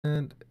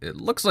And it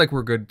looks like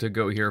we're good to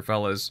go here,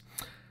 fellas.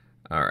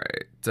 All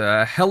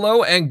right.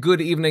 Hello and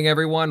good evening,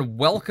 everyone.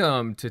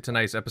 Welcome to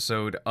tonight's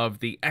episode of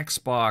the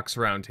Xbox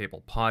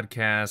Roundtable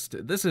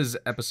Podcast. This is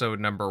episode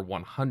number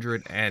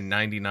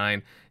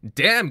 199.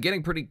 Damn,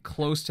 getting pretty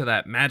close to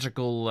that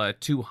magical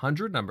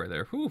 200 number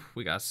there. Whew,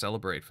 we gotta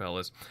celebrate,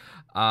 fellas.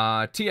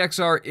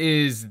 TXR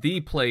is the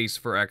place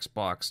for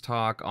Xbox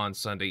talk on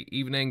Sunday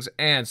evenings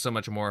and so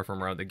much more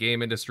from around the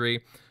game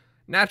industry.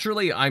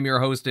 Naturally, I'm your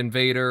host,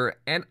 Invader,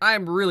 and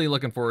I'm really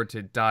looking forward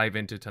to dive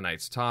into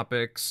tonight's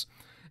topics.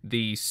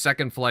 The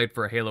second flight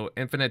for Halo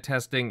Infinite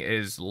testing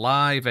is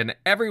live, and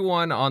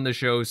everyone on the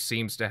show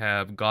seems to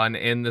have gone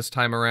in this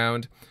time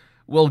around.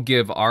 We'll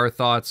give our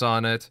thoughts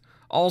on it.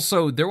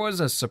 Also, there was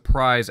a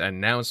surprise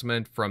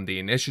announcement from the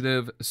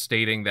initiative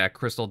stating that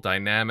Crystal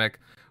Dynamic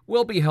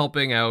will be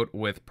helping out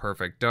with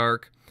Perfect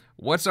Dark.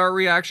 What's our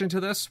reaction to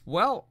this?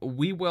 Well,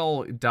 we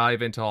will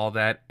dive into all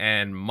that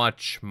and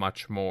much,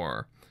 much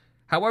more.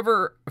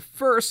 However,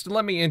 first,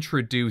 let me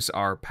introduce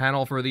our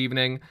panel for the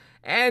evening.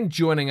 And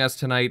joining us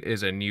tonight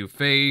is a new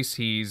face.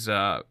 He's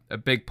a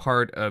big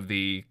part of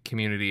the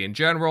community in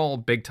general,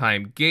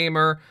 big-time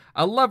gamer,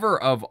 a lover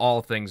of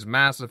all things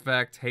Mass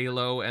Effect,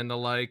 Halo, and the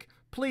like.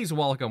 Please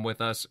welcome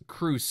with us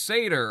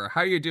Crusader.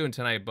 How you doing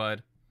tonight,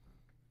 bud?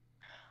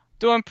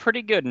 Doing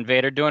pretty good,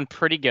 Invader. Doing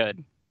pretty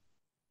good.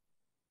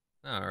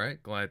 All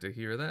right, glad to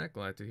hear that.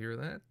 Glad to hear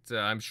that.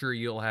 I'm sure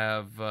you'll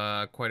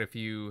have quite a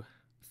few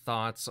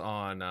thoughts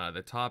on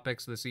the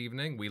topics this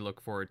evening. We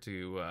look forward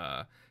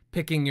to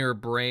picking your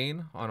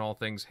brain on all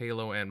things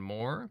Halo and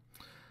more.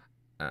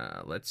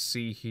 Let's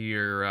see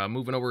here.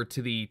 Moving over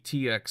to the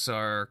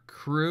TXR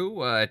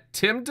crew.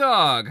 Tim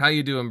Dog, how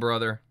you doing,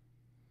 brother?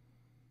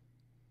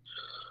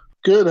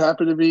 Good.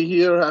 Happy to be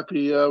here.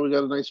 Happy we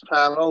got a nice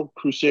panel.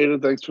 Crusader,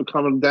 thanks for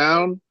coming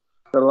down.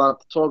 Got a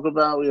lot to talk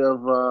about. We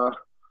have a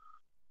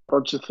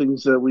bunch of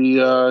things that we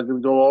going to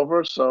go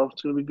over, so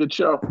it's going to be a good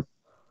show.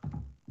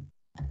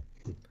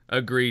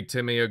 Agreed,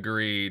 Timmy,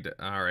 agreed.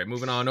 All right,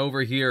 moving on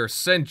over here.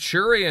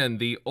 Centurion,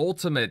 the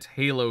ultimate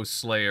Halo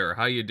Slayer.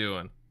 How you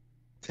doing?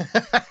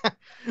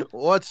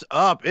 What's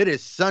up? It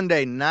is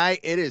Sunday night.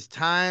 It is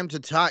time to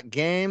talk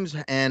games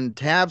and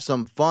to have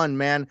some fun,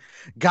 man.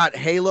 Got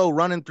Halo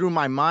running through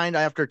my mind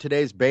after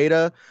today's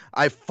beta.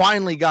 I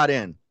finally got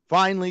in.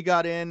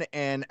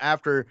 And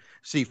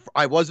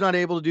I was not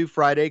able to do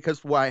Friday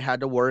because I had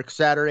to work.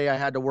 Saturday I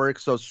had to work.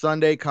 So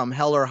Sunday, come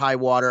hell or high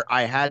water,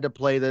 I had to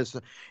play this.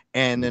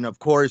 And then, of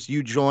course,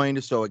 you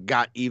joined, so it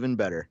got even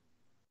better.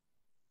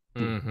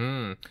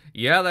 Mm-hmm.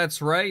 Yeah,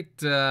 that's right.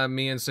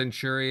 Me and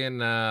Centurion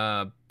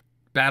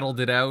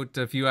battled it out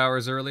a few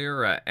hours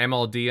earlier.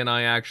 MLD and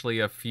I actually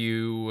a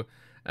few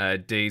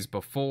days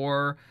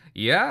before.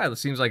 Yeah, it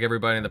seems like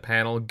everybody in the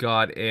panel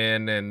got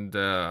in, and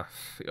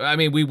I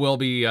mean, we will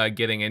be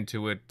getting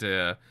into it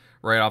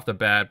right off the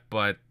bat,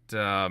 but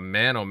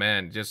man, oh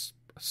man, just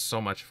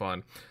so much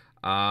fun.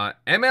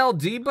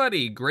 MLD,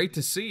 buddy, great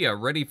to see you.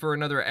 Ready for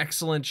another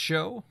excellent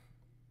show?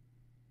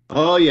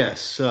 Oh,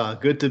 yes.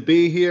 Good to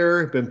be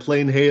here. Been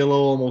playing Halo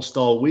almost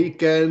all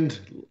weekend.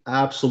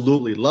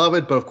 Absolutely love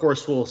it. But of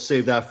course, we'll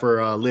save that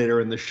for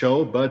later in the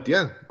show. But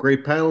yeah,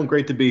 great panel and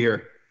great to be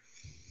here.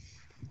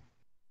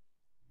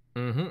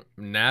 Mm-hmm.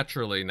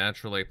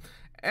 Naturally.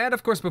 And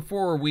of course,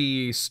 before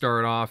we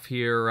start off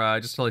here,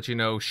 just to let you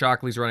know,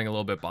 Shockley's running a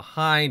little bit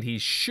behind. He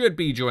should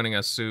be joining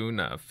us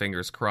soon,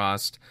 fingers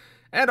crossed.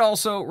 And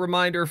also,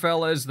 reminder,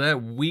 fellas,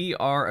 that we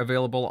are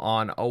available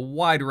on a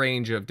wide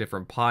range of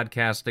different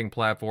podcasting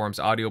platforms,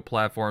 audio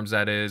platforms,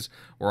 that is.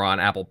 We're on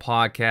Apple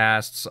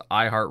Podcasts,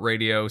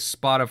 iHeartRadio,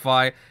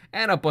 Spotify,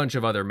 and a bunch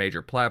of other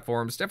major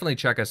platforms. Definitely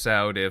check us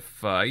out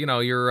if,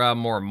 you're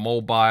more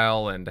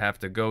mobile and have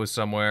to go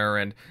somewhere,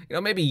 and,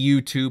 maybe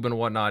YouTube and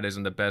whatnot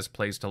isn't the best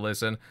place to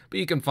listen,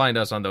 but you can find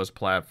us on those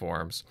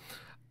platforms.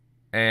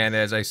 And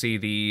as I see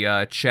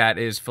the chat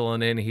is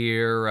filling in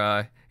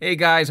here, hey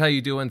guys, how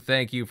you doing?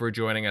 Thank you for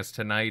joining us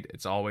tonight.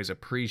 It's always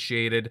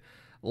appreciated.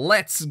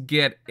 Let's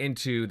get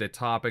into the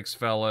topics,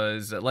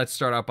 fellas. Let's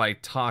start out by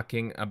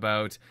talking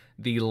about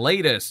the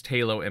latest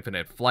Halo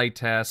Infinite flight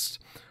test.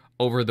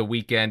 Over the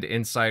weekend,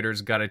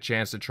 insiders got a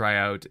chance to try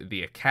out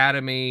the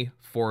Academy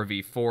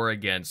 4v4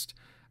 against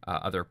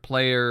other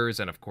players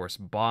and, of course,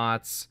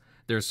 bots.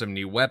 There's some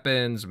new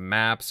weapons,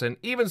 maps, and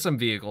even some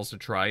vehicles to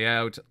try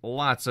out.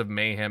 Lots of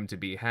mayhem to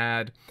be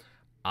had.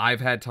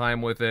 I've had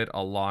time with it,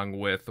 along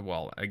with,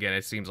 well, again,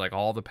 it seems like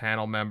all the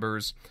panel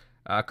members.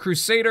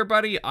 Crusader,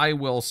 buddy, I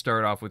will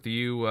start off with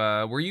you.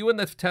 Were you in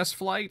the test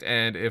flight?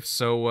 And if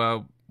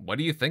so, what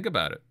do you think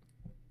about it?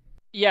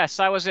 Yes,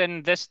 I was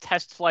in this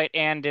test flight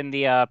and in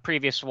the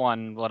previous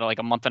one, like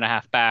a month and a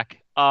half back.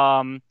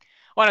 I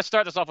want to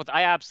start this off with,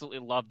 I absolutely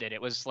loved it.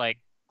 It was like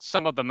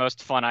some of the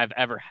most fun I've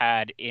ever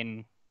had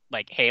in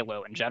like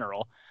Halo in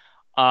general.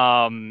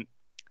 Um,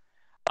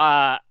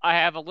 I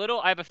have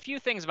a few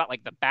things about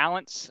like the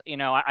balance.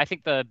 I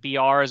think the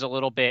BR is a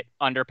little bit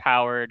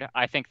underpowered.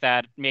 I think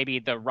that maybe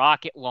the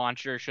rocket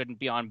launcher shouldn't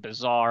be on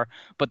Bazaar,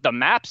 but the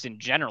maps in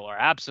general are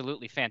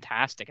absolutely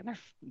fantastic and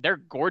they're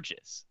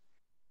gorgeous,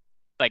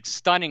 like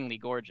stunningly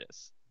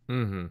gorgeous.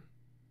 Mm-hmm.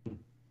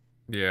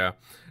 Yeah.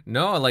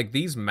 No, like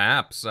these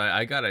maps,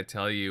 I gotta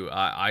tell you,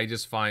 I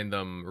just find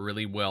them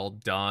really well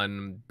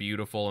done,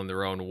 beautiful in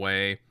their own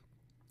way.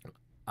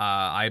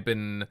 I've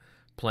been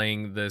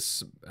playing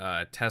this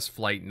test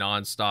flight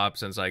nonstop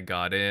since I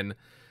got in.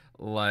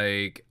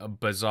 Like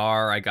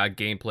Bazaar, I got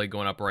gameplay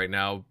going up right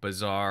now,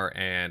 Bazaar,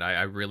 and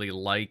I really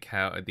like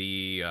how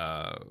the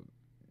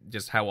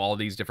just how all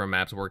these different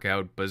maps work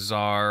out.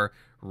 Bazaar,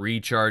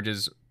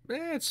 Recharges,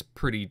 it's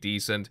pretty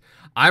decent.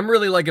 I'm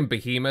really liking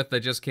Behemoth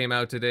that just came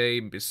out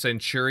today.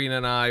 Centurion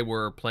and I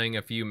were playing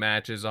a few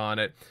matches on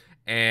it,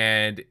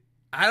 and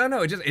I don't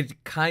know,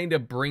 it kind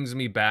of brings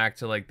me back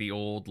to like the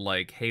old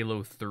like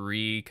Halo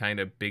 3 kind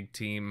of big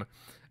team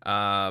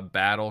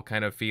battle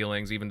kind of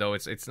feelings, even though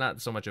it's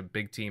not so much a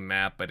big team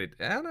map, but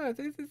I don't know,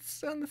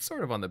 it's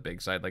sort of on the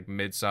big side, like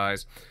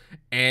mid-size,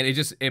 and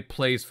it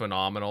plays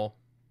phenomenal.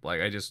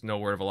 Like, I just, no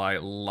word of a lie,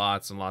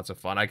 lots and lots of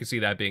fun. I could see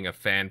that being a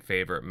fan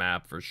favorite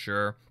map for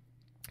sure.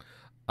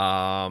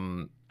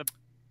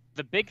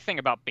 The big thing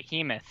about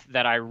Behemoth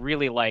that I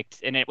really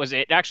liked, and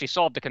it actually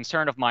solved a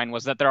concern of mine,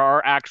 was that there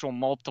are actual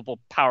multiple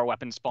power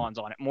weapon spawns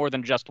on it, more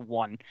than just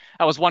one.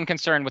 That was one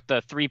concern with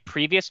the 3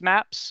 previous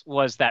maps,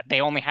 was that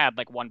they only had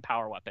like one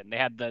power weapon. They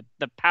had the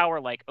power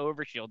like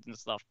overshields and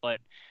stuff, but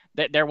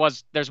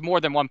there's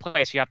more than one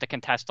place you have to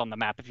contest on the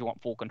map if you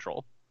want full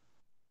control.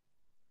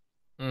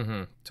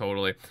 Mm-hmm,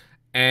 totally.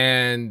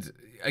 And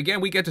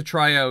again, we get to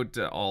try out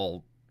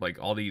all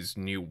these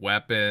new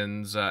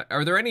weapons.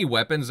 Are there any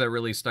weapons that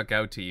really stuck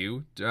out to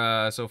you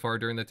so far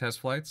during the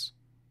test flights?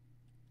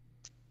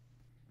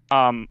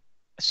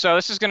 So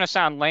this is gonna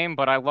sound lame,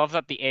 but I love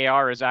that the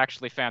AR is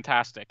actually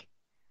fantastic.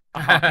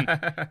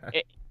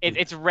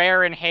 It's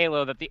rare in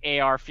Halo that the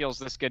AR feels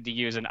this good to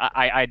use, and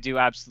I do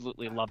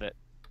absolutely love it.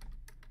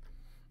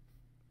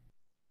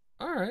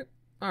 All right.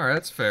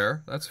 That's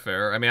fair. That's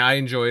fair. I mean, I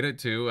enjoyed it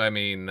too. I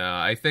mean,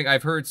 I think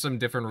I've heard some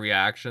different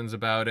reactions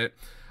about it.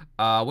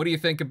 What do you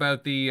think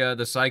about the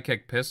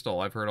sidekick pistol?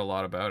 I've heard a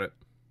lot about it.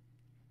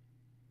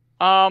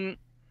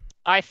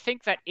 I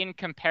think that in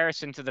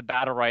comparison to the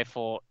battle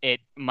rifle, it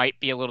might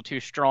be a little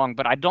too strong,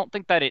 but I don't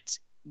think that it's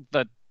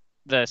the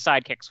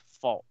sidekick's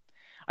fault.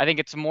 I think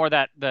it's more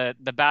that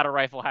the battle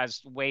rifle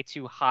has way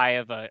too high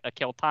of a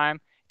kill time.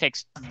 It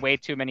takes way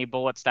too many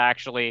bullets to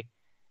actually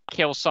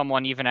kill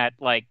someone even at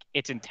like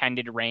its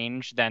intended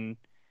range. Then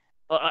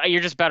you're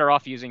just better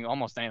off using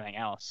almost anything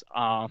else.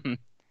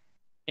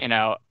 You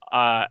know,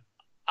 I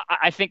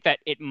think that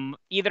it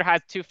either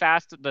has too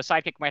fast. The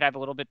sidekick might have a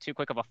little bit too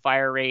quick of a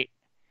fire rate,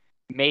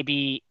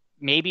 maybe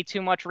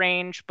too much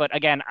range. But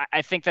again,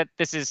 I think that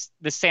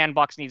the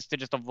sandbox needs to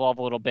just evolve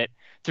a little bit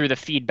through the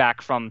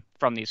feedback from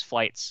these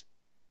flights.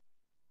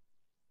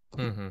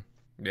 Mm-hmm.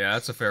 Yeah,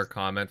 that's a fair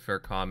comment.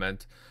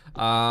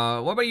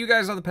 What about you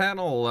guys on the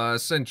panel?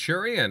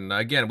 Centurion,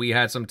 again, we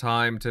had some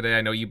time today.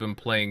 I know you've been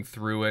playing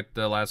through it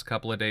the last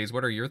couple of days.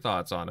 What are your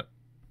thoughts on it?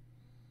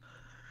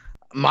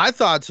 My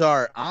thoughts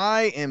are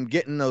I am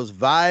getting those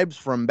vibes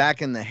from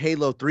back in the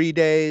Halo 3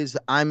 days.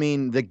 I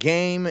mean, the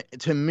game,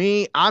 to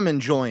me, I'm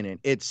enjoying it.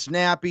 It's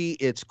snappy,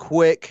 it's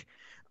quick.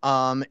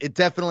 It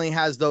definitely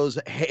has those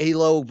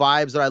Halo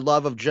vibes that I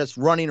love, of just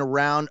running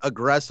around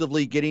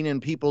aggressively, getting in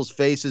people's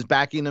faces,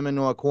 backing them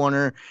into a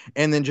corner,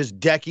 and then just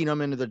decking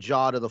them into the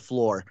jaw to the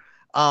floor.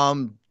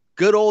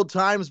 Good old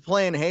times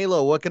playing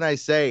Halo. What can I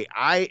say?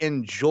 I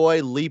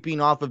enjoy leaping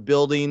off of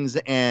buildings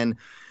and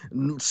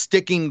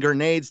sticking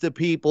grenades to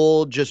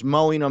people, just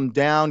mowing them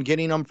down,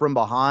 getting them from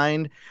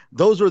behind.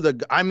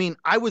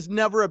 I was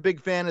never a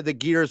big fan of the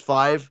Gears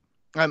 5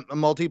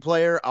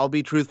 multiplayer. I'll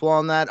be truthful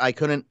on that. I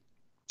couldn't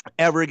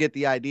ever get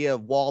the idea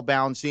of wall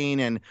bouncing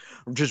and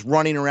just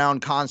running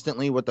around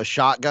constantly with the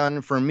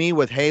shotgun. For me,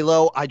 with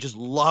Halo, I just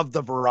love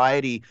the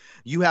variety.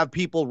 You have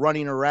people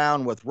running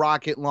around with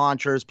rocket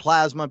launchers,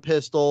 plasma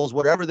pistols,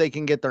 whatever they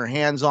can get their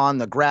hands on,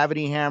 the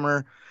gravity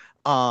hammer.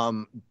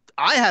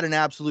 I had an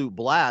absolute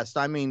blast.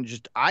 I mean,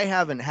 I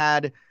haven't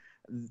had,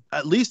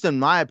 at least in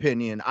my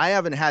opinion, I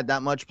haven't had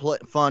that much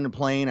fun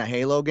playing a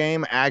Halo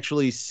game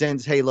actually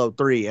since Halo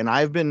 3. And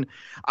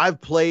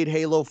I've played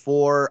Halo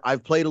 4.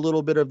 I've played a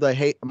little bit of the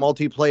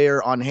multiplayer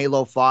on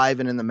Halo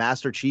 5 and in the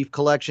Master Chief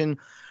Collection.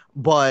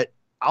 But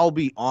I'll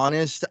be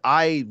honest,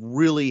 I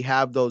really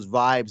have those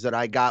vibes that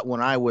I got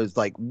when I was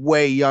like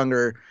way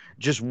younger,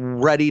 just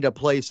ready to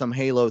play some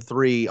Halo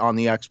 3 on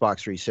the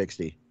Xbox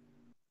 360.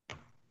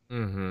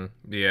 Mm-hmm.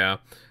 Yeah.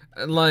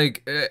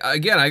 Like,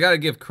 again, I gotta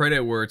give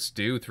credit where it's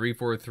due.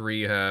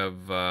 343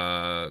 have,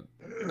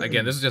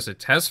 again, this is just a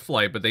test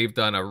flight, but they've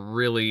done a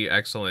really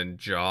excellent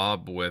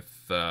job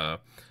with the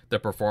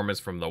performance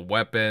from the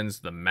weapons.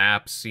 The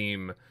maps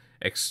seem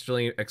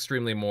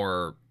extremely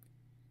more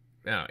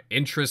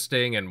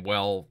interesting and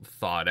well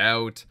thought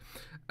out.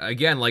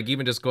 Again, like,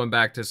 even just going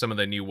back to some of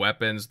the new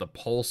weapons, the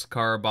pulse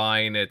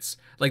carbine, it's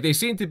like they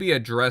seem to be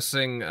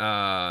addressing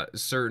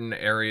certain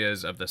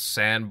areas of the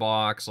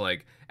sandbox,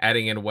 like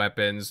adding in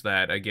weapons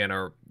that, again,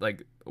 are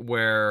like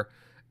where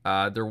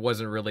There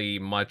wasn't really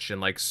much in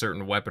like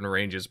certain weapon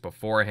ranges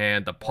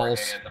beforehand. The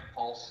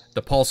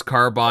pulse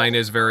carbine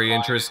is very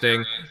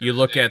interesting. You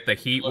look at the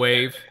heat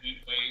wave.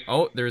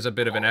 Oh, there's a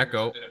bit of an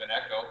echo.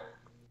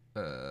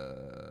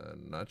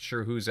 Not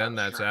sure whose end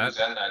that's at.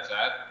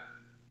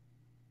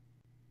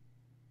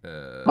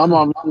 I'm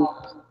on.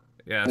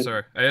 Yeah,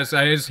 sorry. I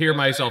just hear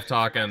myself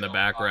talking in the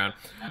background.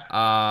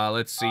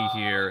 Let's see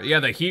here. Yeah,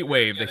 the heat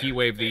wave,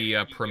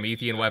 the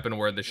Promethean weapon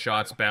where the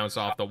shots bounce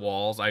off the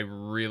walls. I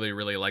really,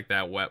 really like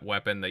that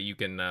weapon that you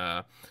can.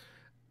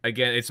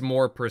 Again, it's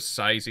more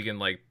precise. You can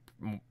like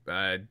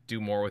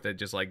do more with it,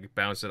 just like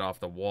bounce it off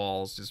the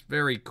walls. Just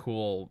very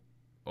cool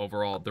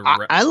overall.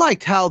 I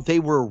liked how they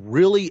were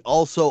really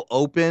also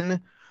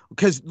open.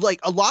 Because like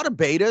a lot of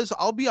betas,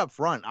 I'll be up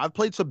front. I've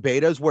played some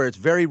betas where it's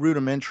very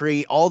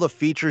rudimentary. All the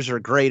features are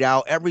grayed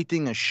out.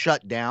 Everything is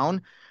shut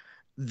down.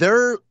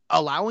 They're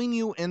allowing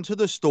you into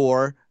the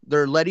store.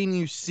 They're letting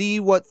you see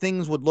what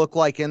things would look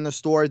like in the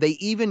store. They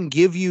even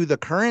give you the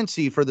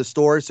currency for the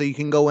store so you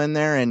can go in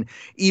there and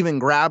even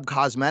grab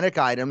cosmetic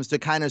items to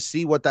kind of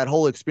see what that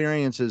whole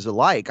experience is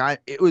like.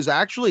 It was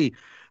actually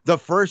the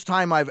first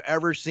time I've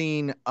ever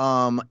seen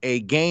a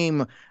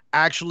game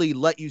actually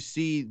let you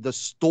see the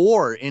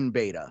store in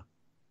beta.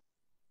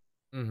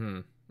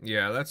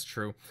 Yeah, that's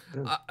true.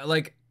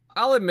 Like,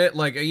 I'll admit,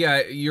 like,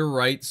 yeah, you're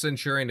right,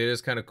 Centurion. It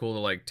is kind of cool to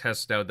like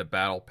test out the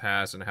battle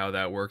pass and how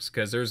that works,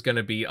 because there's going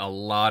to be a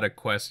lot of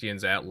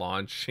questions at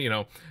launch. You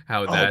know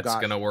how that's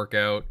going to work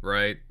out,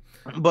 right?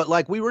 But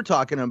like we were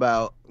talking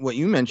about, what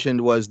you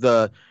mentioned was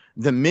the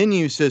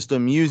menu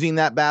system using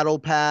that battle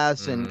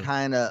pass, and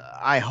kind of,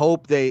 I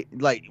hope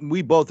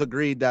we both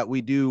agreed that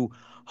we do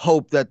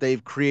hope that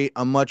they've create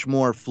a much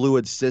more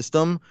fluid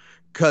system,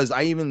 because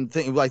I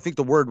think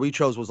the word we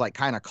chose was like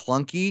kind of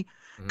clunky,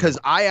 because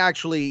I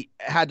actually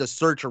had to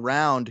search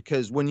around,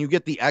 because when you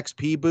get the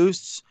XP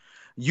boosts,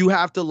 you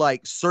have to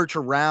like search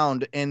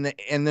around, and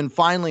then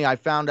finally I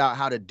found out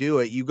how to do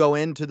it. You go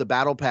into the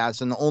battle pass,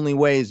 and the only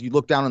way is you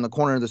look down in the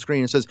corner of the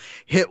screen. It says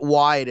hit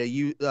Y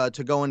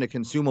to go into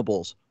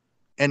consumables,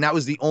 and that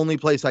was the only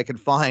place I could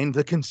find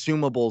the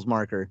consumables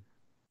marker.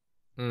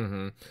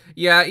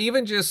 Yeah,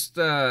 even just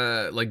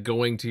like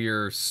going to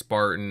your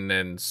Spartan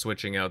and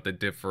switching out the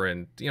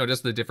different,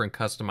 just the different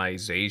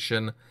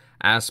customization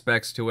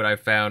aspects to it, I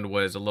found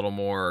was a little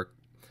more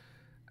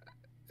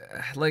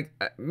like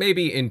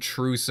maybe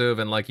intrusive,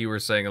 and like you were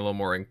saying, a little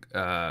more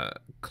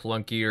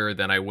clunkier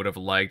than I would have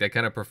liked. I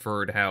kind of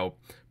preferred how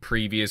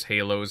previous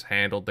Halos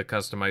handled the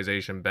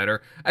customization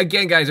better.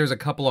 Again, guys, there's a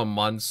couple of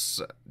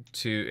months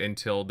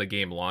until the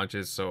game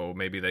launches, so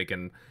maybe they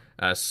can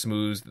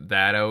smooth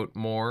that out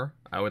more.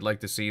 I would like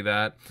to see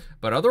that.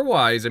 But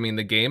otherwise, I mean,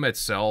 the game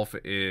itself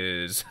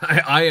is...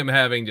 I am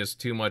having just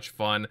too much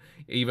fun,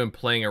 even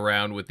playing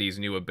around with these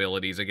new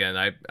abilities. Again,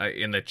 I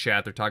in the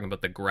chat, they're talking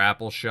about the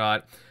grapple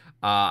shot.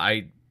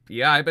 I've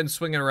been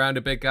swinging around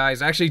a bit,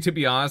 guys. Actually, to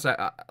be honest,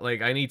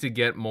 I need to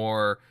get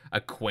more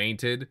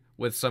acquainted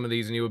with some of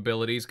these new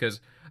abilities,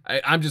 because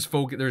I'm just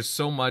focused. There's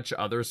so much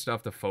other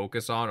stuff to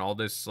focus on. All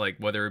this, like,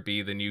 whether it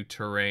be the new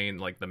terrain,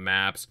 like the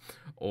maps,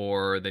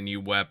 or the new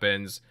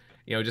weapons,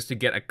 just to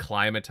get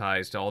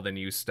acclimatized to all the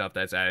new stuff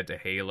that's added to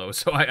Halo.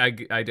 So I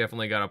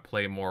definitely got to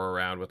play more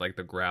around with like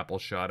the grapple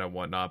shot and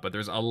whatnot. But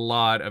there's a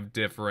lot of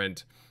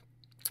different...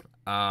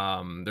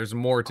 there's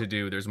more to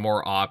do. There's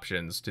more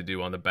options to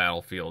do on the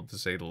battlefield, to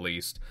say the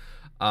least.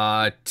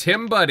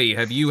 Tim Buddy,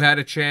 have you had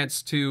a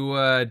chance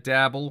to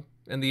dabble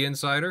in the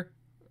Insider?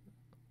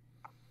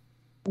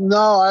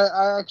 No,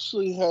 I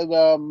actually had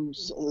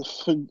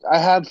I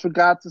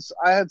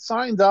had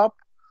signed up,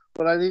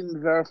 but I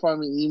didn't verify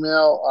my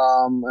email,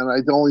 and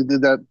I only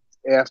did that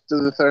after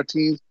the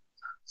 13th,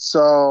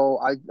 so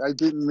I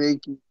didn't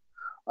make it.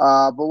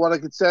 But what I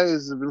could say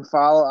is I've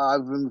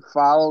been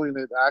following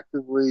it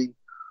actively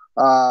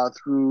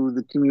through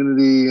the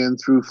community and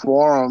through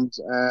forums,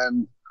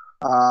 and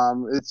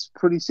it's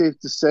pretty safe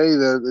to say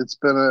that it's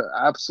been an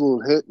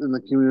absolute hit in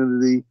the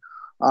community.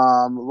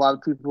 A lot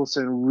of people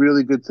saying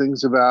really good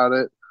things about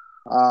it.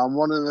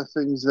 One of the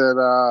things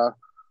that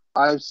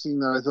I've seen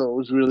that I thought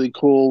was really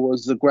cool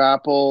was the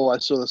grapple. I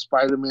saw the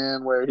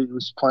Spider-Man where he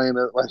was playing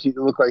it like he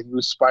looked like he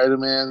was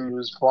Spider-Man. He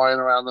was flying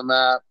around the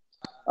map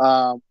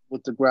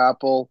with the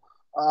grapple.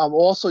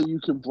 Also, you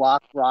can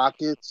block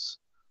rockets.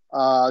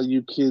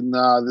 You can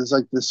there's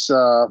like this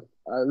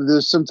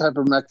there's some type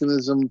of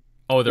mechanism.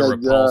 Oh, the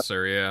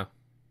repulsor, yeah.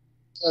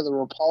 Yeah, the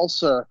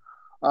repulsor,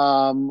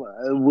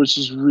 which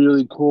is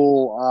really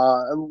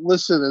cool.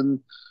 Listen, and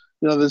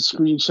the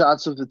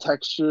screenshots of the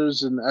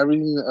textures and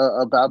everything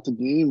about the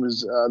game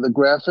is the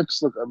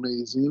graphics look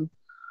amazing.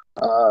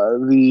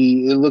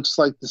 It looks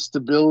like the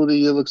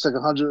stability. It looks like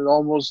 100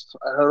 almost.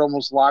 I heard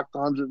almost locked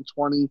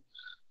 120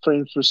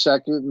 frames per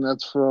second, and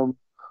that's from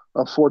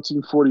a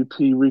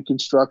 1440p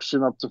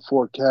reconstruction up to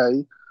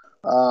 4K.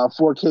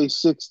 4K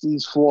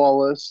 60s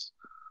flawless.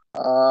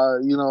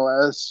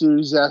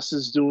 Series S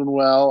is doing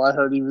well. I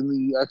heard even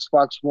the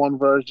Xbox One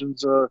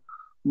versions are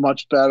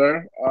much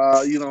better.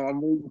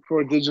 I'm waiting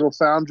for a Digital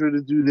Foundry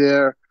to do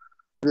their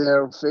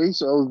their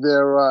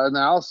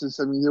analysis.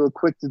 I mean, they were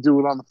quick to do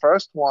it on the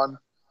first one,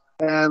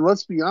 and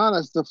let's be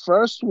honest, the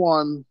first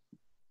one,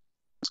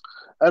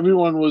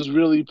 everyone was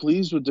really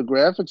pleased with the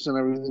graphics and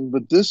everything,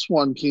 but this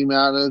one came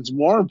out and it's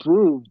more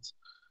improved.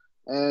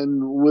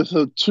 And with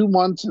 2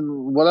 months and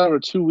whatever,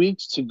 2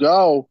 weeks to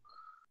go,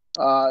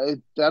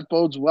 that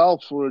bodes well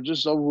for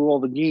just overall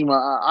the game.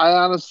 I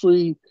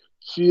honestly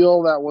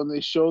feel that when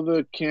they show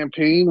the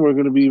campaign, we're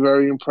going to be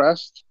very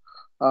impressed.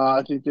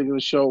 I think they're going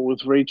to show it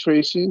with ray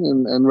tracing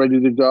and ready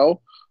to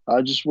go.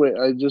 Just wait.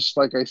 I just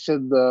like I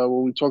said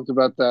when we talked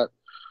about that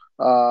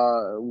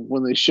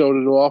when they showed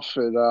it off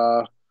at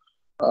uh,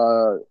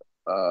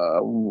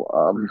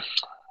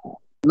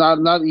 not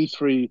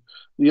E3,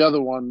 the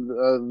other one,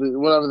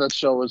 whatever that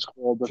show is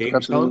called.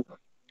 Gamescom?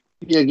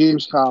 Yeah,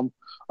 Gamescom.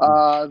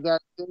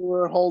 That they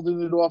were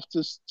holding it off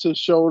to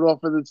show it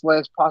off at its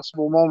last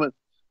possible moment,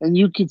 and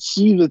you could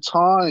see the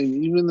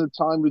time, even the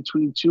time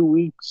between 2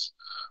 weeks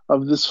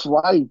of this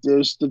flight.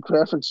 The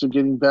graphics are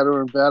getting better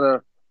and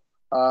better.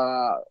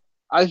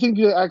 I think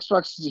the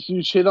Xbox is a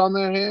huge hit on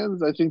their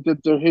hands. I think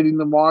that they're hitting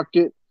the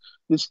market.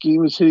 This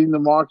game is hitting the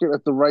market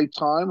at the right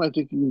time. I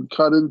think you can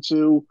cut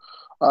into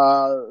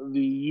the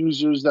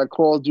users that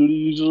Call of Duty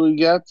usually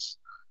gets.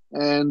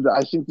 And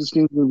I think this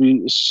game is going to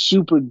be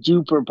super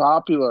duper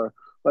popular.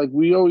 Like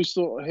we always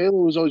thought, Halo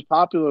was always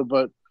popular,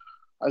 but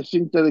I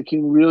think that it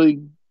can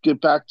really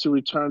get back to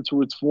return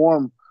to its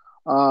form.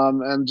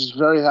 And just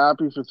very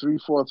happy for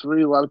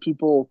 343. A lot of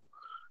people,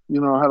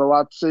 had a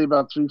lot to say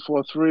about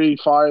 343.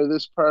 Fire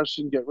this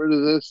person, get rid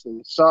of this.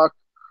 They suck.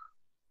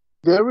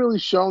 They're really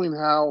showing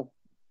how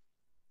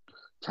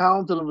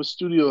talented of a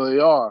studio they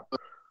are.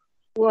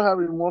 We're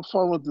having more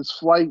fun with this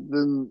flight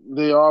than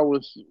they are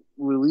with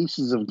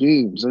releases of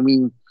games. I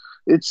mean,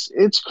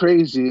 it's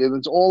crazy, and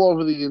it's all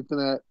over the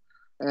internet,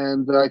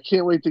 and I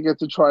can't wait to get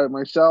to try it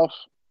myself.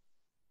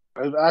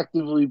 I've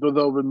actively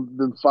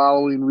been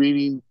following,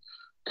 reading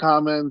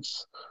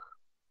comments.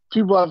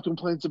 People have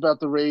complaints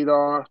about the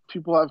radar.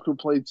 People have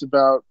complaints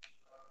about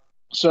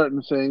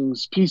certain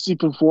things. PC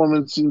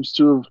performance seems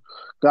to have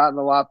gotten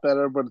a lot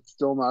better, but it's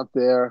still not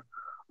there.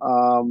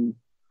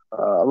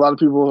 A lot of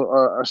people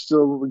are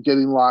still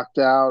getting locked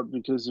out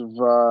because of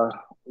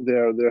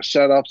their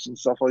setups and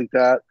stuff like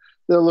that.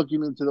 They're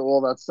looking into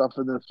all that stuff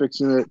and they're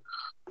fixing it.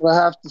 But I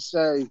have to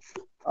say,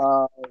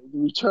 the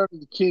Return of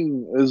the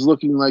King is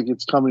looking like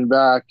it's coming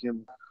back,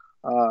 and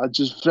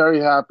just very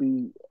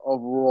happy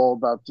overall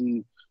about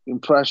the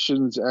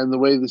impressions and the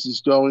way this is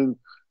going.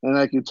 And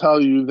I can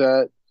tell you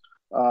that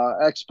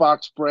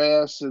Xbox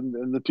brass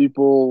and the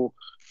people,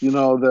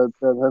 that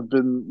have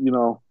been,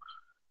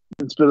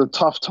 it's been a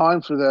tough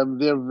time for them.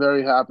 They're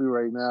very happy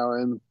right now,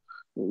 and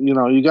you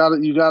gotta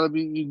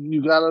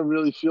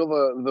really feel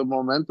the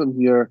momentum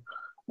here,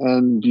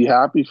 and be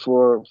happy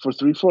for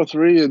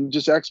 343 and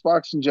just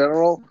Xbox in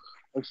general.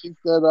 I think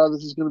that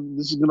this is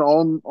gonna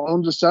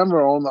own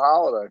December, own the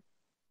holiday.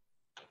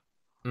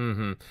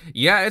 Mm-hmm.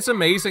 Yeah, it's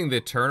amazing the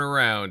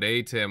turnaround,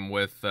 Tim,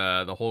 with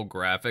the whole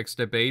graphics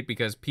debate,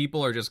 because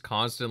people are just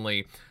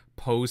constantly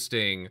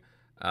posting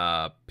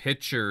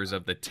pictures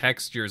of the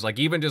textures, like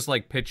even just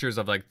like pictures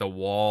of like the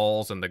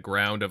walls and the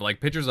ground, of like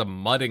pictures of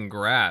mud and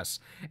grass,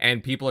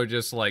 and people are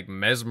just like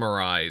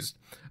mesmerized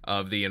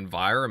of the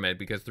environment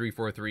because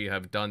 343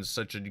 have done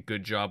such a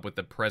good job with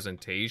the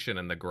presentation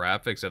and the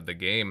graphics of the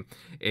game.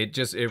 It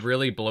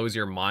really blows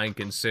your mind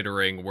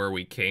considering where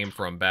we came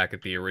from back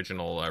at the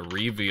original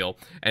reveal,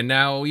 and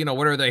now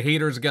what are the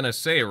haters gonna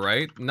say,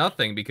 right?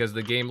 Nothing, because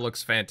the game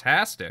looks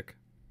fantastic.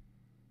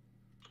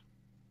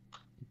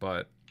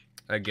 But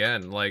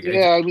again, like,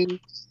 yeah, I mean,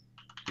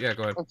 yeah,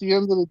 go ahead. At the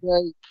end of the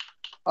day,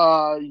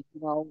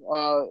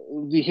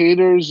 the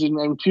haters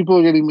and people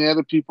are getting mad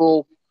at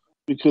people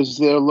because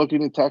they're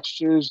looking at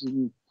textures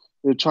and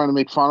they're trying to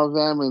make fun of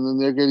them, and then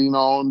they're getting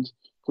owned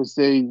because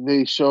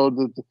they showed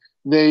that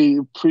they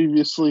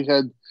previously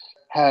had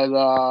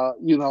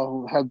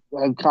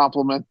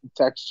complimented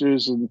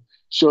textures and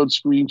showed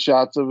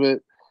screenshots of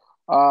it.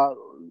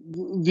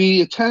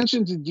 The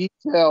attention to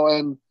detail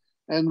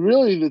and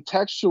really the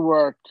texture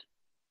work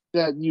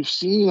that you've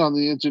seen on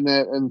the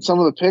internet and some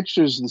of the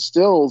pictures and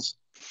stills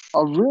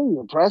are really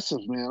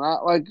impressive, man.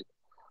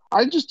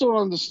 I just don't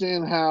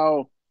understand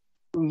how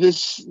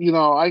this,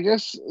 I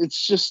guess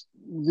it's just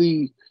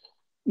I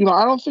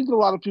don't think a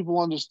lot of people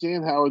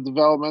understand how a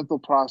developmental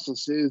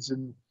process is.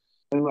 And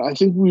I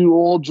think we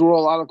all draw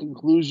a lot of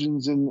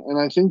conclusions. And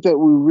I think that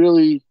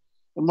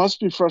it must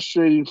be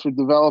frustrating for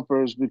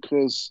developers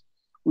because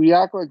we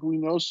act like we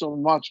know so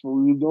much, but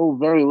we know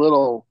very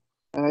little.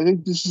 And I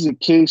think this is a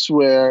case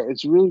where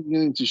it's really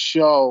beginning to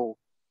show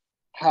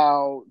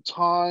how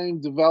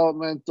time,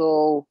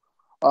 developmental,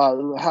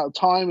 how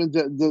time and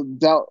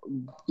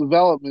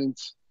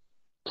development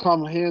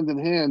come hand in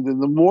hand.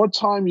 And the more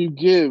time you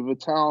give a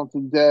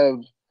talented dev,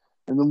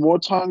 and the more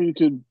time you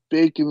could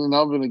bake in an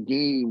oven a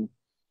game,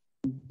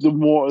 the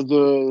more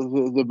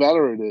the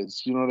better it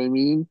is. You know what I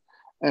mean?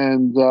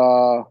 And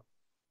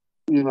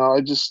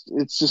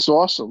it's just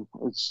awesome.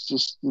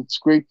 It's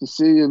great to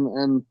see,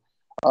 and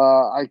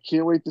I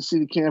can't wait to see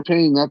the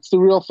campaign. That's the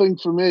real thing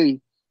for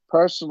me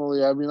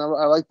personally. I mean, I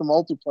like the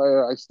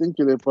multiplayer. I stink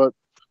at it, but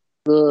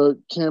the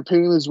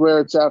campaign is where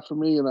it's at for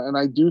me. And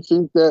I do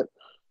think that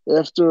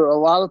after a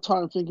lot of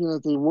time thinking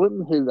that they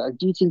wouldn't hit it, I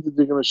do think that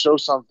they're going to show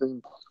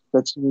something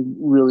that's going to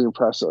really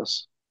impress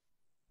us.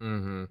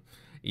 Mm-hmm.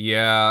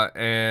 Yeah,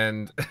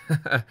 and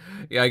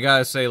yeah, I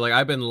gotta say, like,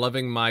 I've been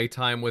loving my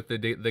time with the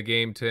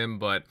game, Tim,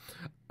 but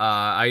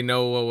I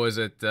know, what was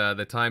it,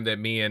 the time that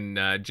me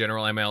and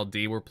General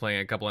MLD were playing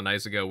a couple of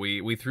nights ago,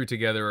 we threw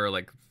together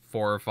like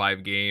 4 or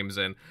 5 games,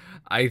 and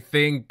I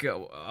think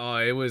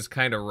it was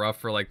kind of rough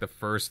for like the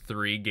first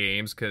 3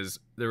 games, because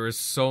there was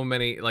so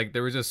many, like,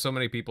 there was just so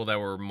many people that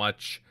were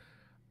much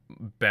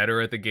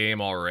better at the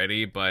game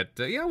already, but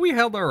yeah, we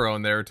held our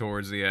own there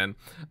towards the end.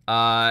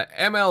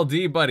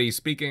 MLD buddy,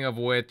 speaking of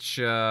which,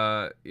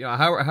 how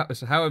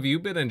have you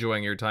been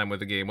enjoying your time with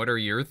the game? What are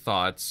your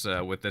thoughts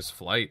with this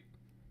flight?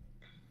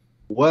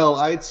 Well,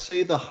 I'd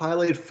say the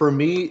highlight for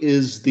me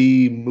is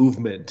the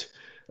movement.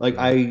 Like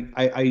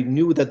I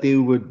knew that it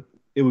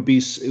would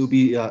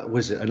be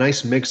was it a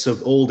nice mix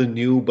of old and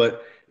new,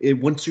 but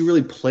once you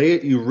really play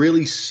it, you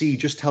really see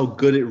just how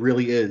good it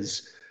really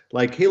is.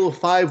 Like Halo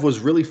 5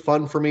 was really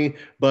fun for me,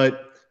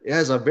 but it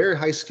has a very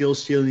high skill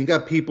ceiling. You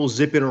got people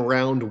zipping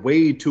around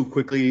way too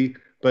quickly,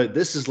 but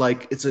this is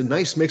like it's a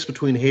nice mix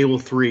between Halo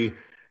 3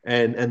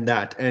 and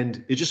that,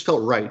 and it just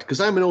felt right because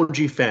I'm an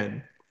OG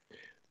fan,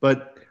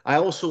 but I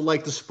also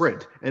like the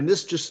sprint, and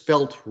this just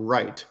felt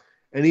right.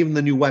 And even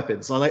the new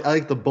weapons, I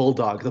like the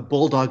Bulldog. The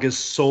Bulldog is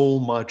so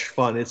much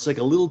fun. It's like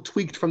a little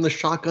tweaked from the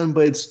shotgun,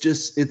 but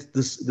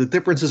the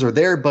differences are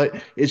there,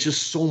 but it's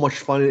just so much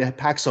fun. It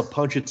packs a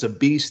punch. It's a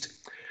beast.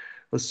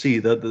 Let's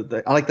see.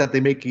 I like that they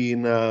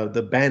making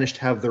the Banished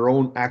have their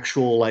own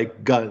actual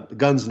like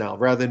guns now,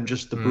 rather than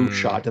just the brute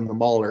shot and the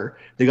Mauler.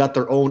 They got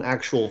their own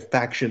actual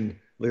faction,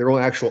 their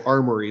own actual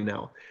armory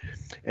now.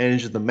 And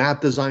just the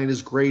map design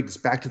is great. It's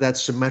back to that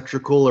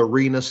symmetrical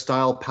arena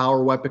style,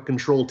 power weapon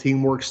control,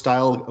 teamwork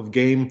style of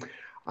game.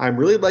 I'm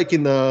really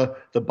liking the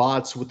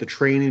bots with the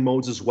training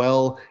modes as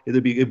well.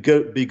 It'd be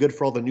good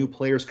for all the new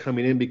players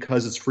coming in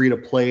because it's free to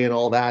play and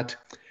all that.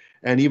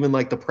 And even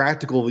like the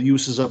practical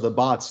uses of the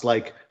bots,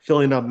 like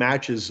filling up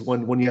matches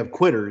when you have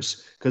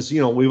quitters, because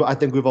I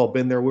think we've all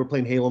been there. We're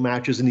playing Halo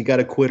matches, and you got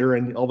a quitter,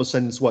 and all of a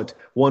sudden it's what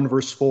 1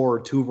 versus 4 or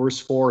 2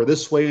 versus 4.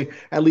 This way,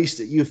 at least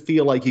you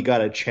feel like you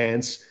got a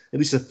chance. At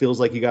least it feels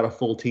like you got a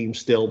full team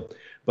still.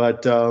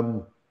 But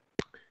I'm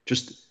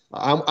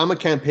a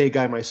campaign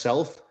guy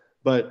myself,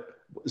 but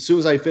as soon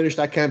as I finish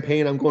that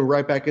campaign, I'm going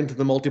right back into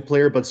the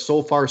multiplayer. But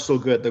so far, so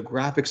good. The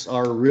graphics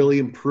are really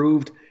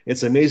improved.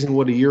 It's amazing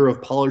what a year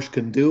of polish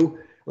can do.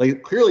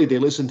 Like clearly, they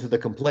listen to the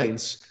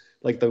complaints.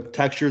 Like the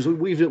textures,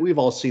 we've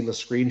all seen the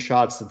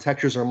screenshots. The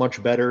textures are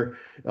much better.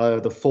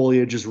 The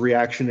foliage is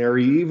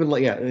reactionary, even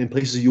in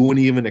places you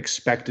wouldn't even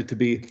expect it to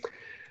be.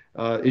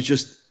 It's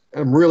just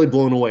I'm really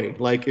blown away.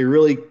 Like it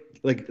really,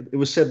 like it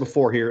was said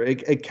before here,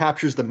 it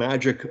captures the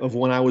magic of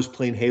when I was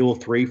playing Halo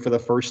 3 for the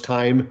first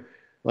time.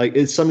 Like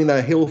it's something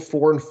that Halo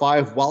 4 and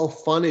 5, while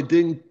fun, it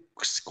didn't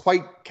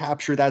quite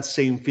capture that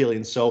same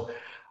feeling. So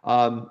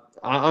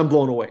I'm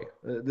blown away.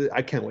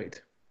 I can't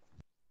wait.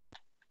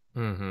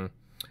 Mm-hmm.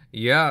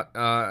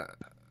 Yeah.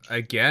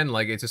 Again,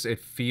 like it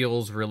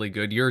feels really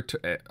good.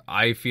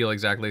 I feel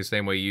exactly the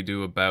same way you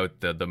do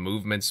about the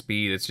movement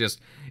speed.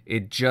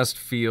 It just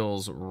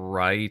feels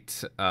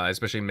right,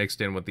 especially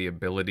mixed in with the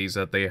abilities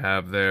that they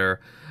have there.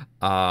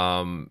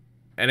 And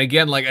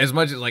again, like as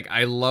much as like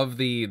I love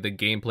the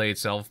gameplay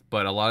itself,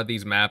 but a lot of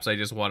these maps I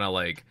just want to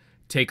like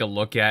take a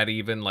look at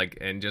even like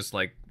and just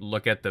like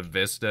look at the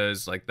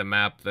vistas, like the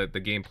map, the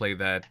gameplay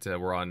that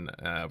we're on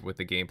with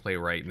the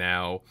gameplay right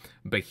now,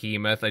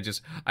 Behemoth.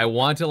 I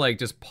want to like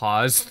just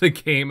pause the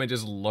game and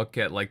just look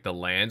at like the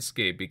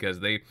landscape, because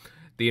the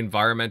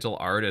environmental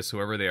artists,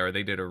 whoever they are,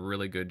 they did a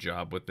really good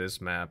job with this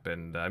map.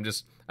 And I'm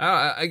just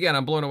again,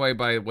 I'm blown away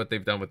by what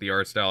they've done with the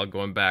art style,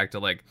 going back to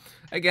like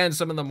again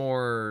some of the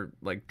more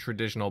like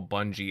traditional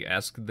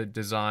Bungie-esque the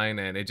design,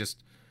 and it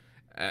just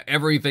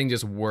everything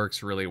just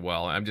works really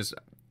well. I just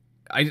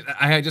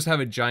have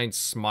a giant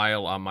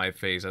smile on my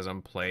face as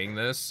I'm playing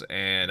this,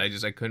 and I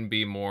couldn't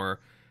be more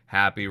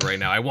happy right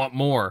now. I want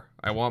more.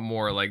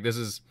 Like this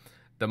is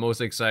the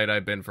most excited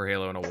I've been for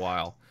Halo in a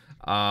while.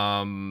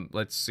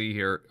 Let's see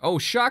here. Oh,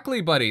 Shockley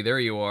buddy, there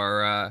you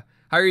are.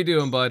 How are you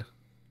doing, bud?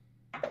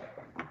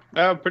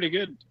 Pretty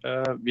good.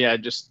 Yeah,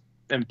 just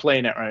am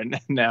playing it right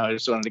now. I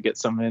just wanted to get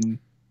some in.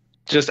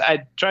 I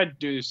tried to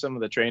do some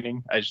of the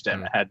training. I just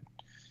haven't had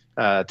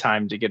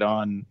time to get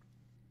on,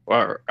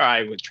 or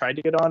I would try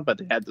to get on, but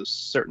they had those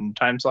certain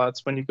time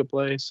slots when you could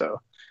play, so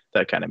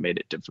that kind of made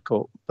it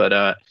difficult.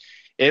 But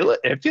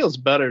it feels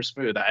better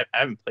smooth. I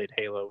haven't played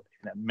Halo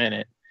in a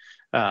minute,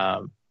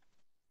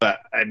 but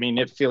I mean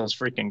it feels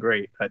freaking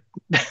great. I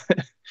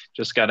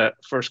just got a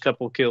first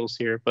couple kills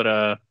here,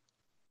 but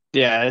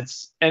yeah,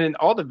 and in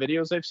all the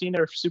videos I've seen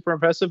are super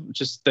impressive.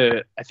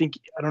 I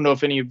don't know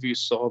if any of you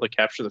saw the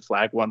Capture the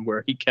Flag one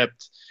where he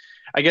kept,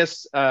 I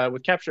guess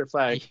with Capture the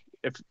Flag,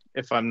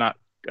 if I'm not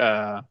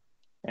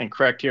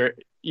incorrect here,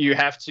 you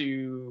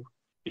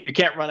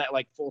can't run at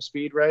like full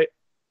speed, right?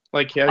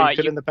 Like how you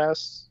could in the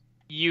past.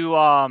 You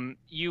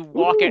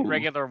walk at Ooh.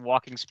 regular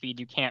walking speed.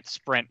 You can't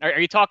sprint. Are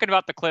you talking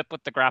about the clip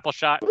with the grapple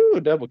shot? Ooh,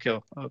 double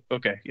kill. Oh,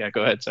 okay, yeah,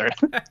 go ahead. Sorry.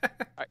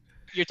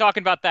 You're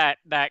talking about that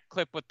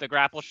clip with the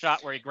grapple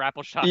shot where he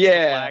grapple shots the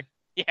Yeah. flag?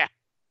 Yeah.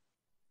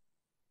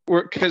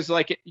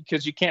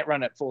 Because you can't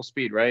run at full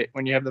speed, right?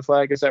 When you have the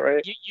flag, is that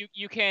right?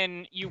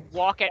 You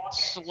walk at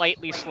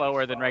slightly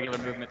slower than regular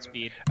movement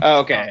speed. Oh,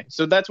 okay,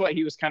 so that's what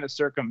he was kind of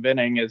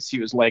circumventing, as he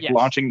was like Yes.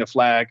 launching the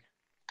flag.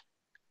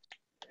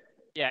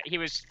 Yeah, he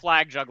was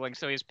flag juggling,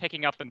 so he was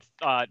picking up and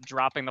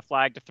dropping the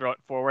flag to throw it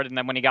forward, and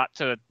then when he got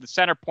to the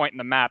center point in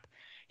the map,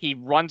 he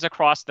runs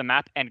across the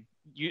map and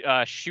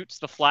shoots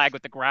the flag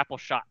with the grapple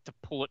shot to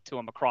pull it to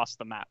him across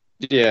the map.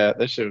 Yeah,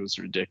 that shit was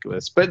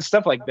ridiculous. But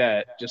stuff like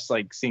that, just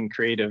like seeing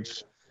creative,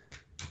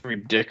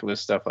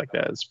 ridiculous stuff like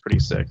that is pretty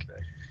sick.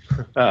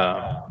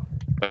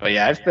 But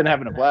yeah, I've been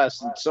having a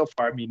blast. And so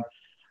far, I mean,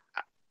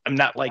 I'm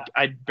not like,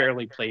 I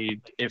barely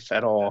played, if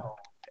at all,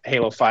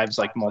 Halo 5's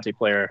like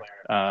multiplayer.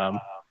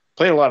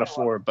 Played a lot of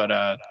 4,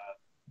 but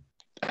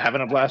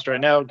having a blast right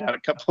now. Got a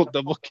couple of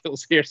double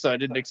kills here, so I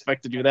didn't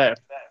expect to do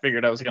that.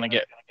 Figured I was going to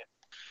get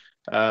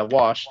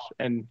washed,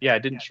 and yeah, I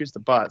didn't choose the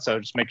bot, so I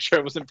just make sure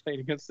I wasn't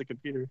playing against the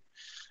computer.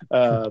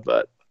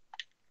 But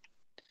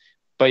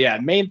yeah,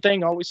 main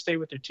thing, always stay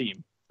with your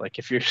team. Like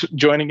if you're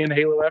joining in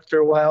Halo after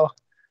a while,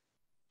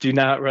 do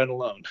not run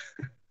alone.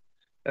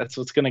 That's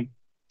what's gonna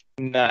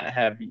not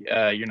have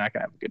you're not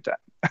gonna have a good time.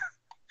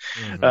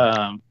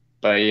 Mhm.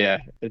 But yeah,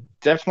 it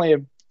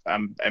definitely.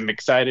 I'm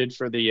excited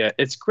for the.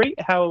 It's great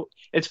how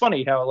it's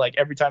funny how like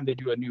every time they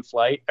do a new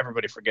flight,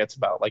 everybody forgets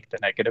about like the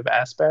negative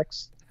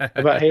aspects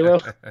about Halo,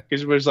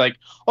 because it was like,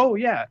 oh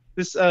yeah,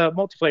 this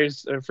multiplayer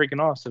is freaking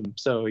awesome.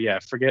 So yeah,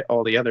 forget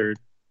all the other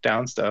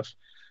down stuff.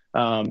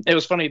 It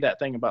was funny, that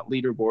thing about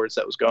leaderboards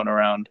that was going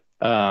around.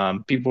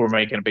 People were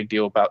making a big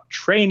deal about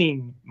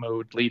training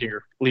mode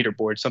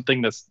leaderboards,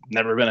 something that's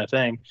never been a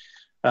thing.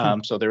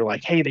 So they're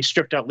like, hey, they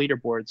stripped out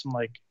leaderboards. I'm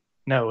like,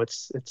 no,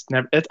 it's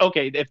never. It's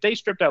okay if they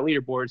stripped out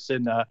leaderboards,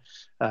 then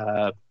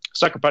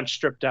Sucker Punch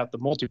stripped out the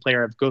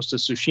multiplayer of Ghost of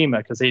Tsushima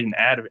because they didn't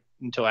add it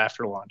until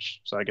after launch.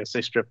 So I guess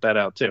they stripped that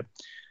out too.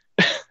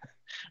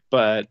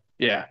 But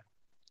yeah,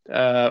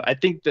 I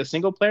think the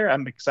single player,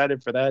 I'm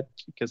excited for that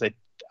because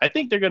I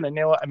think they're gonna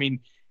nail it. I mean,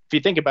 if you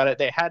think about it,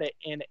 they had it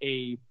in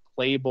a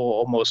playable,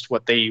 almost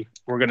what they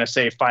were gonna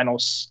say final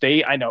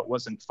state. I know it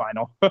wasn't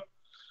final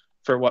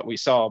for what we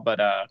saw, but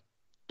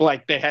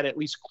like they had at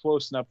least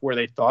close enough where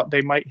they thought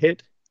they might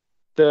hit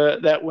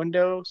that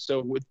window.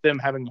 So with them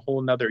having a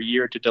whole another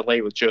year to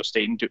delay with Joe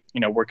Staten,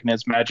 working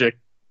his magic,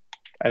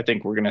 I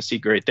think we're gonna see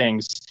great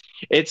things.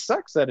 It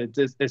sucks that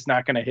it's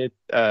not gonna hit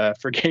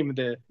for Game of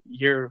the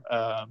Year,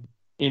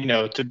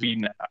 to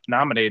be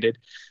nominated,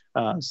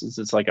 since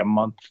it's like a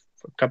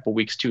couple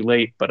weeks too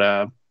late.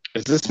 But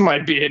this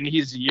might be an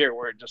easy year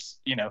where it just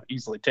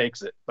easily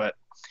takes it. But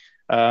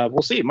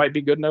we'll see. It might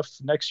be good enough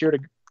next year to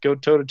go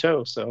toe to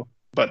toe. So.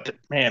 But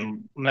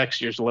man,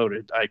 next year's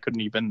loaded. I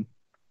couldn't even,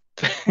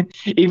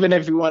 even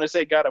if you want to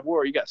say God of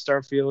War, you got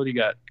Starfield, you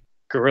got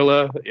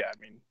Guerrilla. Yeah, I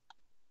mean,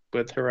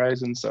 with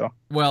Horizon. So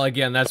Well,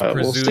 again, that's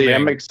presuming. We'll see.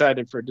 I'm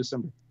excited for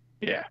December.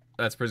 Yeah,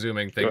 that's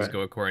presuming things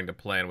go according to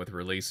plan with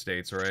release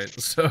dates, right?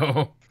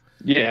 So.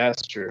 Yeah,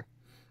 that's true.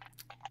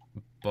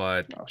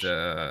 But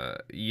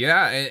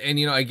yeah, and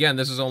again,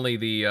 this is only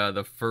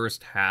the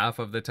first half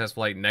of the test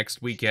flight. Next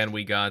weekend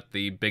we got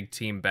the big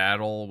team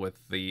battle with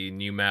the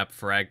new map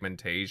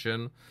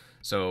Fragmentation,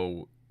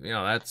 so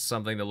that's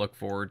something to look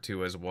forward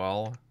to as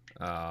well.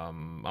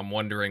 I'm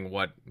wondering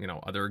what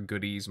other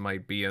goodies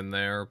might be in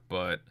there,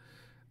 but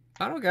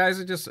I don't know, guys.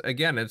 It's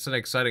an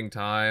exciting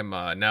time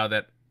now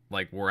that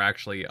like we're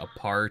actually a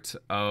part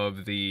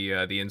of the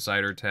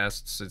insider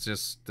tests. It's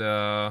just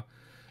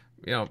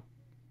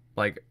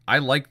like, I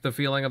like the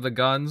feeling of the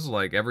guns.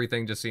 Like,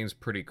 everything just seems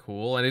pretty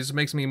cool, and it just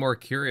makes me more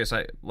curious.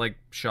 Like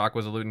Shock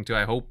was alluding to,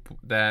 I hope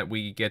that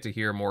we get to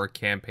hear more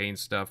campaign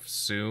stuff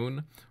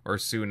soon, or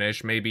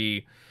soonish.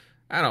 Maybe,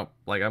 I don't know,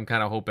 like, I'm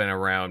kind of hoping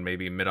around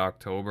maybe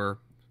mid-October,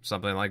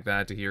 something like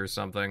that, to hear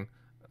something.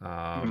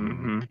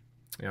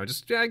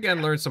 Just,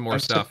 again, learn some more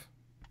stuff.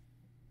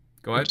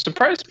 Go ahead. I'm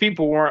surprised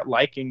people weren't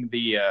liking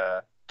the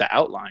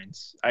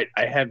outlines. I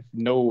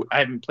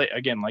haven't played,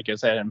 again, like I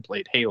said, I haven't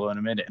played Halo in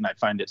a minute, and I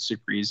find it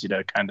super easy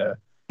to kind of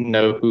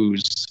know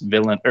who's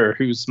villain or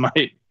who's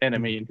my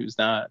enemy and who's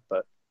not.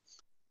 But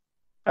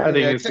I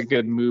think it's a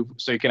good move,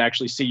 so you can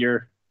actually see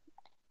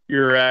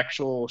your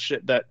actual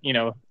shit. That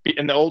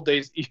in the old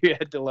days you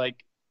had to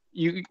like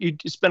you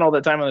spend all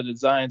that time on the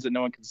designs and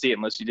no one can see it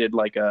unless you did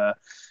like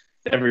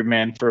every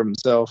man for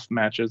himself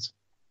matches.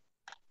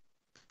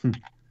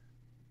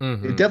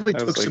 Mm-hmm. It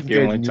definitely took some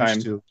getting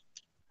used to.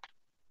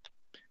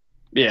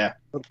 Yeah,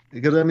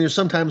 because I mean, there's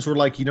sometimes we're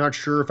like, you're not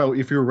sure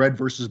if you're red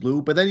versus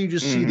blue, but then you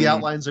just see the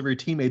outlines of your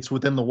teammates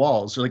within the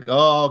walls. You're like,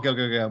 oh,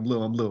 okay, I'm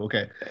blue,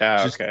 okay.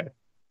 Okay.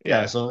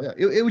 Yeah. So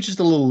it was just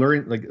a little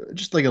learning, like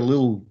a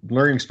little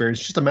learning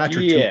experience, just a match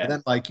or two. And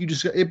then like it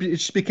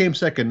just became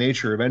second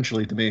nature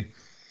eventually to me.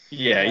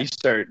 Yeah, you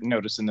start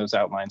noticing those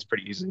outlines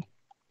pretty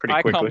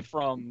I quickly. come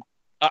from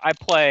I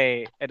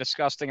play a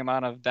disgusting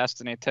amount of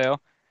Destiny 2.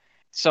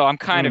 So I'm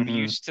kind of Mhm.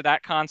 used to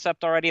that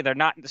concept already. They're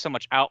not so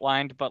much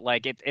outlined, but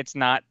like it's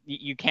not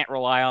you can't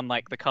rely on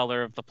like the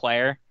color of the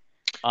player.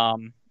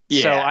 So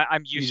Yeah,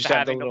 I'm you used just to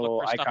have the having to look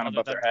little for stuff icon other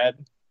above than their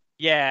head.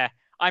 yeah.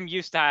 I'm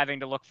used to having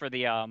to look for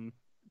the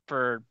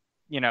for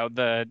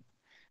the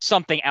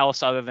something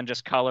else other than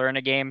just color in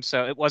a game.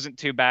 So it wasn't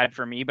too bad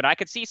for me, but I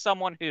could see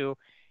someone who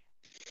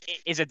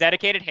is a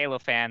dedicated Halo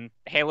fan.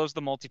 Halo's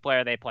the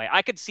multiplayer they play.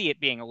 I could see it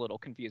being a little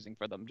confusing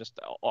for them just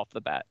off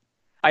the bat.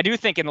 I do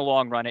think in the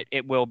long run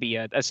it will be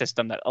a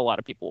system that a lot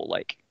of people will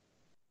like.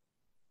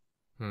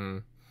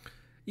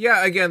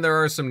 Yeah, again, there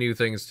are some new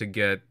things to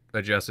get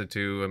adjusted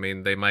to. I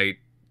mean, they might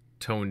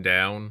tone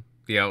down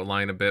the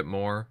outline a bit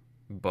more,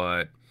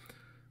 but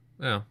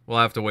yeah, we'll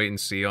have to wait and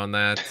see on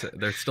that.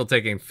 They're still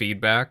taking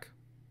feedback,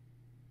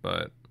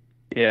 but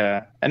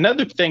Yeah.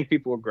 Another thing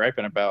people were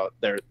griping about,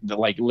 they're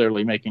like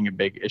literally making a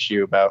big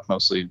issue about,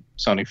 mostly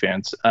Sony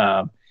fans,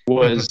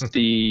 was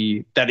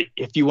that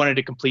if you wanted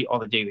to complete all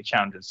the daily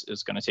challenges,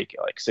 it's going to take you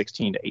like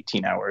 16 to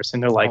 18 hours.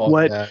 And they're like,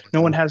 what? Yeah.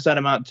 No one has that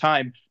amount of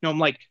time. No, I'm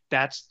like,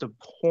 that's the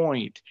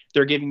point.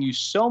 They're giving you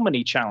so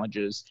many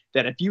challenges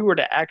that if you were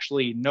to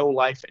actually know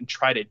life and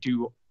try to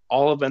do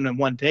all of them in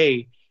one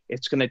day,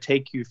 it's going to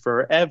take you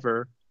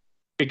forever.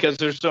 Because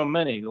there's so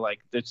many, like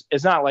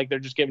it's not like they're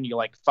just giving you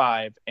like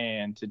 5,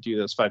 and to do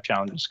those 5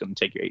 challenges is going to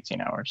take you 18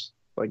 hours.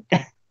 Like,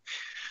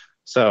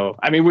 so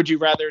I mean, would you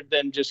rather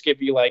than just give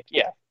you like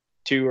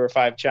 2 or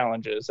 5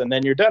 challenges and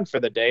then you're done for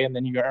the day and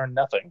then you earn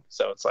nothing?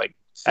 So it's like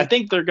I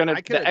think they're gonna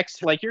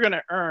you're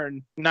gonna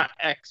earn not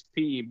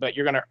XP, but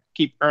you're gonna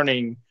keep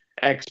earning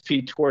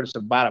XP towards the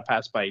battle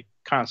pass by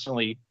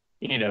constantly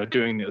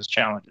doing those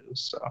challenges.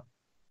 So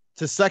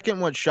to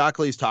second what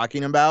Shockley's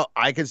talking about,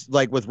 I could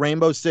like with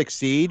Rainbow Six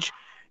Siege,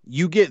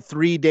 you get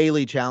 3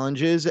 daily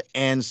challenges,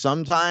 and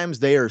sometimes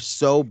they are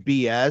so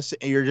BS,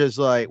 and you're just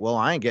like, well,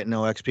 I ain't getting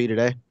no XP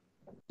today.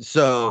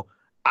 So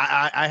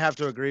I have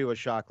to agree with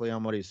Shockley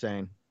on what he's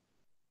saying.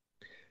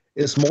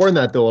 It's more than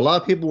that, though. A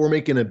lot of people were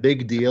making a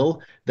big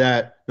deal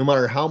that no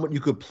matter how much you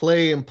could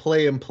play and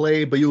play and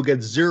play, but you'll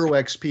get 0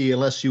 XP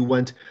unless you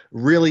went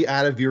really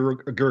out of your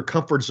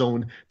comfort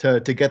zone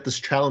to get this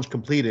challenge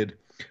completed.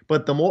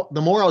 But the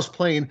more I was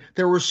playing,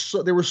 there were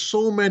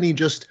so many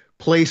just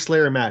play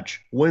Slayer match,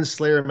 win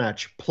Slayer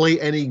match, play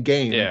any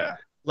game. yeah,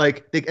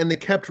 Like they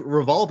kept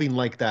revolving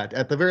like that.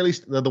 At the very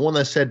least, the one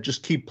that said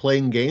just keep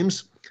playing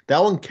games, that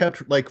one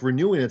kept like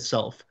renewing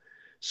itself.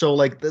 So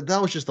like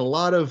that was just a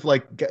lot of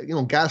like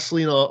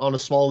gasoline on a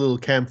small little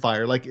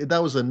campfire. Like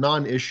that was a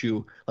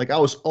non-issue. Like I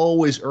was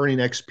always earning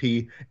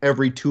XP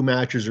every 2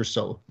 matches or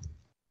so.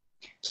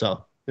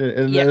 So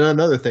and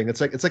another thing,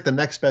 it's like the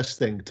next best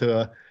thing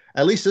to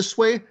at least this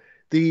way.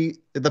 The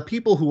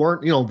people who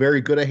aren't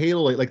very good at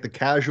Halo, like the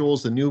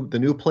casuals, the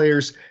new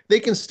players, they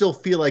can still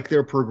feel like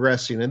they're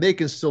progressing and they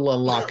can still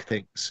unlock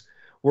things.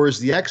 Whereas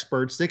the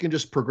experts, they can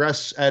just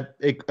progress at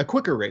a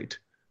quicker rate.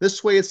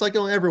 This way, it's like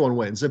everyone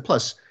wins. And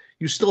plus,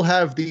 you still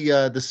have the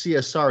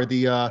CSR,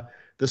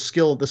 the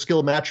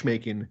skill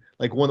matchmaking.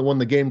 Like when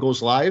the game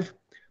goes live,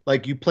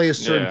 like you play a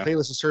certain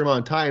playlist a certain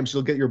amount of times,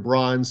 you'll get your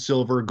bronze,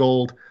 silver,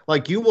 gold.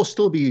 Like you will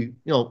still be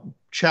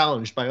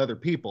challenged by other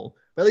people.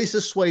 But at least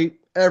this way,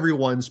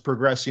 everyone's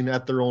progressing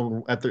in their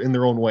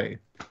own way.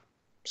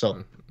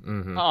 So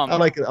I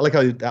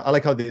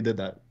like how they did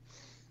that.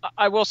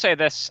 I will say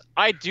this: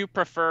 I do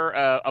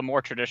prefer a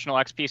more traditional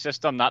XP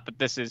system. Not that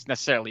this is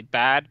necessarily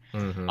bad.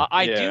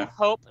 I do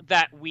hope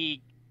that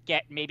we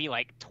get maybe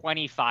like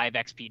 25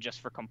 XP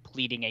just for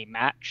completing a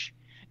match,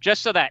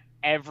 just so that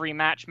every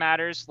match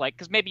matters. Like,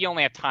 because maybe you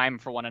only have time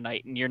for one a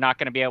night, and you're not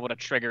going to be able to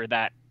trigger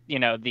that.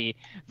 The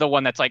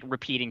one that's like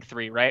repeating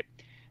 3, right?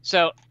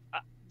 So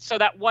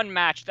that one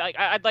match,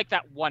 I'd like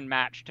that one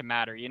match to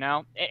matter,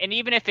 and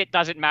even if it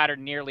doesn't matter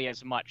nearly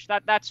as much,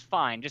 that's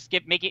fine. Just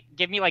give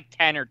me like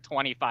 10 or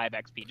 25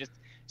 XP, just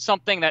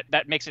something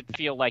that makes it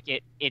feel like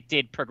it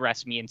did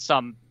progress me in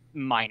some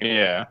minor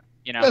way,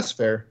 That's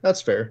fair.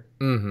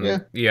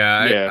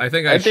 Yeah. I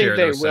think I share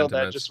they those will. sentiments.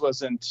 That just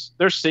wasn't.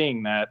 They're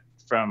seeing that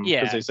from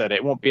because they said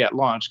it won't be at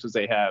launch because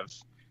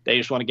they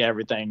just want to get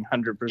everything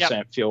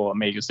 100% feel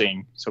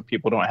amazing so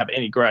people don't have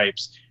any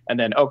gripes. And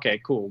then, okay,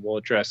 cool, we'll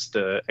address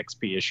the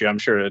XP issue. I'm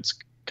sure it's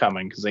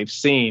coming because they've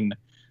seen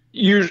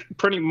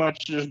pretty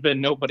much there's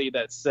been nobody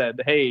that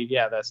said, hey,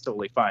 yeah, that's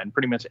totally fine.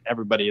 Pretty much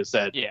everybody has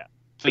said,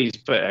 please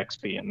put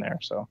XP in there.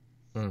 So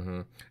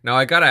Now,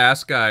 I got to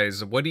ask,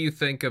 guys, what do you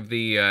think of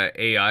the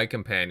AI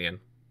companion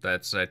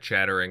that's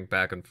chattering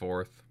back and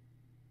forth?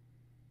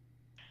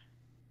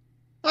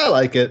 I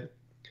like it.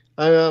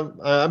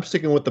 I'm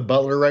sticking with the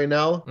butler right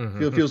now.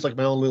 Feels like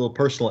my own little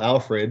personal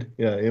Alfred,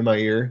 in my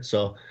ear.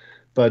 So,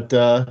 but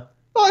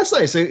it's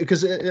nice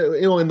because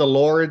in the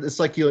lore, it's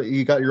like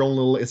you got your own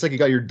little. It's like you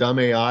got your dumb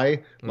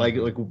AI like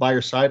by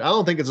your side. I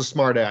don't think it's a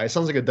smart AI. It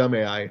sounds like a dumb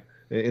AI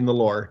in the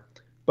lore,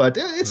 but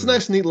it's a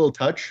nice, neat little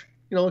touch.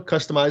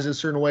 Customize it a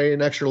certain way,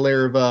 an extra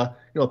layer of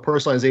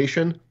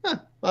personalization.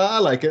 I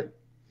like it.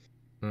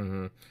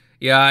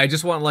 Yeah, I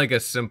just want like a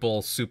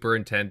simple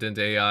superintendent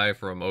AI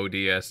from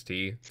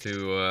ODST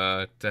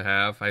to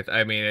have.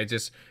 I mean,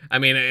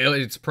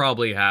 it's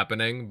probably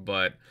happening,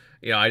 but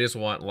I just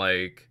want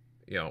like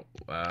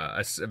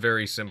a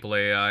very simple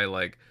AI.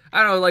 Like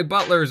I don't know, like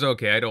Butler's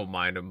okay. I don't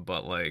mind him,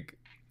 but like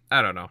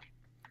I don't know,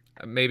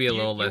 maybe a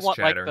little less want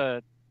chatter.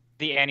 Like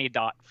the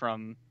Anti-Dot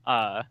from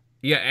yeah,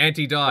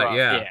 Anti-Dot,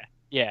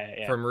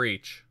 yeah from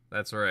Reach.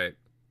 That's right.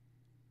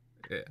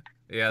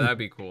 Yeah, that'd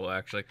be cool,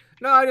 actually.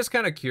 No, I'm just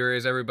kind of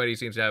curious. Everybody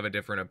seems to have a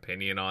different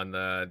opinion on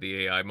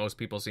the AI. Most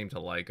people seem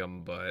to like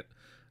them, but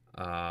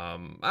I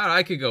don't know,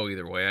 I could go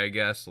either way, I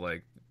guess.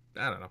 Like,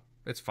 I don't know.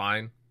 It's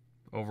fine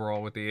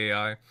overall with the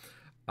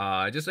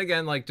AI. Just,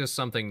 again, like, just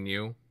something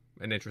new.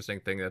 An interesting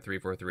thing that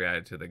 343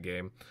 added to the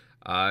game.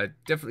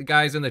 Definitely,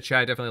 guys in the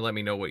chat, definitely let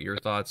me know what your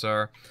thoughts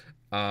are.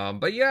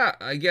 But yeah,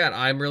 again,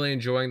 I'm really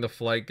enjoying the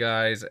flight,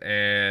 guys,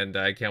 and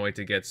I can't wait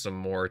to get some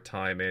more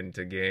time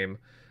into game.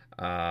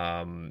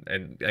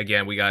 And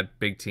again, we got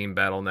big team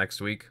battle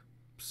next week,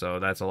 so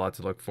that's a lot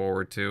to look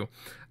forward to.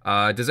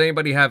 Does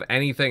anybody have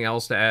anything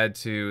else to add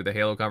to the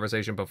Halo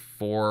conversation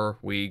before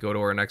we go to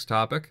our next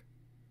topic?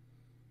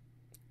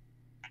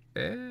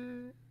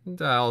 And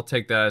I'll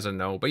take that as a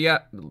no. But yeah,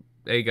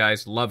 hey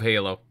guys, love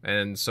Halo,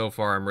 and so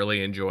far I'm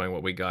really enjoying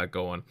what we got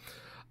going.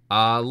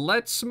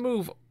 Let's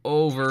move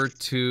over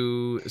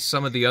to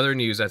some of the other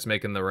news that's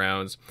making the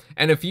rounds.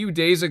 And a few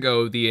days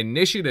ago, the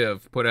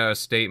Initiative put out a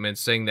statement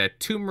saying that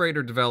Tomb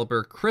Raider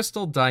developer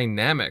Crystal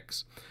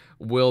Dynamics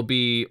will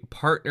be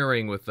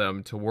partnering with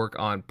them to work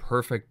on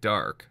Perfect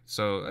Dark.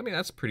 So, I mean,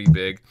 that's pretty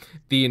big.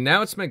 The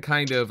announcement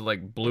kind of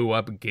like blew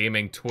up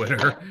gaming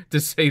Twitter, to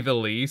say the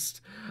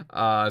least.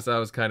 So that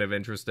was kind of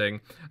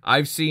interesting.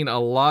 I've seen a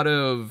lot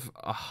of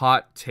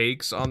hot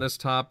takes on this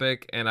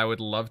topic, and I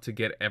would love to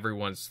get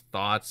everyone's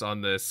thoughts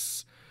on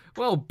this,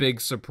 well,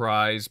 big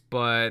surprise.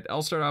 But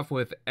I'll start off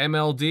with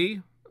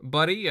MLD.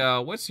 Buddy,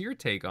 what's your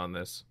take on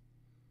this?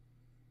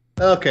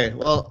 Okay,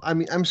 well, I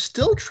mean, I'm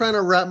still trying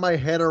to wrap my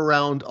head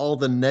around all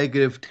the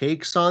negative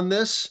takes on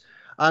this.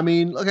 I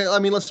mean, okay,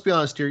 let's be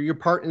honest here.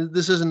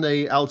 This isn't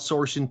a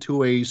outsourcing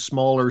to a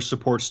smaller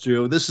support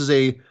studio. This is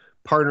a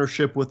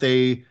partnership with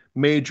a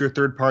major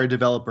third-party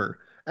developer.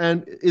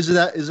 And is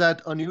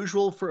that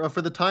unusual for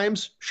the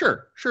times?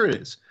 Sure it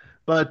is.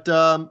 But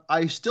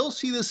I still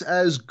see this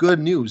as good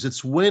news.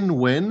 It's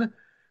win-win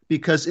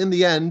because in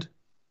the end,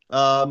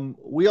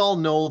 we all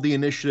know the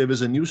Initiative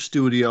is a new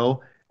studio.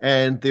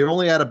 And they're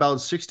only at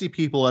about 60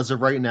 people as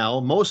of right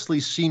now, mostly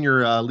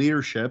senior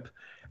leadership.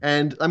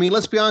 And I mean,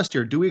 let's be honest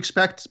here. Do we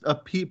expect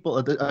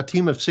a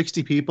team of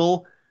 60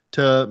 people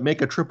to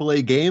make a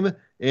AAA game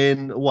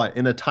in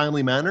a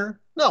timely manner?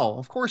 No,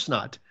 of course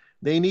not.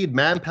 They need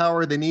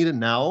manpower. They need it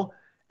now.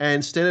 And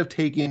instead of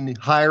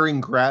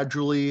hiring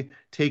gradually,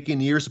 taking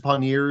years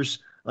upon years,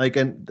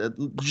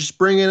 just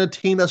bring in a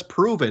team that's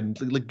proven.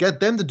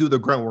 Get them to do the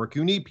grunt work.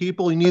 You need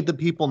people. You need the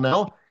people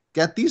now.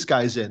 Get these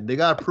guys in. They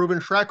got a proven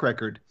track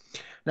record.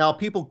 Now,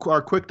 people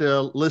are quick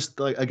to list,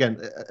 again,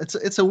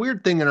 it's a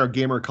weird thing in our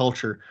gamer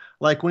culture.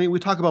 Like when we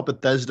talk about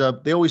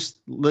Bethesda, they always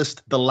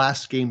list the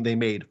last game they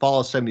made,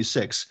 Fallout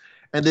 76,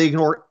 and they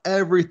ignore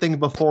everything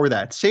before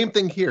that. Same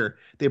thing here.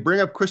 They bring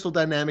up Crystal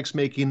Dynamics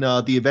making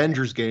the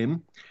Avengers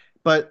game,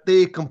 but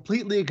they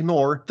completely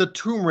ignore the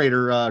Tomb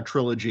Raider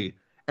trilogy.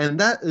 And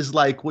that is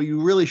like what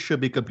you really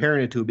should be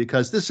comparing it to,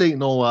 because this ain't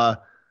no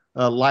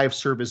live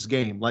service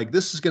game. Like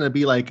this is going to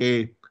be like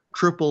a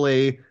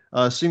AAA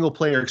single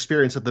player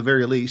experience at the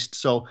very least.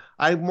 So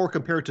I more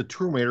compare it to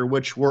Tomb Raider,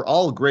 which were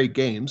all great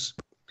games.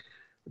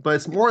 But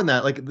it's more than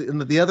that. Like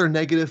the other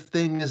negative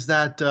thing is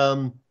that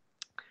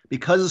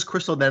because it's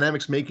Crystal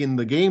Dynamics making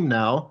the game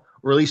now,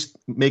 or at least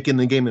making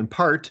the game in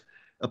part,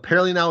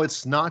 apparently now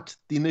it's not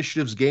the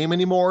Initiative's game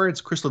anymore.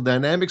 It's Crystal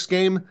Dynamics'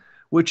 game,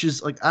 which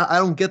is like I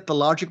don't get the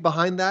logic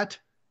behind that.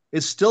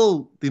 It's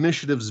still the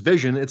Initiative's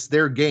vision. It's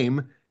their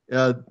game.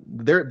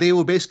 They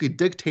will basically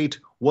dictate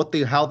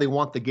how they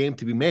want the game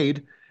to be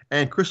made,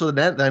 and Crystal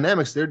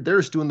Dynamics they're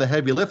just doing the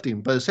heavy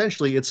lifting. But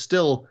essentially, it's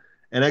still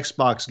an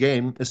Xbox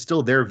game. It's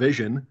still their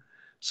vision.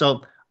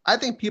 So I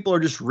think people are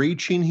just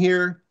reaching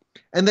here,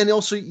 and then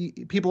also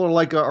people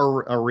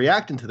are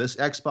reacting to this.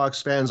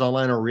 Xbox fans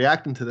online are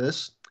reacting to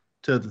this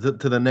to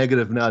the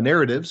negative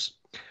narratives.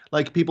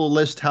 Like people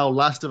list how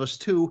Last of Us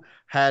 2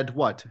 had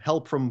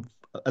help from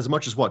as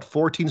much as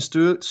 14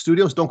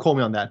 studios. Don't quote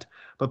me on that.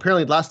 But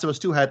apparently Last of Us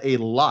 2 had a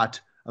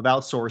lot of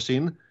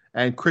outsourcing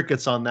and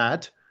crickets on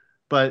that.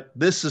 But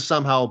this is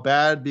somehow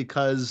bad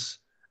because,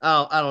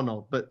 I don't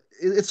know, but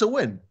it's a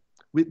win.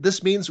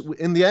 This means,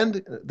 in the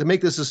end, to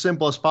make this as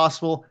simple as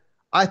possible,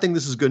 I think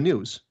this is good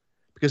news.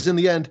 Because in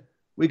the end,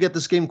 we get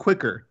this game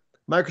quicker.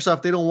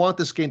 Microsoft, they don't want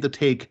this game to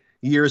take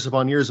years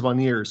upon years upon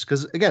years.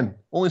 Because, again,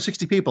 only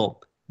 60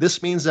 people.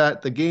 This means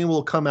that the game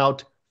will come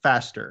out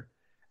faster.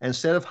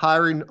 Instead of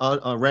hiring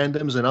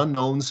randoms and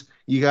unknowns,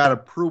 you got a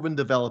proven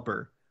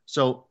developer.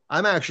 So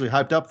I'm actually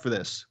hyped up for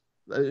this.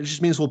 It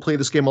just means we'll play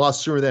this game a lot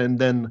sooner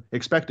than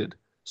expected.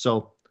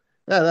 So,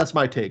 yeah, that's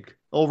my take.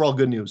 Overall,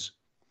 good news.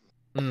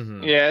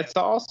 Mm-hmm. Yeah, it's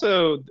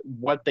also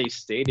what they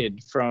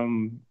stated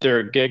from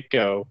their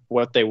get-go.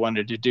 What they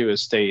wanted to do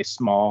is stay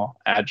small,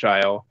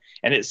 agile,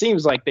 and it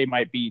seems like they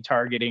might be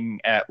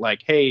targeting at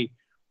like, hey,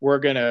 we're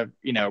gonna,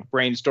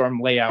 brainstorm,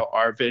 lay out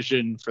our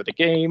vision for the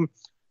game,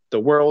 the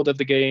world of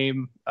the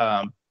game,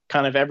 kind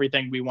of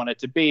everything we want it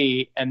to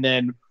be, and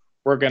then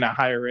we're gonna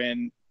hire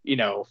in,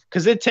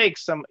 because it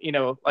takes some,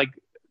 like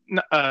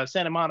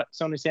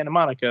Sony Santa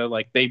Monica,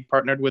 like they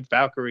partnered with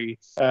Valkyrie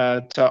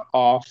to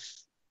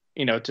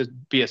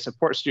be a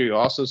support studio,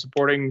 also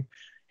supporting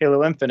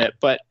Halo Infinite.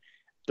 But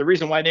the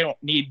reason why they don't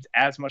need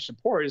as much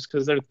support is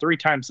because they're 3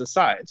 times the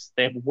size.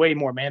 They have way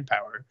more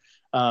manpower.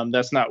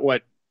 That's not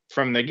what,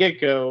 from the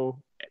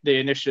get-go, the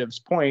initiative's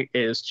point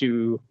is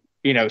to,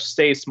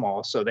 stay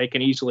small so they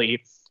can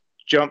easily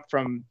jump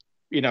from,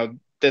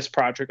 this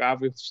project.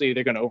 Obviously,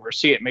 they're going to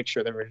oversee it, make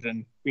sure the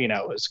vision,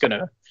 is going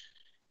to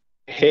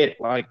hit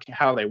like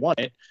how they want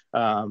it.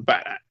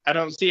 But I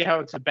don't see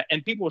how it's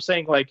and people were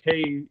saying like,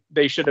 hey,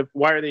 they should have,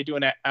 why are they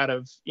doing it out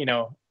of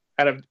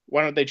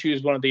why don't they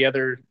choose one of the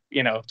other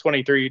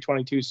 23,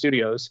 22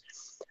 studios?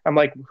 I'm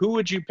like, who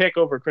would you pick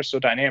over Crystal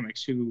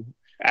Dynamics, who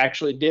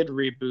actually did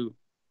reboot,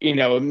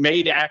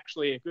 made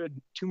actually a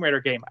good Tomb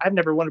Raider game? I've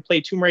never wanted to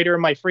play Tomb Raider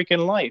in my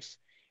freaking life,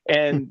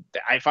 and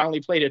I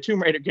finally played a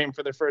Tomb Raider game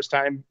for the first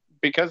time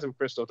because of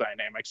Crystal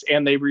Dynamics,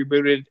 and they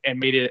rebooted and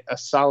made it a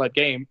solid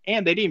game.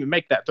 And they didn't even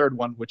make that third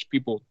one, which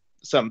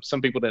some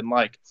people didn't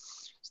like.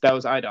 So that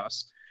was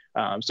IDOS.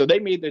 So they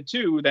made the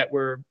 2 that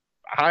were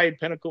high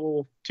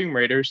pinnacle Tomb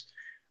Raiders.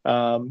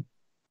 And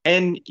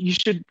you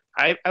should,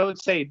 I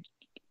would say,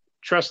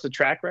 trust the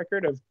track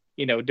record of,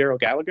 Daryl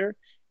Gallagher.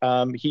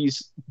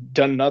 He's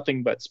done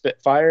nothing but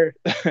Spitfire.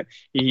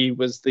 He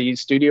was the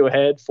studio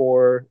head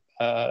for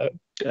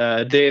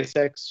Deus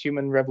Ex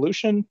Human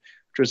Revolution,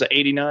 which was an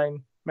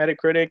 89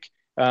 Metacritic.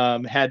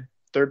 Had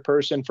third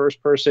person,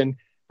 first person.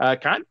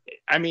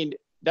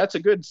 That's a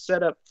good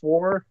setup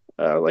for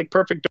like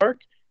Perfect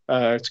Dark.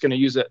 It's going to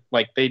use it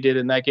like they did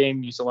in that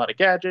game. Use a lot of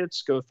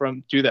gadgets.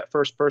 Do that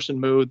first person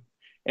mode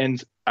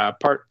and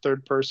part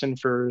third person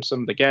for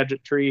some of the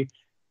gadgetry,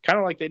 kind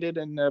of like they did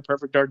in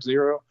Perfect Dark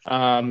Zero.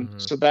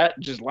 So that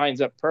just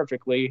lines up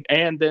perfectly.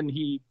 And then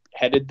he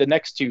headed the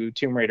next 2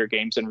 Tomb Raider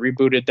games and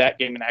rebooted that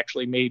game and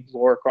actually made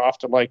Lara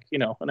Croft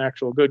an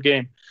actual good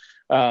game.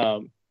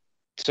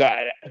 So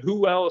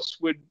who else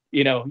would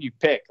you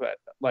pick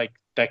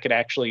that could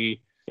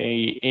actually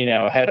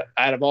head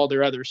out of all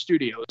their other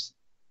studios?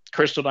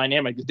 Crystal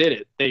Dynamics did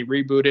it. They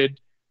rebooted,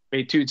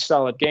 made 2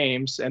 solid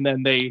games, and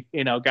then they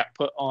got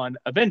put on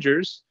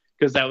Avengers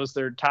because that was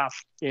their top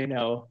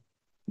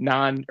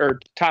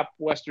top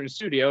Western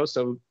studio.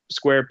 So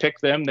Square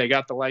picked them. They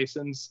got the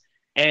license,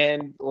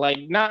 and like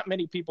not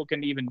many people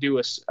can even do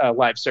a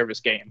live service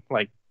game.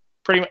 Like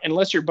pretty much,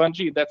 unless you're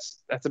Bungie,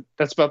 that's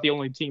about the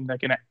only team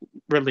that can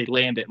really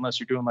land it, unless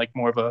you're doing like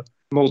more of a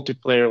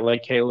multiplayer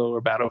like Halo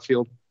or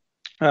Battlefield.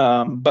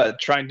 But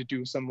trying to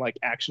do some like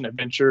action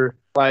adventure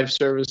live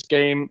service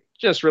game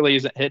just really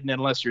isn't hitting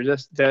unless you're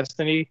just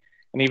Destiny.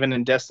 And even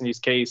in Destiny's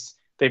case,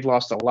 they've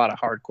lost a lot of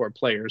hardcore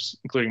players,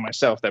 including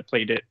myself, that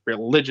played it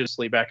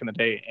religiously back in the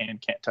day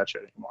and can't touch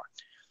it anymore.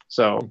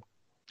 So,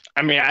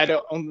 I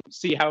don't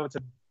see how it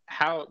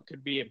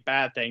could be a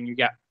bad thing. You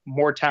got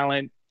more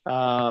talent,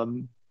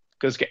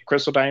 because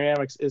Crystal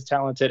Dynamics is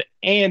talented,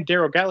 and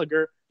Daryl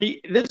Gallagher.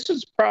 This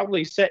was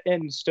probably set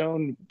in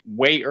stone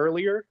way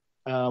earlier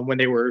when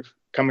they were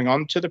coming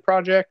onto the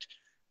project,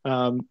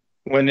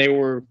 when they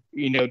were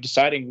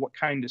deciding what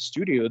kind of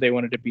studio they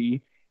wanted to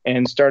be,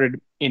 and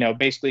started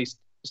basically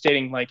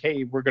stating like,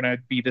 hey, we're going to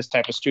be this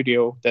type of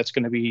studio that's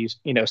going to be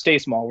stay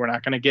small. We're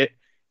not going to get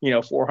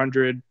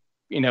 400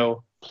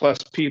 plus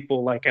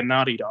people like a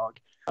Naughty Dog.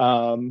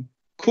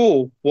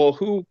 Cool. Well,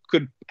 who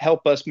could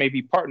help us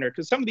maybe partner?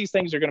 Because some of these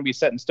things are going to be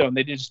set in stone.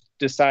 They just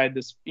decide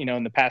this,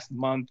 in the past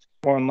month,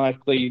 more than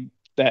likely,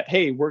 that,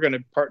 hey, we're going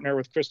to partner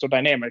with Crystal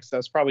Dynamics.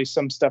 That's probably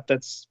some stuff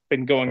that's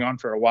been going on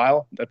for a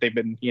while that they've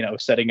been,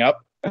 setting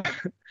up.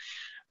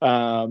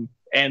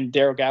 And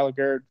Daryl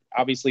Gallagher,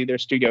 obviously their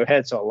studio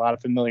head, so a lot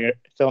of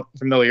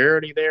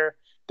familiarity there.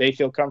 They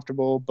feel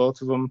comfortable,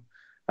 both of them.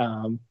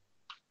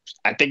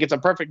 I think it's a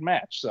perfect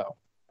match. So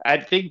I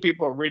think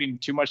people are reading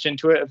too much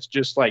into it. It's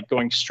just like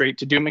going straight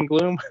to doom and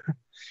gloom.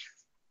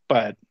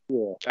 But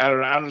yeah. I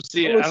don't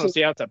see how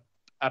it's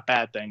a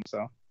bad thing.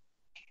 So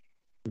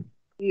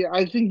yeah,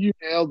 I think you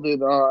nailed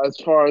it. As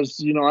far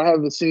as I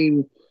have the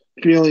same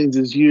feelings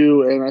as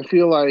you, and I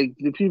feel like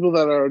the people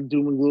that are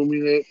doom and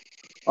glooming it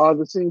are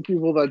the same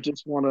people that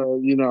just want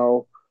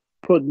to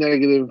put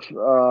negative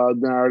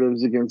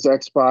narratives against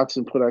Xbox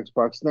and put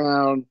Xbox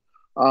down.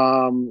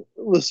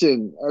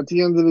 Listen, at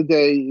the end of the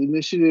day,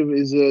 Initiative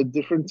is a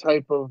different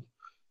type of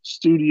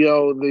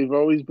studio. They've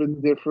always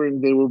been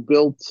different. They were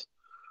built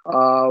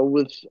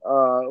with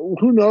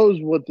who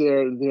knows what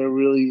they're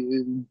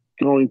really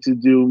going to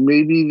do.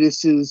 Maybe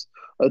this is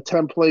a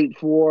template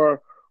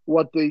for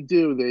what they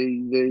do.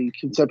 They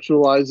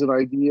conceptualize an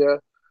idea,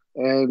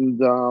 and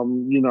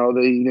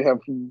they have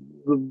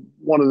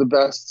one of the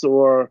best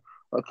or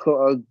a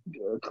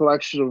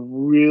collection of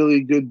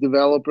really good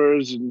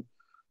developers and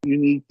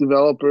unique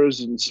developers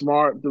and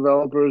smart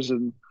developers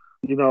and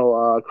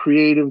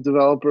creative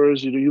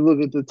developers. You look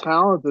at the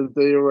talent that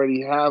they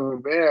already have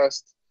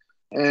amassed,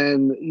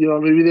 and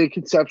maybe they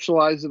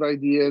conceptualize an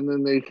idea and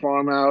then they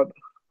farm out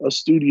a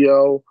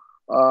studio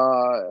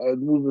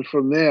and move it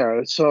from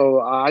there.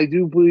 So I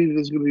do believe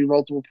there's going to be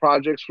multiple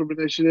projects from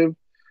Initiative.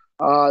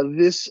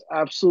 This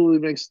absolutely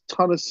makes a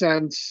ton of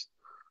sense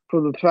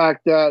from the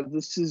fact that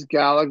this is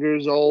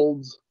Gallagher's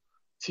old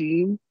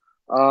team.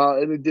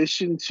 In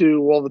addition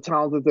to all the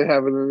talent that they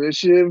have in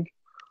Initiative,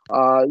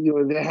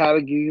 they had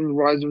a game,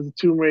 Rise of the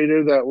Tomb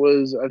Raider, that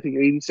was, I think,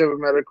 87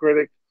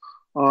 Metacritic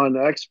on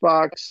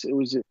Xbox. It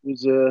was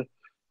a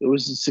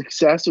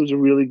success. It was a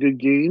really good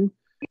game.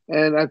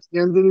 And at the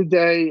end of the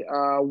day,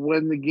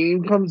 when the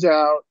game comes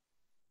out,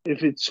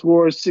 if it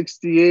scores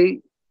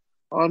 68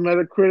 on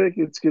Metacritic,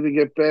 it's going to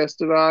get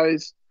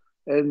bastardized.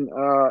 And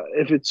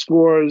if it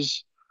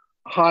scores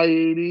high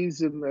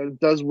 80s and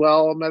does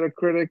well on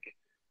Metacritic,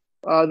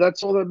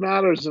 that's all that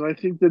matters. And I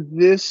think that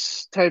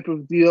this type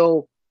of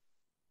deal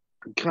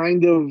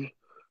kind of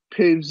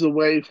paves the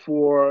way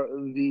for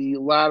the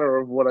latter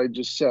of what I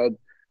just said.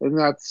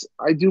 And I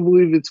do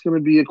believe it's going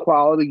to be a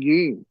quality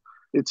game.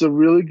 It's a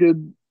really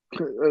good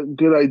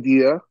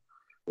idea.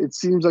 It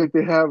seems like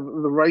they have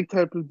the right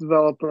type of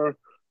developer,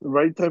 the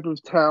right type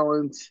of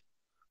talent,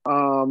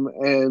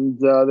 and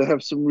they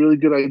have some really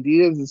good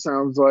ideas. It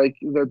sounds like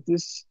that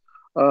this,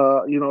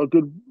 a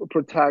good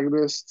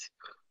protagonist,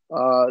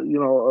 a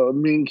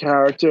main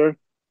character,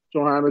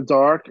 Johanna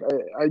Dark.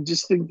 I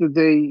just think that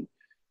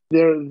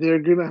they're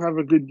going to have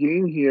a good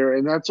game here,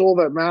 and that's all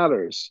that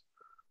matters.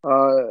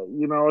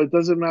 It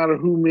doesn't matter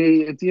who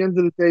made. At the end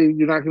of the day,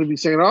 you're not going to be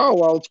saying, "Oh,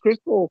 well, it's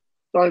Crystal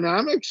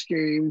Dynamics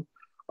game,"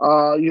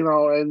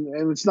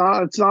 and it's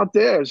not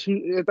theirs.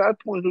 At that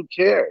point, who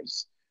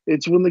cares?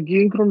 It's when the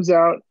game comes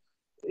out,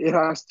 it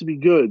has to be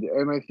good,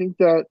 and I think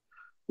that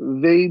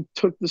they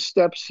took the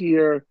steps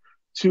here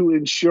to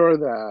ensure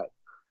that.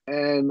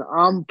 And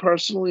I'm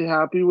personally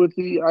happy with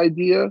the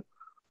idea.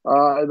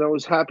 And I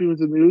was happy with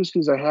the news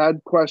because I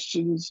had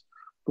questions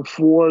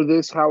before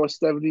this how a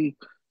 70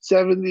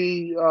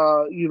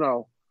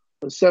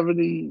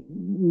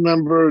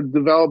 member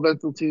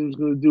developmental team is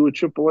going to do a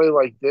AAA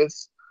like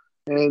this.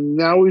 And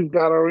now we've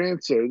got our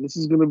answer. This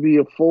is going to be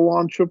a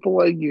full-on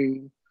AAA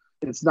game.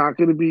 It's not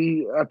going to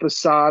be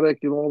episodic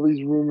and all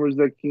these rumors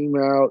that came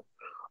out.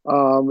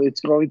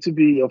 It's going to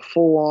be a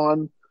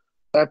full-on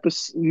a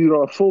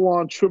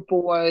full-on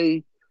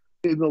AAA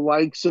in the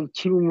likes of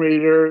Tomb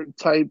Raider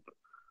type,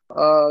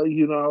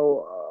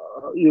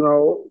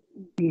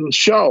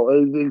 show,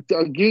 a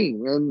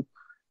game,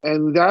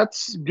 and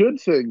that's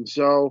good thing.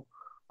 So,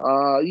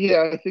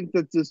 I think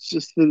that it's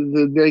just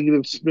the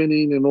negative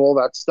spinning and all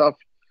that stuff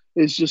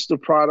is just a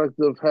product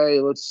of,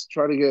 hey, let's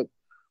try to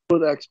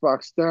put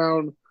Xbox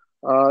down.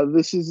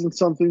 This isn't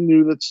something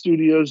new that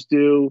studios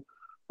do.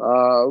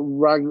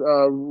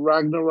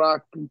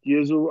 Ragnarok,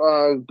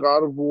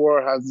 God of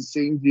War has the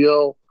same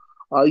deal.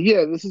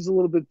 This is a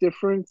little bit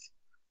different,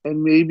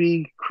 and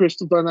maybe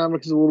Crystal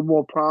Dynamics is a little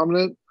more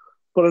prominent.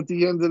 But at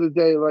the end of the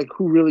day, like,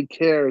 who really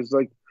cares?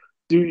 Like,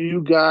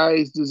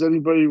 does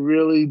anybody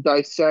really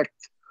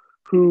dissect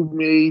who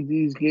made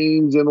these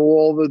games and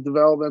all the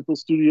developmental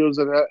studios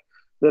that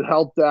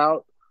helped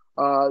out?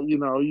 That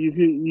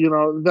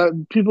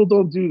people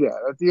don't do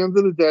that. At the end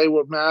of the day,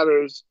 what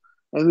matters,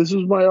 and this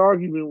was my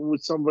argument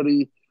with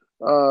somebody,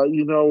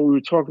 we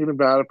were talking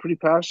about it pretty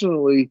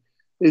passionately,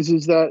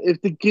 is that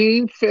if the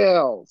game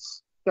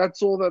fails,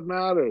 that's all that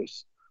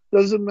matters.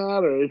 Doesn't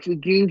matter. If the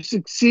game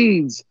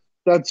succeeds,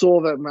 that's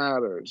all that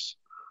matters.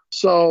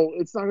 So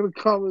it's not going to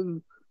come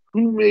in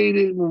who made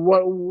it and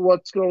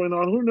what's going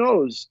on. Who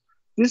knows?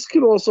 This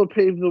could also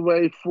pave the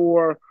way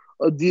for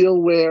a deal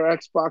where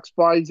Xbox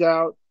buys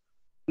out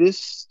this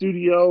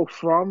studio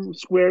from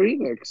Square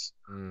Enix.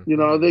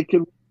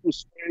 Mm-hmm.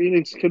 Square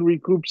Enix can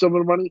recoup some of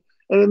the money,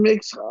 and it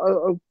makes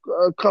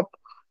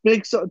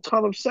a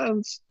ton of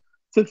sense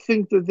to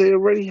think that they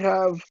already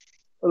have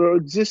an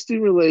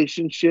existing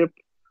relationship,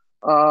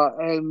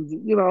 and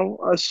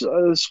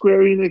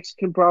Square Enix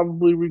can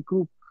probably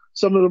recoup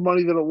some of the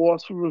money that it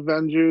lost from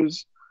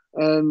Avengers,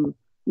 and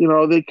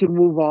they can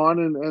move on,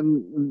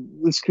 and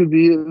this could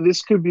be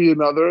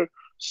another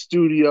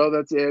studio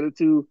that's added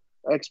to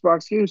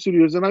Xbox Game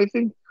Studios, and I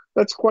think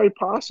that's quite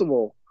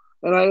possible.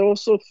 And I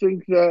also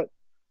think that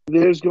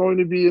there's going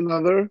to be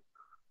another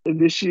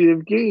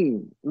Initiative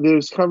game.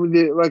 There's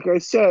coming, like I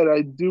said,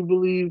 I do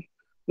believe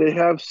they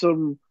have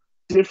some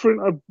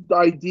different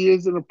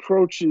ideas and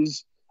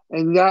approaches,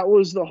 and that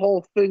was the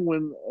whole thing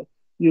when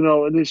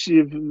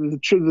Initiative,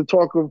 the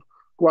talk of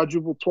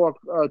quadruple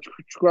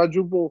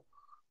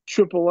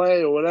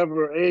AAA or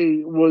whatever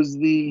was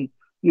the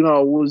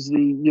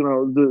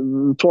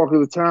talk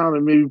of the town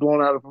and maybe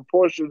blown out of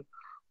proportion.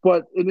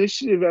 But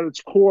Initiative at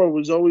its core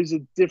was always a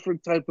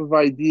different type of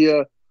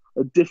idea,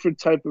 a different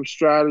type of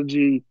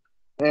strategy.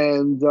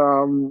 And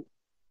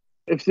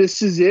if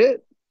this is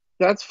it,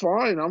 that's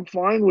fine. I'm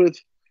fine with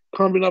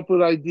coming up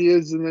with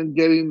ideas and then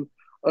getting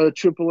a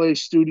AAA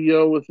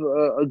studio with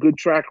a good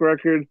track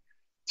record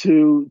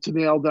to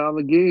nail down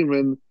the game.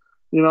 And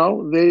they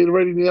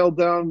already nailed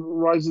down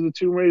Rise of the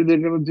Tomb Raider. They're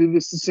going to do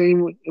this the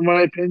same, in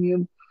my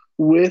opinion,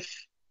 with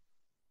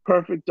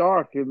Perfect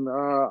Dark, and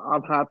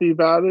I'm happy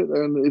about it.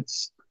 And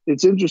it's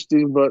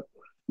interesting, but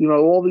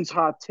all these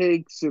hot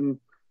takes and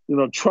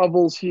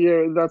troubles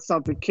here. That's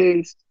not the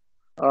case.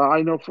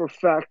 I know for a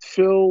fact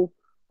Phil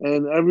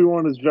and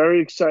everyone is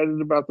very excited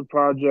about the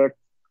project,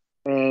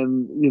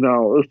 and it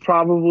was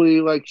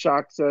probably, like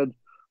Shock said,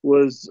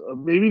 was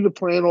maybe the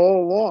plan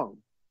all along.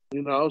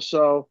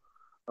 So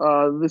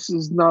this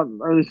is not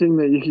anything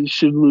that you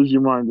should lose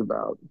your mind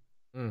about.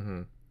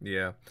 Mm-hmm.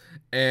 Yeah.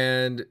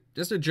 And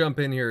just to jump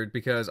in here,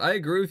 because I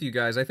agree with you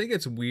guys, I think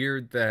it's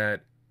weird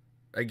that,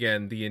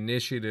 again, the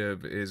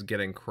initiative is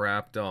getting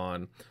crapped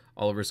on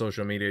all over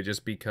social media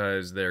just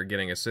because they're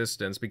getting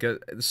assistance, because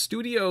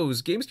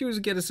game studios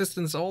get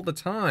assistance all the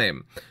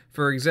time.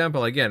 For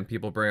example, again,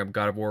 people bring up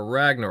God of War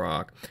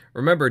Ragnarok.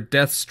 Remember,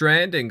 Death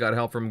Stranding got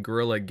help from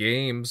Guerrilla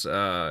Games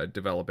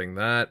developing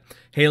that.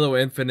 Halo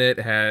Infinite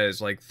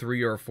has like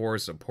 3 or 4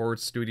 support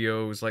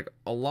studios. Like,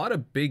 a lot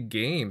of big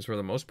games, for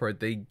the most part,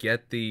 they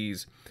get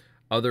these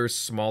other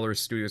smaller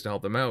studios to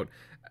help them out.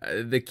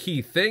 The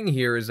key thing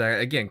here is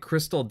that, again,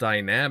 Crystal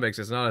Dynamics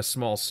is not a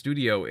small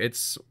studio.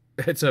 It's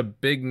a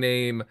big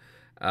name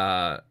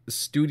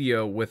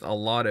studio with a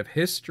lot of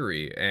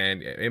history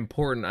and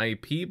important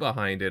IP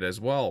behind it as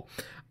well.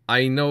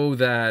 I know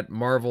that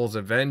Marvel's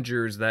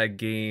Avengers, that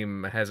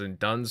game hasn't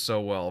done so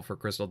well for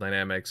Crystal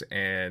Dynamics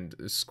and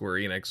Square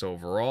Enix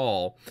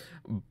overall,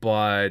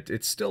 but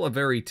it's still a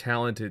very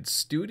talented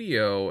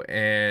studio,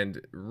 and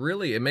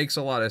really it makes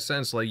a lot of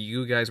sense, like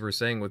you guys were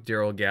saying, with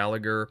Daryl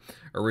Gallagher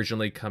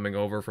originally coming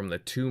over from the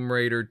Tomb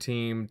Raider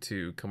team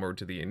to come over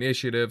to the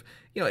Initiative.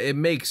 It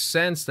makes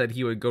sense that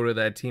he would go to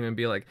that team and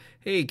be like,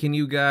 hey, can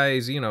you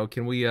guys,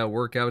 can we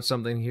work out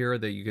something here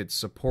that you could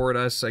support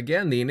us?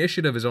 Again, the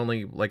Initiative is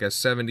only like a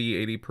 70,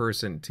 80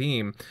 person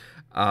team.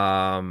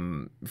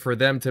 For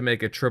them to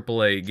make a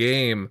AAA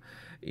game,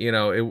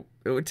 it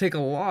would take a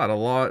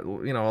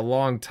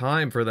long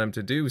time for them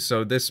to do.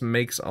 So this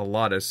makes a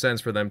lot of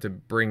sense for them to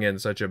bring in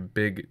such a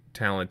big,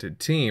 talented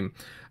team.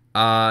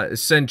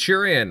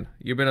 Centurion,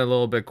 you've been a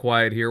little bit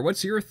quiet here.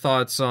 What's your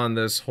thoughts on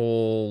this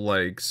whole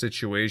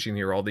situation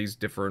here? All these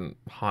different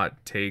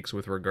hot takes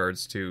with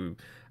regards to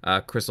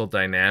Crystal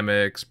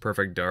Dynamics,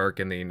 Perfect Dark,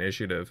 and the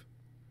Initiative.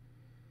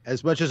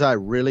 As much as I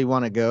really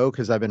want to go,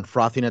 because I've been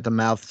frothing at the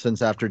mouth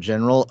since after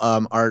General,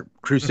 our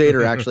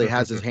Crusader actually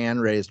has his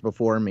hand raised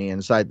before me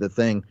inside the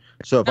thing.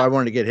 So if I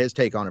wanted to get his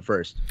take on it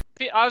first.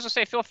 I was going to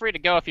say, feel free to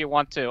go if you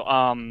want to.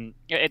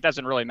 It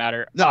doesn't really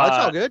matter. No, it's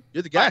all good.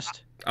 You're the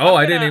guest.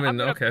 I didn't even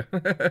know. Okay.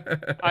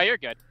 Oh, you're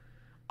good.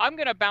 I'm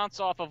going to bounce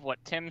off of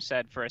what Tim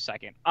said for a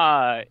second.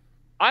 I'm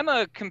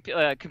a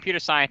computer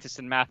scientist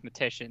and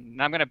mathematician,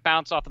 and I'm going to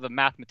bounce off of the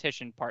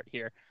mathematician part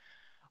here.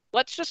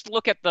 Let's just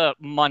look at the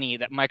money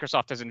that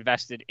Microsoft has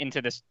invested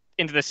into this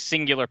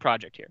singular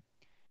project here.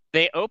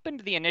 They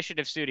opened the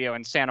Initiative Studio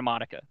in Santa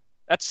Monica.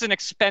 That's an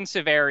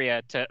expensive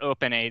area to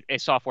open a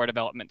software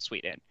development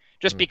suite in,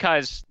 just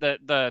because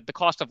the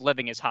cost of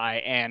living is high,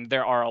 and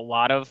there are a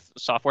lot of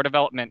software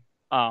development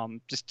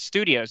just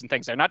studios and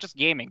things there, not just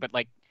gaming, but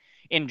like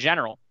in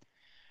general.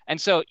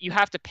 And so you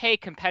have to pay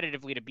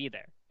competitively to be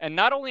there. And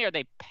not only are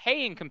they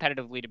paying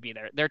competitively to be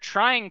there, they're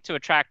trying to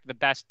attract the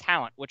best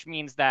talent, which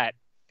means that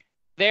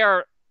they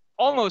are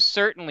almost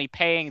certainly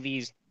paying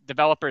these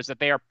developers that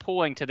they are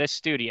pulling to this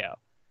studio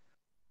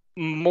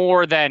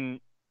more than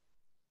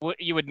what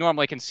you would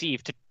normally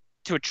conceive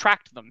to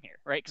attract them here,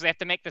 right? Because they have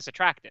to make this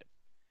attractive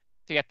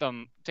to get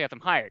them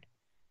hired.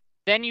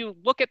 Then you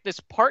look at this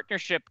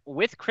partnership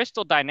with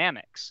Crystal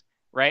Dynamics,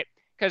 right?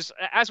 Because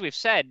as we've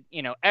said,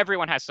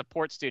 everyone has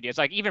support studios.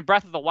 Like even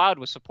Breath of the Wild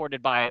was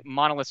supported by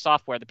Monolith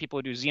Software, the people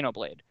who do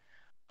Xenoblade.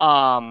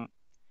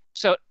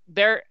 So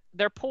they're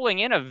pulling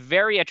in a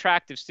very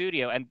attractive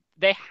studio, and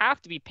they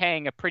have to be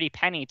paying a pretty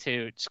penny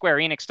to Square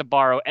Enix to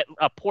borrow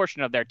a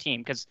portion of their team,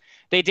 because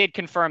they did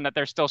confirm that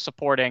they're still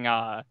supporting,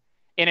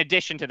 in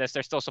addition to this,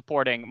 they're still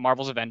supporting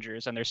Marvel's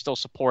Avengers, and they're still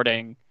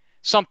supporting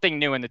something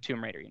new in the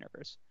Tomb Raider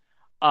universe.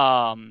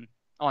 On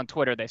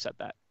Twitter, they said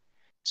that.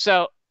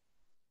 So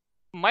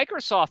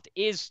Microsoft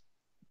is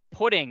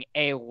putting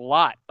a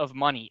lot of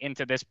money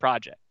into this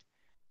project.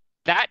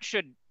 That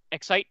should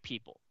excite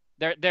people.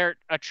 They're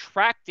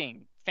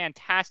attracting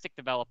fantastic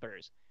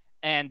developers,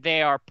 and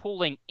they are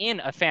pulling in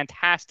a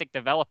fantastic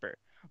developer.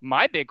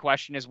 My big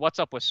question is, what's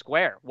up with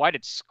Square? Why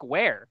did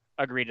Square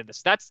agree to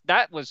this?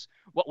 That was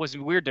what was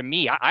weird to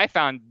me. I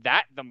found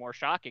that the more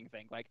shocking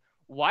thing. Like,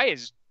 why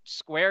is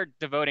Square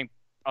devoting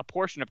a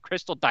portion of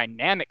Crystal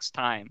Dynamics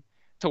time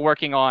to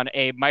working on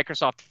a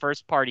Microsoft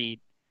first-party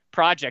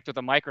project with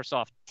a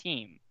Microsoft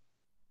team?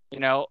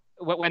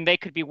 When they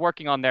could be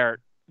working on their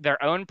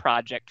own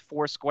project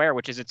for Square,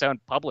 which is its own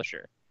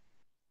publisher.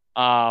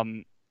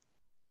 And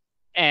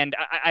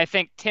I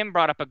think Tim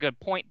brought up a good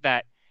point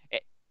that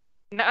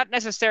not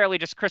necessarily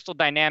just Crystal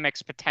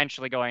Dynamics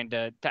potentially going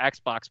to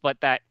Xbox, but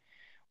that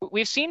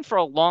we've seen for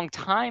a long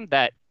time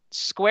that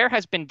Square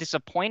has been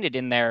disappointed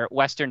in their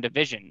Western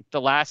division.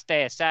 The Last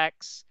Deus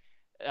Ex,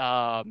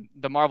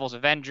 the Marvel's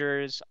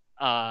Avengers,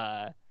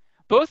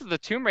 both of the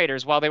Tomb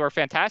Raiders, while they were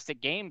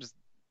fantastic games,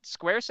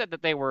 Square said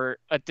that they were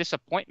a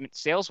disappointment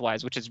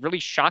sales-wise, which is really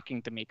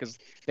shocking to me because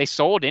they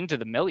sold into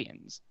the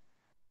millions.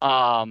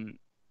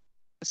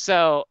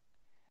 So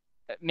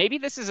maybe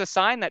this is a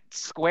sign that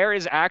Square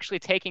is actually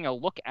taking a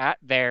look at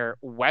their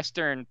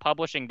Western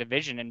publishing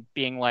division and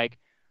being like,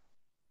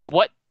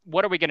 what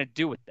are we going to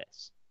do with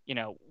this? You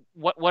know,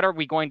 what are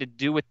we going to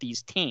do with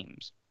these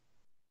teams?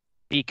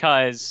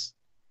 Because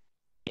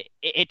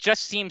it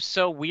just seems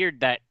so weird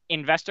that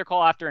investor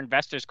call after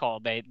investors call,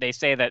 they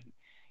say that,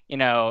 you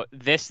know,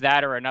 this,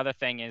 that, or another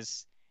thing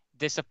is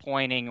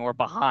disappointing or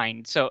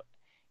behind. So,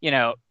 you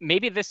know,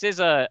 maybe this is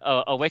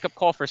a wake-up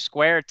call for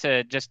Square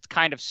to just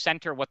kind of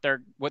center what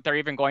they're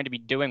even going to be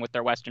doing with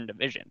their Western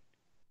division.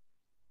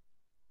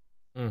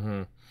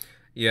 Mm-hmm.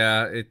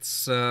 Yeah,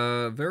 it's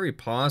very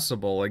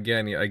possible.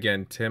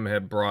 Again, Tim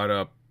had brought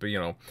up, you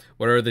know,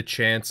 what are the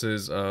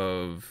chances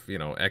of, you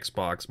know,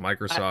 Xbox,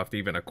 Microsoft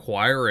even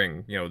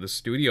acquiring, you know, the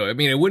studio? I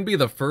mean, it wouldn't be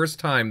the first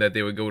time that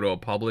they would go to a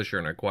publisher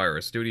and acquire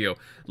a studio.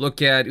 You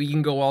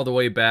can go all the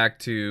way back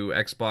to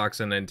Xbox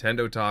and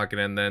Nintendo talking,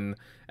 and then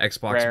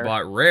Xbox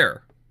bought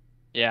Rare.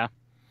 Yeah.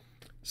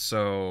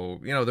 So,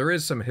 you know, there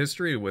is some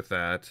history with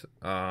that.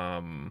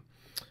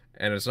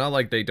 And it's not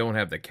like they don't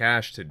have the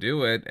cash to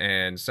do it.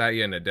 And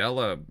Satya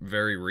Nadella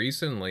very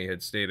recently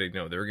had stated,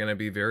 you know, they're going to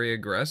be very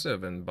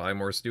aggressive and buy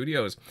more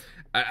studios.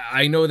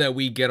 I know that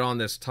we get on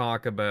this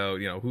talk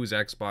about, you know, who's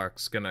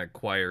Xbox going to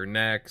acquire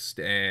next.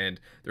 And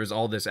there's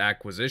all this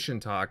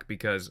acquisition talk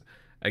because,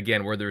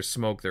 again, where there's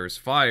smoke, there's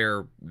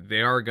fire.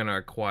 They are going to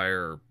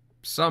acquire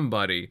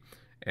somebody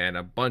and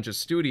a bunch of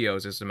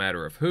studios. It's a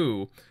matter of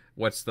who,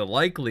 what's the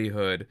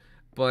likelihood.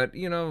 But,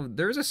 you know,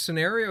 there's a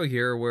scenario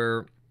here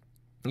where,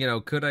 you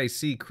know, could I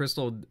see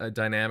Crystal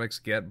Dynamics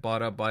get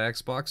bought up by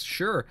Xbox?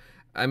 Sure.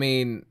 I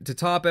mean, to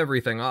top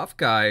everything off,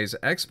 guys,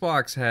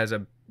 Xbox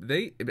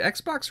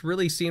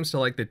really seems to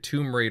like the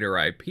Tomb Raider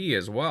IP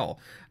as well.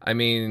 I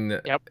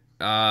mean, yep.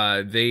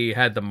 They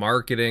had the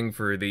marketing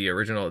for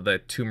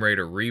the Tomb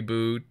Raider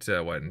reboot,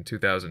 in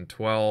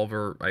 2012,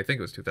 or I think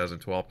it was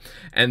 2012.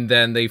 And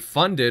then they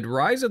funded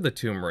Rise of the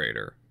Tomb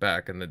Raider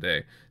back in the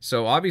day.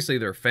 So obviously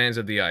they're fans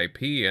of the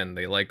IP and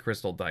they like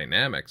Crystal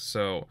Dynamics.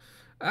 So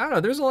I don't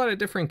know. There's a lot of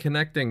different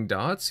connecting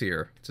dots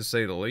here, to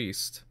say the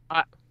least.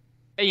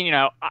 You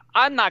know,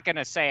 I'm not going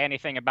to say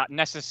anything about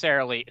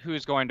necessarily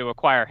who's going to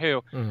acquire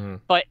who,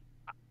 but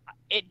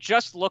it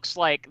just looks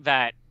like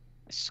that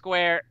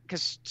Square,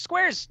 because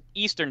Square's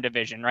Eastern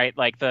Division, right?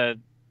 Like their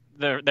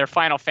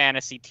Final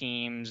Fantasy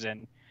teams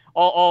and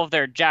all of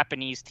their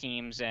Japanese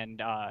teams,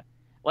 and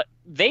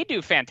they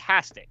do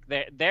fantastic.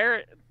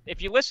 They're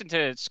if you listen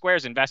to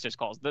Square's investors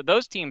calls,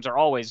 those teams are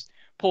always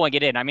pulling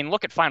it in. I mean,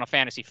 look at Final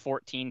Fantasy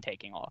 14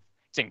 taking off.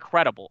 It's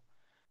incredible.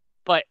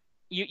 But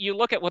you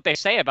look at what they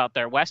say about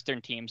their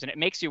Western teams, and it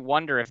makes you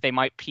wonder if they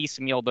might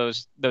piecemeal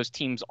those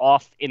teams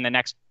off in the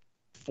next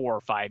 4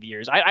 or 5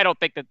 years. I don't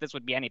think that this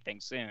would be anything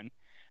soon.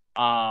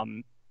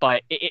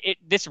 But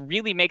this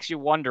really makes you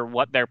wonder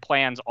what their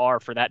plans are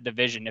for that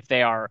division, if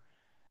they are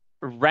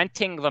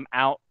renting them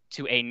out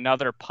to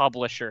another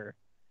publisher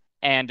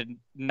and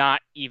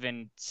not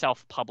even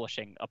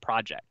self-publishing a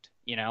project,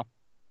 you know?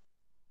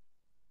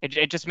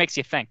 It just makes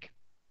you think.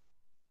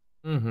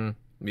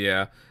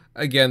 Yeah.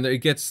 Again, it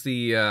gets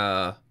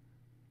the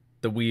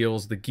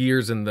wheels, the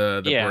gears in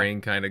the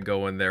brain kind of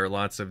going there.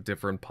 Lots of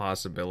different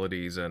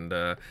possibilities. And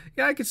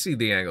yeah, I could see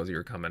the angles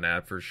you're coming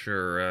at for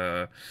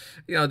sure.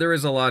 You know, there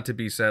is a lot to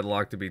be said, a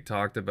lot to be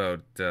talked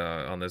about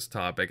on this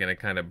topic, and it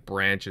kind of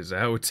branches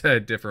out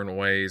different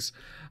ways.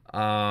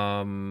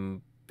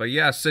 But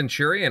yeah,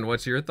 Centurion,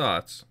 what's your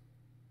thoughts?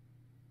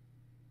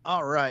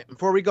 All right.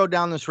 Before we go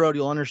down this road,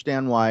 you'll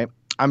understand why.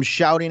 I'm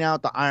shouting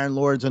out the Iron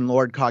Lords and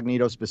Lord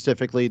Cognito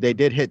specifically. They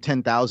did hit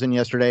 10,000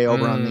 yesterday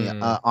over on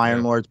the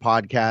Iron Lords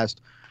podcast.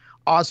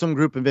 Awesome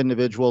group of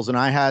individuals. And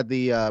I had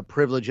the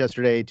privilege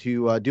yesterday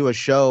to do a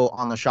show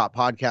on the Shop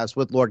podcast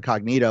with Lord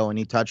Cognito, and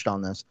he touched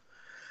on this.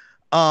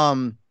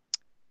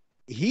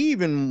 He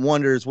even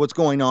wonders what's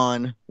going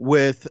on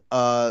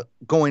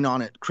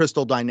at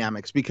Crystal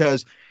Dynamics,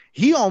 because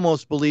he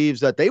almost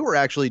believes that they were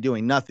actually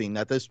doing nothing,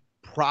 that this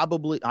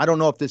probably, I don't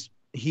know if this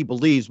he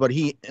believes, but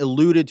he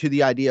alluded to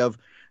the idea of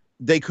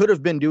they could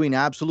have been doing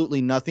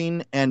absolutely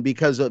nothing. And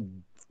because of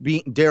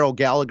Daryl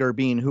Gallagher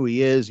being who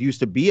he is, used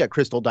to be at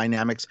Crystal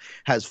Dynamics,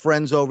 has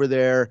friends over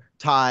there,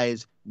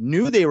 ties,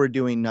 knew they were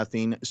doing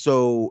nothing.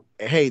 So,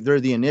 hey, they're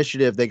the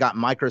initiative. They got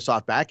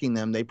Microsoft backing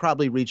them. They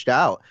probably reached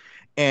out.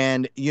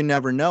 And you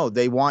never know.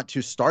 They want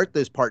to start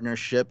this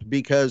partnership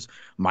because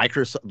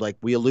Microsoft, like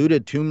we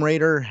alluded, Tomb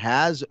Raider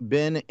has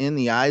been in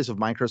the eyes of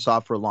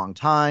Microsoft for a long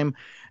time.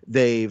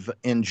 They've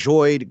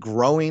enjoyed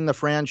growing the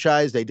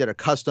franchise. They did a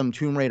custom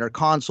Tomb Raider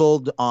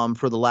console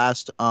for the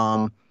last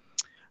Tomb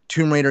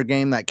Raider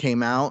game that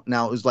came out.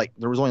 Now, it was like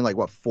there was only like,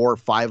 4 or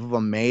 5 of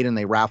them made, and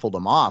they raffled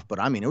them off. But,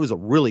 I mean, it was a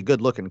really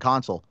good-looking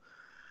console.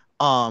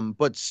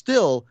 But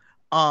still,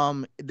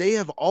 They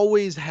have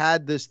always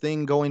had this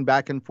thing going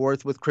back and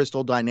forth with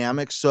Crystal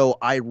Dynamics, so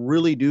I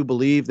really do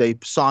believe they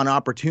saw an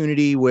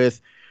opportunity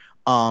with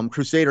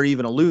Crusader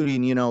even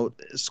alluding,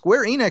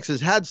 Square Enix has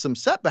had some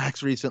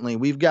setbacks recently.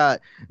 We've got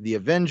the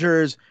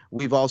Avengers.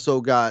 We've also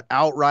got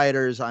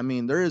Outriders. I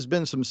mean, there has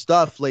been some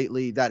stuff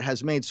lately that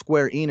has made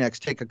Square Enix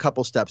take a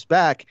couple steps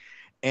back.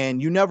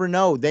 And you never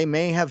know. They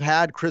may have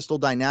had Crystal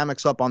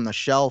Dynamics up on the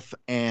shelf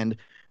and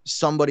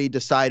somebody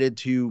decided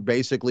to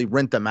basically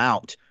rent them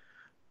out.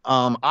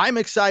 I'm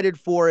excited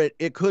for it.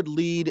 It could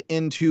lead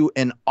into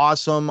an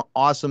awesome,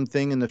 awesome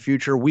thing in the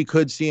future. We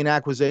could see an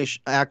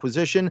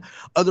acquisition.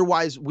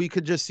 Otherwise, we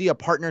could just see a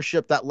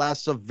partnership that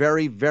lasts a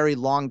very, very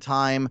long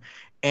time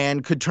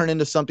and could turn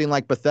into something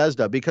like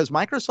Bethesda, because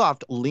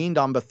Microsoft leaned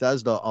on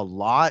Bethesda a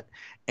lot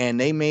and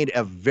they made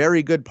a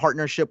very good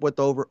partnership with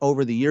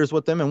over the years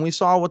with them. And we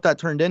saw what that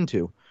turned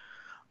into.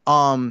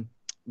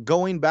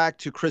 Going back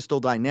to Crystal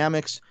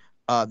Dynamics,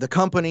 the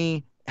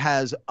company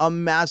has a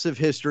massive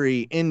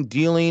history in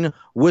dealing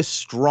with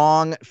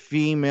strong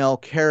female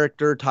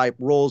character type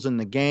roles in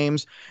the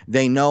games.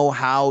 They know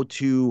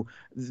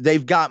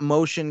they've got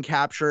motion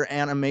capture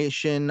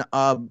animation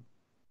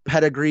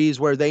pedigrees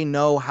where they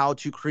know how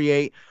to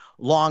create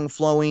long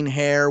flowing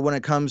hair when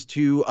it comes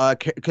to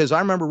because I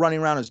remember running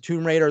around as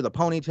Tomb Raider, the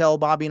ponytail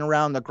bobbing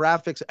around, the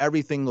graphics,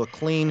 everything looked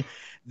clean.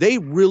 They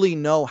really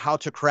know how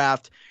to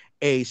craft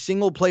a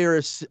single player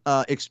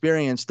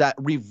experience that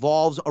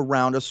revolves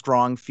around a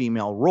strong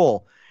female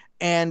role.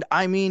 And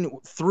I mean,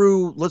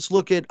 let's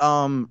look at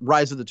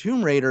Rise of the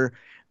Tomb Raider.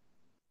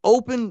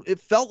 It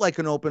felt like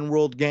an open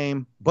world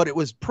game, but it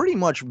was pretty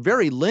much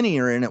very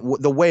linear in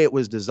the way it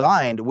was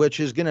designed, which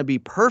is going to be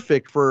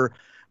perfect for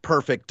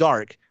Perfect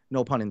Dark,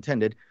 no pun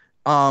intended.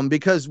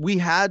 Because we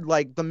had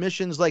like the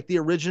missions, like the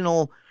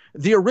original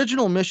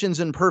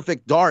missions in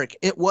Perfect Dark,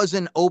 it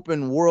wasn't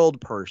open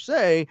world per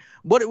se,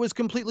 but it was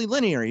completely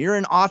linear. You're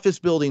in office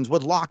buildings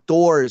with locked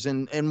doors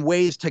and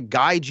ways to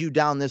guide you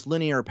down this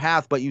linear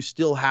path, but you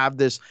still have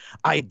this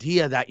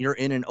idea that you're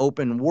in an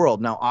open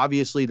world. Now,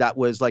 obviously, that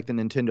was like the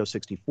Nintendo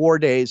 64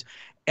 days,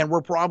 and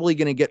we're probably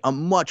going to get a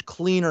much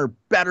cleaner,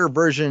 better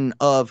version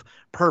of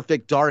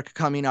Perfect Dark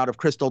coming out of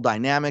Crystal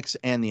Dynamics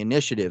and the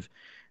Initiative.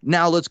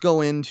 Now let's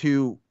go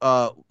into,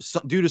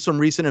 due to some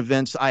recent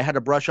events, I had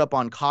to brush up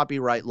on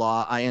copyright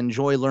law. I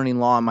enjoy learning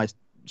law in my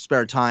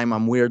spare time.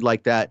 I'm weird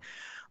like that.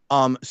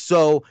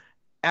 So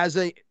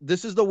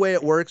this is the way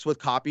it works with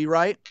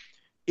copyright.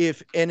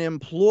 If an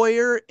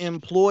employer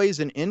employs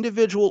an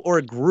individual or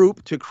a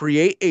group to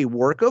create a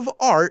work of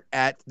art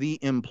at the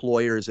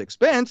employer's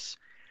expense,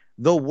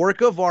 the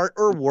work of art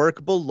or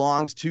work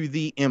belongs to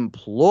the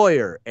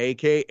employer,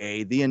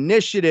 aka the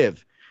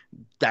initiative.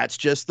 That's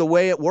just the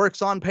way it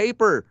works on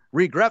paper.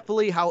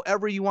 Regretfully,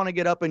 however you want to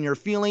get up in your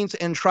feelings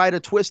and try to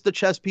twist the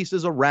chess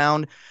pieces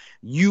around,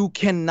 you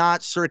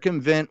cannot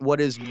circumvent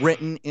what is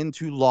written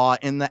into law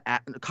in the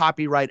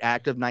Copyright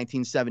Act of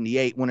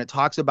 1978 when it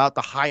talks about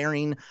the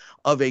hiring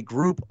of a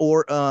group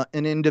or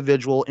an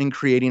individual in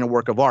creating a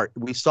work of art.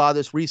 We saw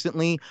this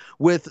recently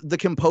with the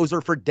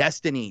composer for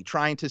Destiny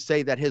trying to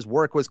say that his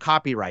work was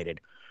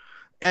copyrighted.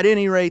 At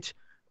any rate,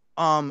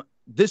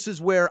 this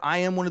is where I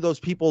am one of those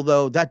people,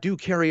 though, that do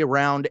carry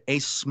around a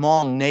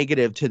small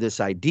negative to this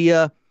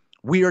idea.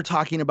 We are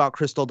talking about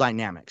Crystal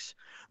Dynamics,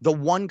 the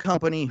one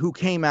company who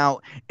came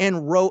out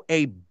and wrote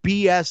a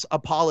BS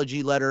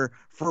apology letter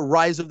for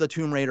Rise of the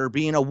Tomb Raider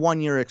being a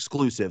one-year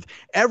exclusive.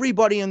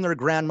 Everybody and their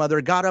grandmother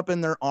got up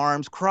in their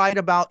arms, cried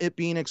about it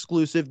being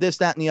exclusive, this,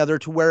 that, and the other,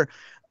 to where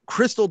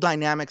Crystal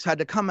Dynamics had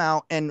to come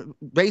out and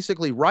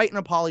basically write an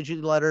apology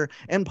letter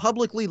and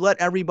publicly let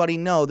everybody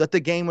know that the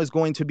game was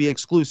going to be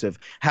exclusive.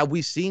 Have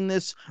we seen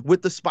this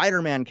with the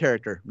Spider-Man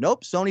character?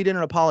 Nope, Sony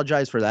didn't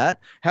apologize for that.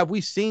 Have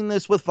we seen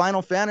this with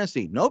Final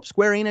Fantasy? Nope,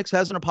 Square Enix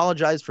hasn't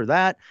apologized for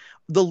that.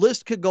 The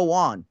list could go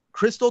on.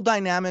 Crystal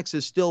Dynamics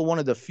is still one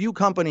of the few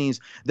companies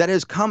that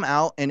has come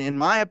out and, in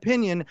my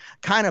opinion,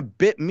 kind of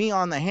bit me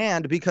on the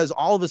hand, because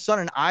all of a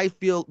sudden I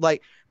feel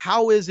like,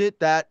 how is it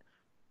that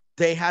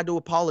they had to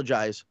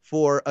apologize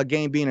for a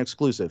game being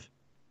exclusive?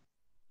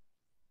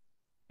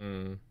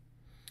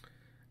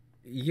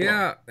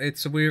 Yeah,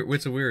 it's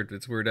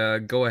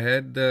weird. Go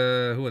ahead.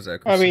 Who was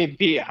that? I mean,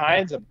 Pete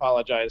Hines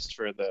apologized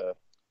for the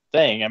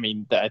thing. I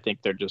mean, I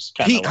think they're just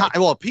kind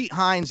of Pete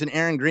Hines and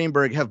Aaron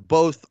Greenberg have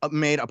both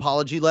made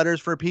apology letters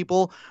for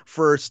people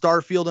for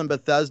Starfield and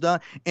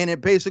Bethesda, and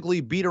it basically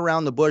beat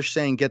around the bush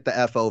saying, get the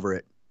F over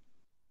it.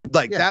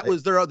 Like, that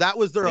was their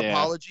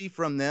apology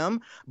from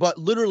them. But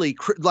literally,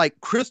 like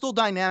Crystal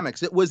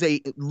Dynamics, it was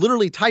a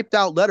literally typed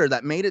out letter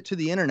that made it to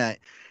the internet.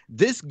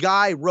 This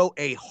guy wrote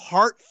a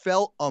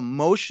heartfelt,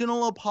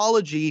 emotional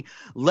apology,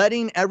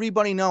 letting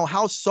everybody know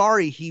how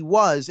sorry he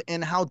was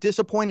and how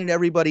disappointed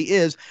everybody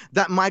is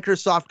that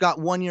Microsoft got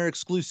 1-year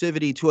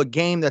exclusivity to a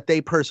game that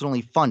they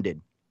personally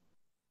funded.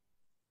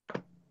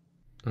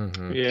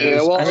 Mm-hmm.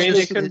 Yeah, well, I mean,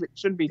 it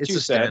shouldn't be too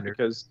sad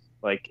because,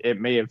 like, it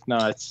may have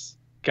not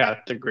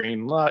got the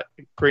green light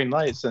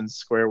since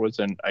Square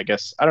wasn't, I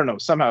guess, I don't know,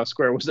 somehow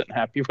Square wasn't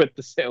happy with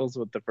the sales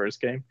with the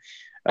first game.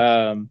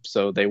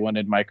 So they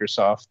wanted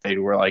Microsoft. They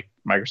were like,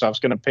 Microsoft's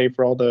going to pay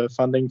for all the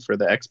funding for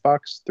the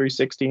Xbox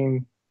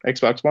 360,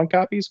 Xbox One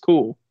copies.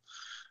 Cool.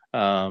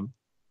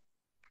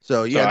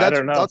 So yeah, I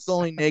don't know. that's the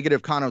only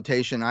negative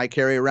connotation I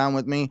carry around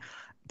with me.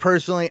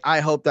 Personally,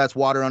 I hope that's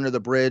water under the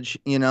bridge.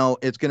 You know,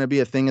 it's going to be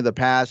a thing of the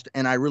past,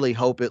 and I really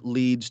hope it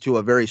leads to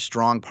a very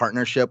strong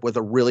partnership with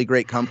a really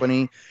great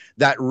company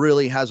that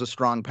really has a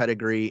strong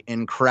pedigree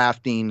in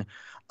crafting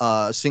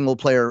single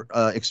player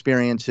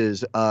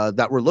experiences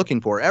that we're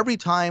looking for. Every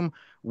time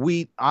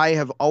I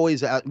have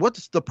always asked,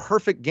 what's the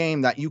perfect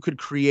game that you could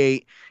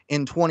create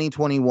in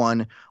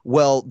 2021?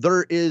 Well,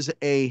 there is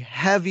a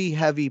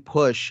heavy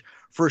push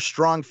for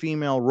strong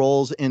female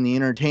roles in the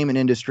entertainment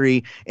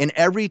industry. And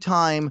every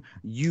time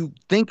you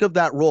think of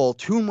that role,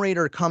 Tomb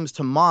Raider comes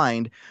to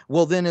mind.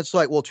 Well, then it's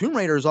like, well, Tomb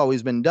Raider has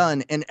always been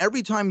done. And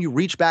every time you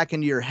reach back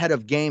into your head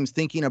of games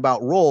thinking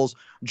about roles,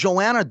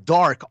 Joanna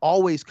Dark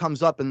always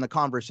comes up in the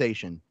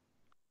conversation.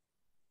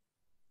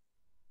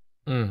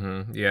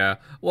 Yeah.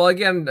 Well,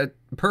 again,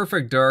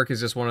 Perfect Dark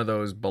is just one of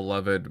those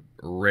beloved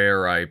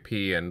rare IP,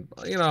 and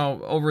you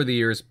know, over the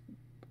years,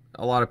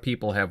 a lot of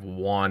people have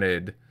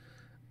wanted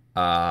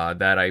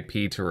that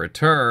IP to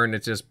return.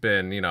 It's just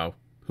been, you know,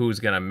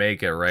 who's gonna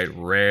make it, right?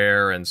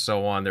 Rare and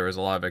so on. There was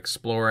a lot of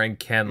exploring.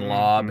 Ken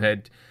Lobb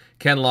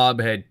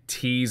had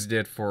teased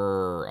it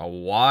for a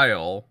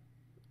while,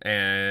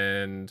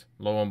 and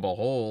lo and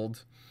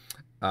behold,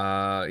 you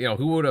know,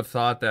 who would have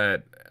thought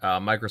that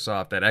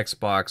Microsoft, that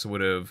Xbox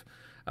would have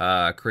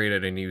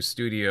created a new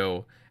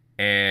studio,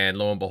 and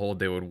lo and behold,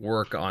 they would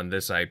work on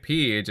this IP.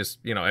 It just,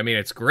 you know, I mean,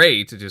 it's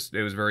great. It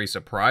was very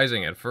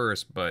surprising at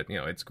first, but, you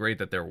know, it's great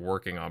that they're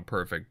working on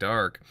Perfect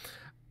Dark.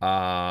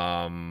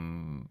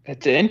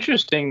 It's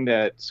interesting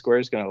that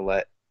Square's going to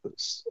let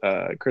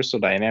Crystal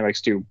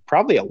Dynamics do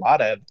probably a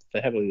lot of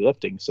the heavy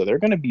lifting, so they're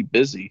going to be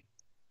busy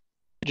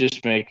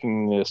just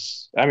making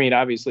this. I mean,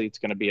 obviously, it's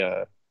going to be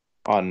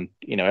on,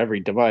 you know, every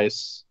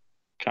device,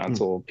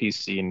 console,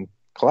 PC, and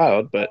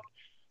cloud, but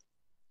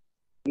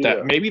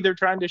that maybe they're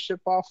trying to ship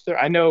off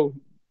I know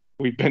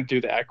we've been through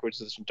the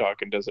acquisition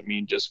talk, and doesn't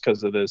mean just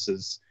because of this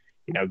is,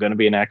 you know, going to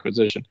be an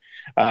acquisition,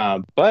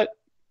 but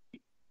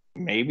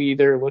maybe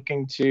they're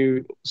looking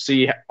to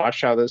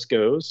watch how this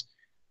goes,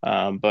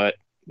 but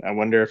I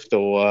wonder if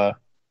they'll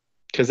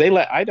because they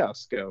let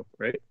IDOS go,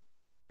 right?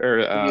 Or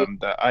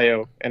the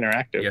IO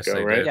Interactive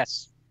go, right?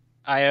 Yes.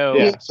 IO.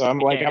 Yeah, so I'm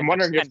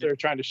wondering if they're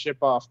trying to ship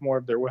off more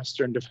of their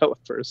Western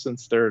developers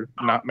since they're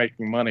not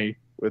making money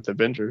with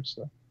Avengers.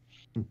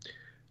 So.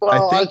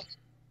 Well,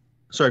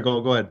 sorry, go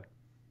ahead.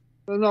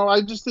 No,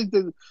 I just think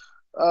that,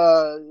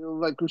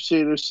 like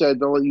Crusader said,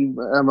 don't let you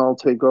ML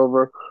take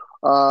over.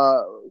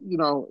 You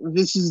know, it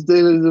is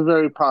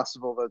very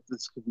possible that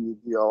this could be a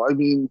deal. I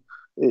mean,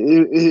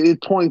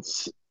 it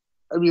points.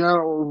 I mean, I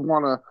don't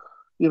want to,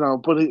 you know,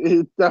 but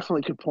it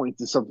definitely could point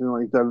to something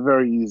like that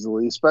very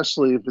easily,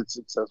 especially if it's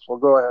successful.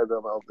 Go ahead,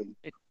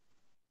 MLB.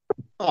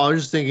 Oh, I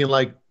was just thinking,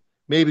 like,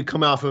 maybe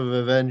come off of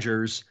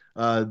Avengers.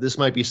 This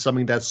might be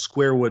something that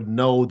Square would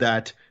know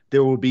that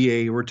there will be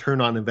a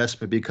return on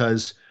investment,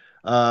 because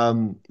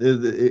not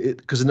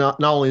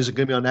only is it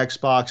going to be on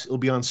Xbox, it'll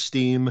be on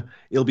Steam,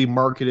 it'll be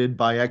marketed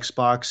by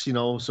Xbox, you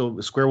know,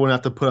 so Square won't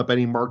have to put up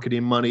any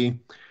marketing money.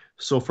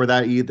 So for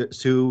that either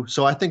too.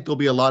 So I think there'll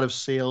be a lot of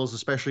sales,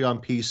 especially on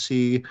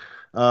PC.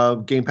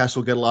 Game Pass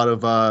will get a lot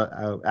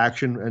of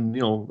action and,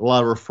 you know, a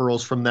lot of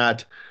referrals from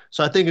that.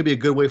 So I think it'd be a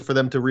good way for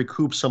them to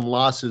recoup some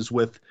losses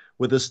with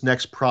this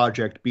next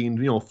project being,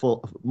 you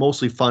know,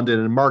 mostly funded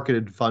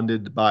and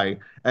funded by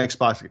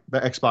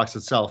Xbox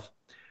itself.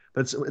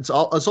 But it's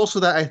also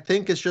that I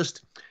think it's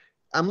just,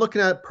 I'm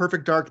looking at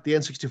Perfect Dark, the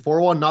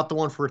N64 one, not the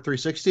one for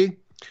 360.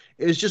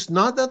 It's just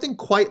nothing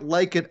quite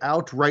like it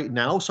out right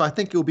now. So I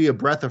think it'll be a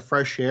breath of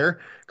fresh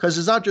air, because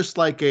it's not just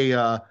like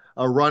a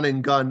run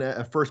and gun,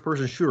 a first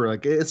person shooter.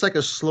 Like, it's like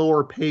a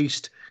slower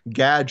paced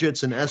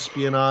gadgets and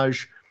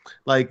espionage.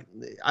 Like,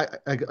 when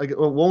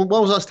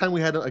was the last time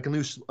we had like a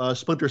new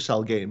Splinter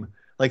Cell game?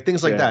 Like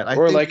things like that.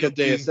 Or like a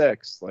Deus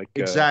Ex. Like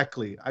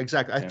exactly.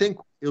 Yeah. I think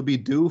it'll be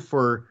due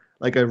for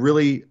like a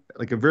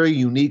very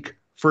unique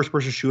first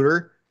person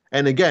shooter.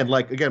 And again,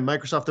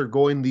 Microsoft, they're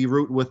going the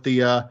route with the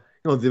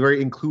you know, the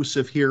very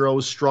inclusive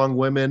heroes, strong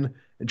women.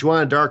 And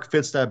Joanna Dark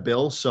fits that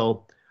bill.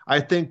 So I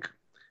think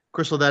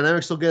Crystal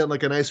Dynamics will get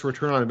like a nice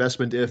return on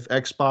investment if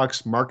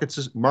Xbox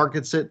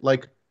markets it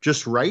like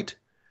just right,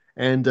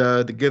 and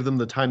to give them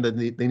the time that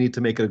they need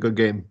to make it a good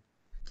game.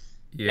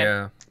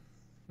 Yeah.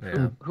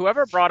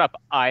 Whoever brought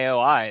up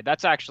IOI,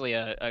 that's actually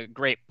a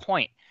great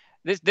point.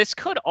 This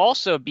could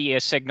also be a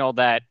signal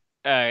that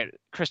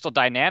Crystal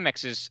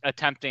Dynamics is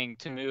attempting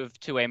to move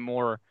to a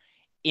more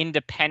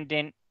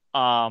independent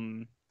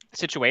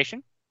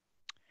situation.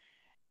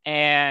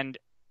 And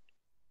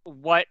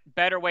what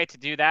better way to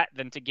do that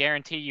than to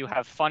guarantee you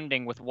have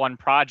funding with one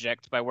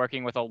project by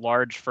working with a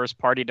large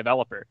first-party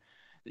developer?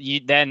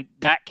 Then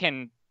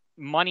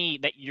money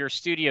that your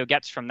studio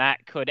gets from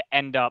that could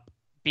end up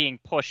being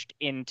pushed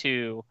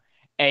into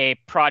a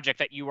project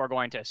that you are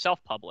going to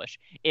self-publish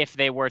if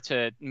they were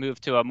to move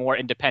to a more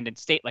independent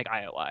state like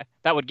IOI.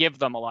 That would give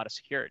them a lot of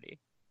security.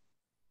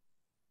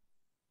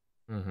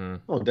 Mm-hmm.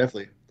 Oh,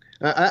 definitely.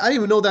 I didn't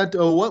even know that.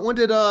 When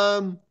did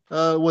the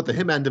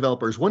Hitman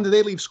developers? When did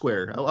they leave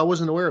Square? I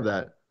wasn't aware of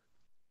that.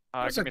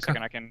 Give me a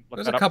second. I can look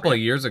It was that a up couple for of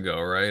you. years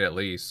ago, right? At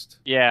least.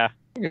 Yeah.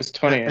 I think it was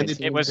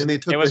 2018. And they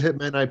took the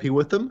Hitman IP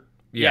with them?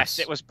 Yes,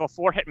 it was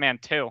before Hitman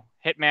 2.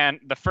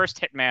 The first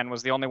Hitman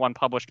was the only one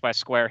published by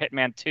Square.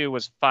 Hitman 2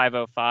 was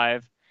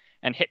 505,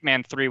 and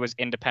Hitman 3 was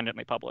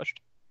independently published.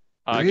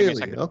 Give me a Really?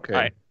 second.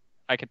 Okay.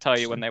 I could tell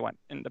you when they went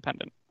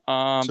independent.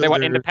 So They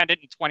went they're-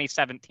 independent in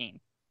 2017.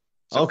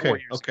 So 4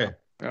 years Okay. ago.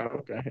 Oh,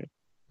 okay.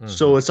 Mhm.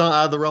 So it's not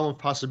out of the realm of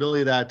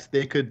possibility that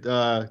they could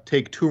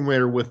take Tomb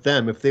Raider with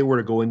them if they were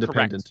to go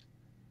independent.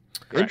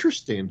 Correct.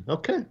 Interesting.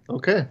 Okay.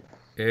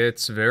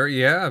 It's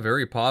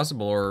very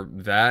possible, or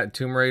that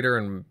Tomb Raider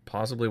and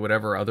possibly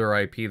whatever other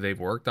IP they've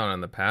worked on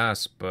in the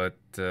past. But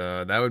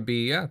that would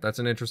be, that's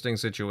an interesting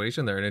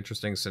situation there, an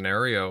interesting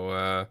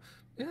scenario.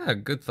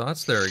 Good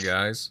thoughts there,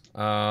 guys.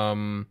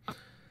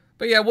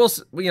 But yeah,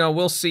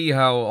 we'll see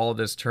how all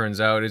this turns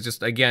out. It's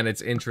just, again,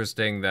 it's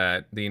interesting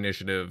that the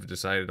initiative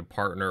decided to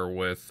partner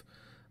with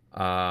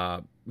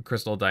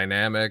Crystal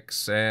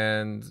Dynamics,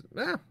 and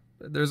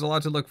there's a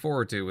lot to look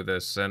forward to with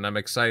this, and I'm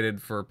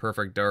excited for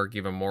Perfect Dark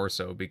even more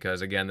so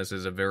because, again, this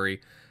is a very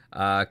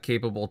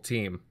capable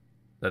team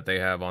that they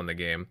have on the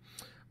game.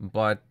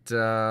 But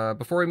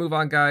before we move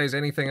on, guys,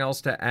 anything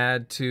else to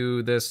add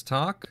to this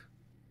talk?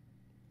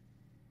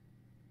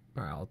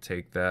 I'll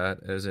take that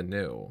as a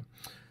no.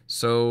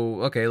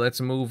 So, okay,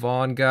 let's move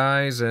on,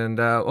 guys. And,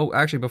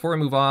 actually, before we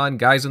move on,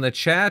 guys in the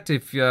chat,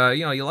 if,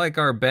 you like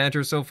our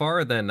banter so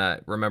far,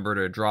 then remember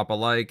to drop a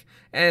like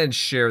and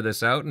share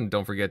this out. And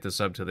don't forget to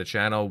sub to the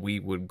channel. We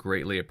would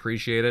greatly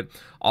appreciate it.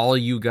 All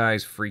you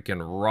guys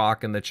freaking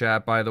rock in the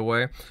chat, by the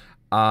way.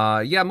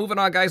 Moving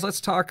on, guys. Let's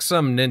talk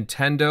some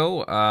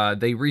Nintendo.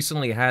 They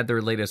recently had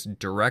their latest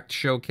Direct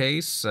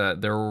showcase.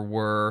 There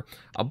were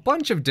a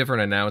bunch of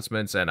different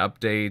announcements and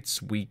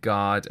updates. We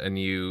got a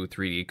new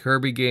 3D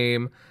Kirby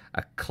game,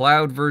 a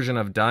cloud version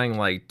of Dying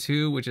Light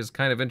 2, which is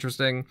kind of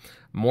interesting,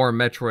 more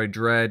Metroid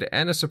Dread,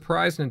 and a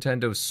surprise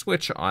Nintendo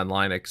Switch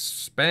Online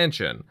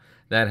expansion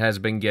that has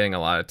been getting a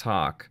lot of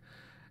talk.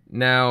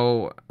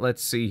 Now,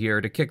 let's see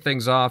here. To kick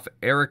things off,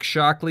 Eric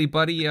Shockley,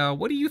 buddy,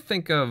 what do you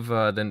think of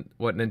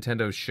what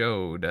Nintendo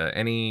showed?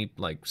 Any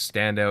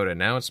standout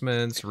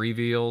announcements,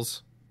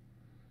 reveals?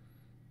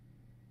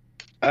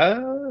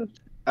 I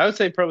would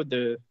say probably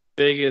the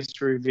biggest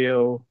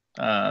reveal,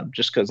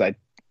 just because I'm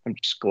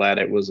just glad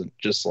it wasn't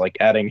just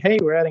adding, hey,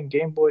 we're adding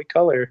Game Boy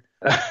Color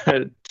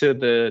to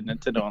the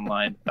Nintendo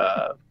Online,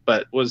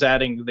 but was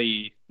adding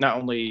the not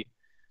only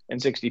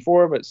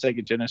N64 but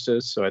Sega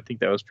Genesis. So I think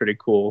that was pretty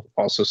cool.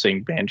 Also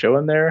seeing Banjo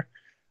in there,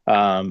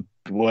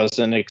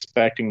 wasn't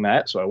expecting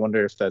that. So I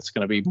wonder if that's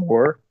going to be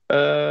more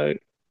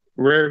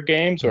rare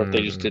games or if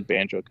they just did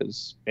Banjo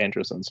because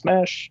Banjo's on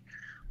Smash.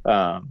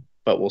 But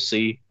we'll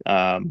see.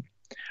 I'm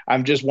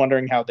just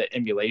wondering how the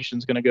emulation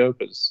is going to go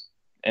because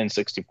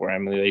N64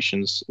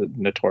 emulations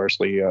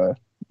notoriously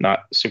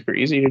not super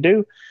easy to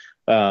do.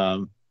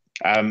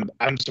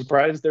 I'm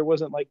surprised there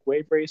wasn't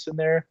Wave Race in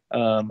there.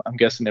 I'm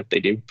guessing if they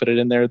do put it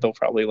in there, they'll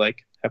probably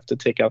have to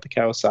take out the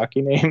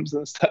Kawasaki names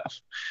and stuff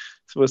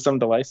with some of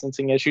the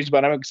licensing issues.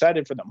 But I'm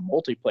excited for the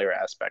multiplayer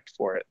aspect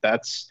for it.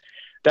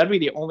 That'd be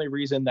the only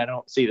reason that I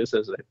don't see this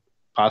as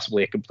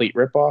possibly a complete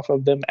ripoff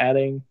of them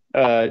adding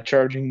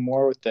charging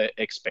more with the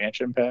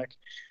expansion pack.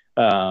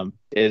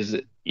 Is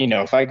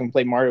if I can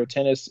play Mario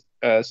Tennis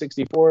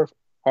 64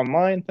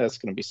 online, that's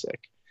going to be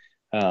sick.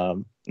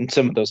 And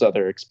some of those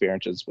other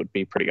experiences would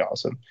be pretty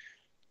awesome.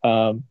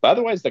 But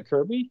otherwise, the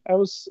Kirby I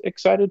was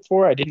excited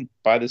for. I didn't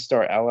buy the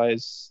Star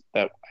Allies.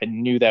 That I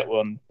knew that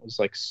one was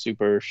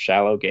super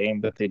shallow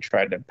game that they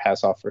tried to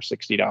pass off for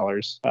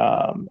 $60.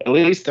 At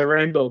least the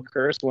Rainbow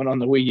Curse one on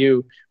the Wii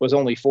U was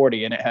only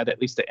 $40, and it had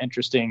at least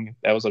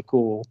that was a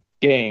cool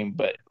game,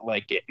 but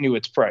it knew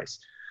its price.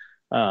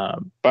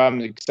 But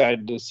I'm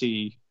excited to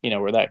see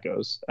where that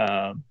goes.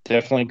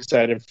 Definitely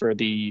excited for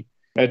the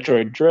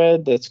Metroid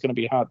Dread that's going to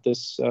be hot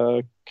this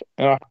in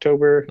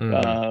October,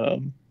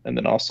 and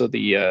then also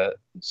the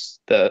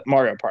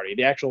Mario Party,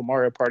 the actual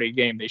Mario Party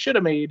game they should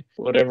have made.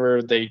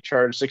 Whatever they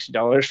charged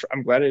 $60 for.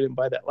 I'm glad I didn't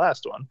buy that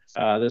last one.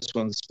 This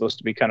one's supposed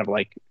to be kind of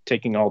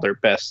taking all their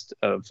best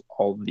of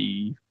all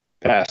the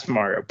past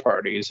Mario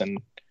parties and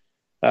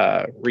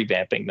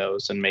revamping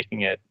those and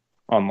making it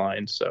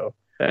online. So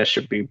that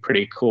should be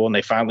pretty cool. And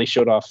they finally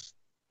showed off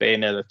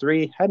Bayonetta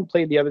 3. Hadn't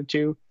played the other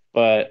two,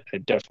 but I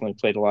definitely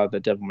played a lot of the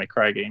Devil May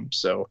Cry games,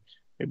 so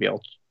maybe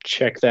I'll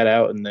check that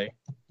out in the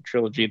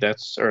trilogy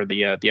or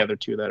the other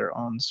two that are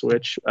on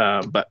Switch.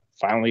 But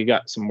finally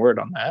got some word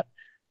on that.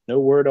 No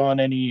word on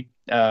any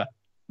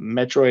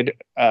Metroid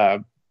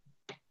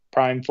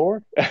Prime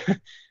 4.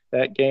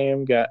 That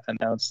game got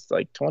announced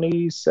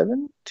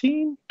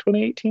 2017,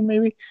 2018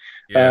 maybe.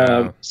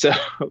 Yeah.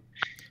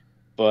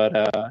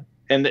 But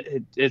and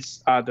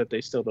it's odd that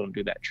they still don't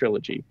do that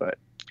trilogy, but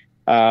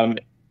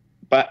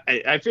But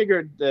I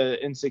figured the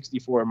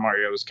N64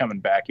 Mario was coming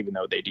back, even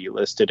though they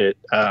delisted it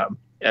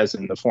as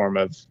in the form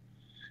of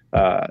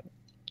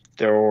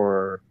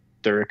their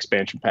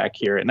expansion pack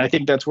here. And I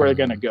think that's where they're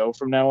going to go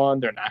from now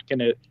on. They're not going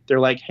to. They're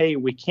like, hey,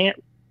 we can't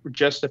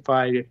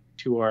justify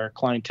to our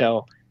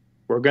clientele.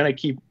 We're going to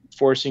keep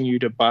forcing you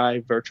to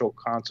buy Virtual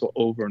Console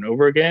over and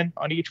over again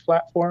on each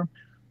platform.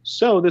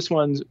 So this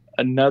one's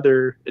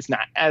it's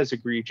not as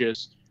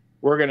egregious.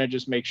 We're going to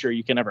just make sure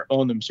you can never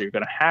own them, so you're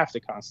going to have to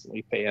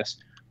constantly pay us.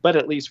 But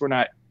at least we're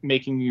not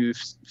making you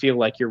feel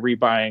like you're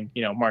rebuying,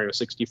 Mario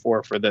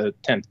 64 for the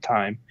 10th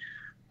time.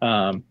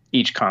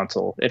 Each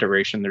console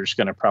iteration, they're just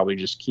going to probably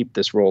just keep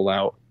this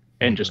rollout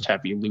and just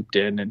have you looped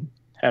in and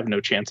have no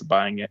chance of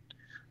buying it.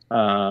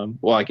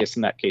 Well, I guess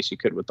in that case you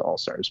could with the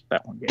All-Stars,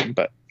 that one game.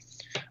 But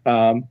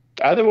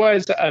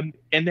otherwise, and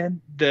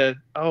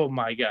then oh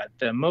my God,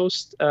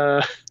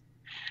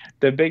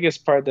 the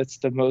biggest part that's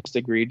the most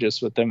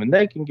egregious with them, and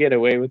they can get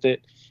away with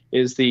it,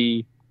 is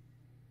the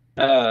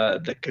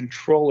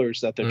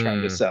controllers that they're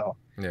trying to sell.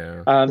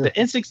 Yeah. The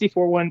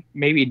N64 one,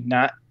 maybe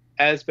not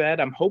as bad.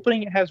 I'm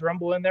hoping it has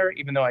Rumble in there,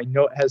 even though I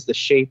know it has the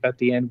shape at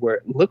the end where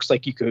it looks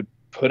like you could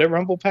put a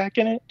Rumble pack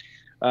in it.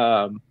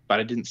 But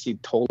I didn't see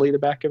totally the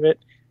back of it.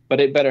 But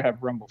it better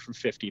have Rumble for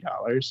 $50.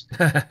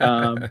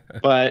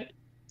 But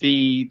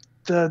the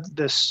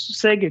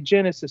Sega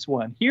Genesis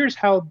one, here's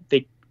how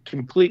they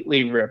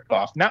completely rip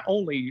off. Not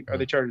only are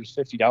they charging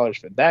 $50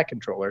 for that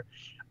controller,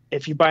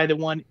 if you buy the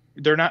one,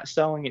 they're not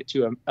selling it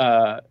to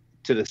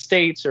the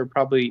States or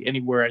probably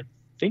anywhere, I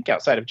think,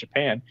 outside of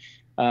Japan.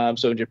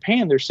 So in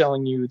Japan, they're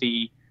selling you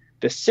the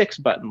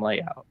 6-button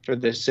layout for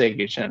the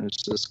Sega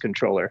Genesis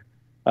controller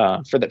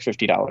for that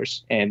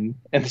 $50. And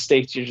in the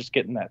States, you're just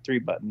getting that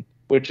 3-button,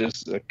 which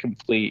is a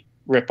complete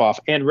ripoff.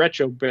 And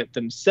Retrobit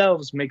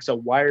themselves makes a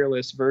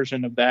wireless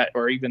version of that,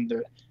 or even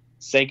the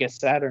Sega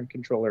Saturn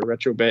controller,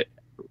 Retrobit,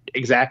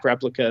 exact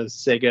replicas,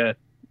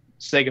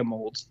 Sega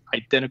molds,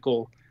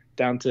 identical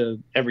down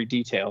to every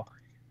detail,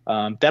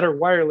 that are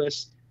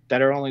wireless,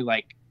 that are only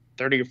like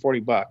 $30 or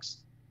 $40.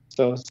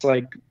 So it's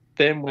like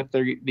them with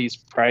these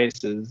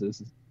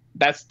prices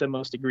that's the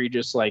most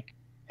egregious. Like,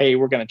 hey,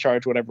 we're going to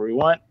charge whatever we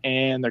want,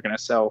 and they're going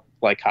to sell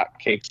like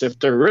hotcakes. If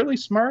they're really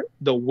smart,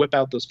 they'll whip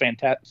out those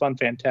fantastic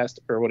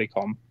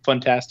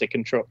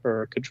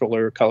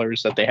controller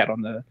colors that they had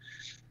on the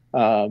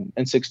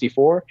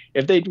N64.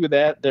 If they do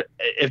that,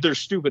 if they're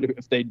stupid,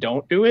 if they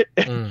don't do it,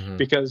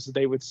 because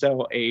they would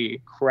sell a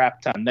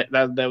crap ton.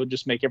 That would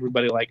just make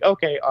everybody like,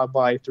 okay, I'll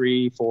buy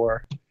 3-4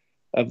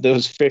 of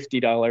those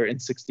 $50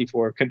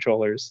 N64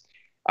 controllers.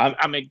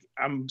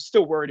 I'm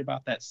still worried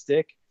about that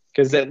stick,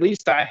 because at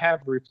least I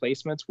have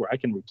replacements where I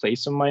can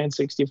replace some of my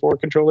N64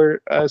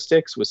 controller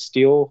sticks with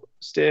steel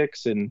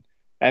sticks, and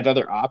I have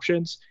other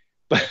options.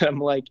 But I'm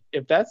like,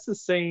 if that's the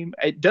same,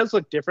 it does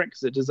look different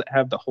because it doesn't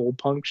have the hole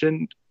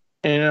punction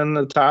in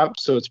the top,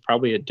 so it's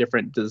probably a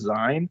different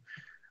design.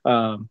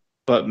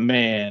 But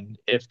man,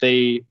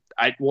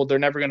 they're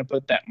never going to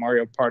put that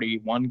Mario Party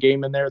 1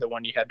 game in there, the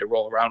one you had to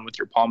roll around with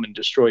your palm and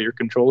destroy your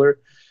controller.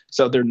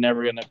 So they're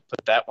never going to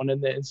put that one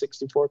in the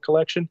N64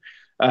 collection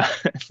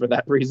for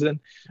that reason.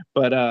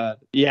 But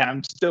yeah,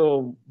 I'm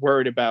still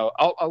worried about.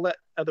 I'll let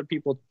other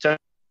people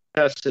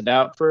test it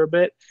out for a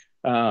bit,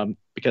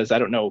 because I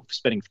don't know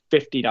spending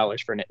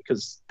 $50 for it,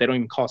 because they don't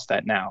even cost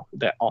that now.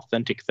 That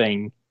authentic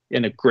thing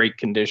in a great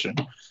condition.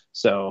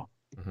 So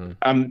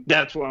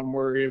that's what I'm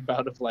worried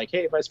about. Of like,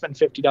 hey, if I spend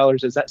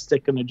 $50, is that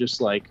stick going to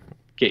just like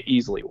get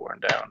easily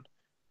worn down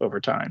over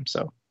time?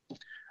 So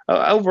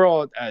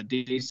overall, a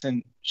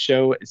decent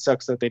show. It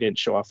sucks that they didn't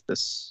show off the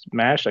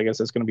Smash. I guess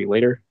it's going to be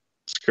later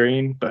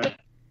screen, but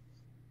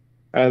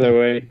either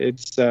way,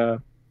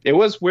 it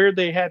was weird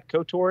they had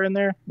KOTOR in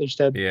there. They just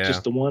had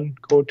just the one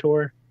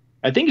KOTOR.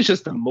 I think it's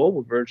just the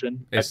mobile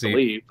version, I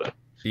believe. But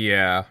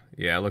yeah,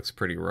 it looks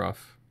pretty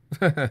rough.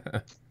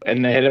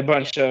 And they had a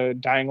bunch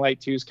of Dying Light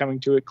 2s coming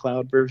to a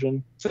cloud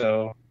version.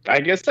 So I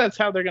guess that's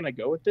how they're going to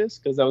go with this,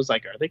 because I was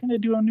like, are they going to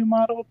do a new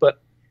model?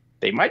 But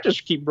they might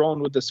just keep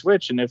rolling with the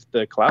Switch, and if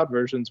the cloud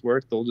versions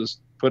work, they'll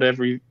just put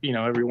every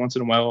once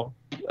in a while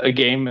a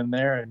game in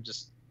there and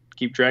just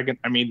keep dragging.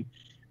 I mean,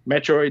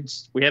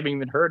 Metroids, we haven't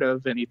even heard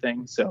of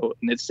anything, so,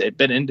 and it's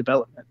been in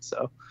development.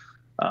 So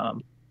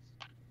I'm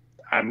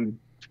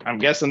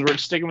guessing we're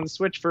sticking with the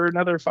Switch for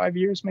another 5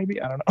 years,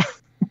 maybe. I don't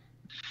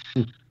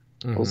know.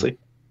 We'll see.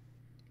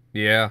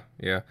 Yeah.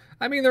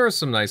 I mean, there were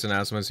some nice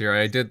announcements here.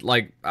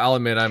 I'll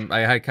admit,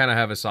 I kind of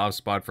have a soft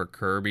spot for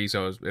Kirby,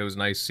 so it was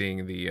nice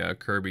seeing the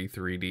Kirby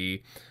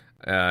 3D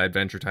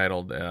adventure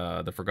titled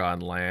The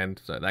Forgotten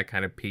Land. So that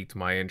kind of piqued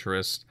my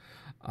interest.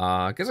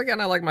 Because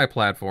again, I like my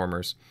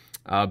platformers.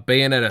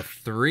 Bayonetta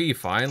 3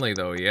 finally,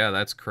 though. Yeah,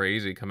 that's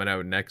crazy. Coming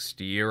out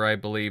next year, I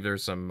believe.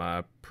 There's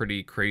some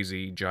pretty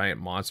crazy giant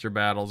monster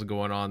battles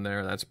going on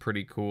there. That's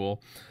pretty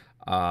cool.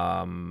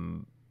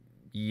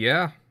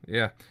 Yeah.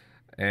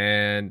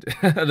 And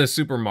the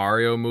Super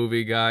Mario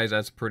movie, guys,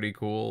 that's pretty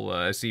cool.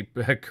 I see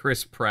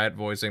Chris Pratt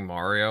voicing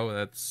Mario.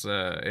 That's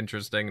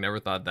interesting. Never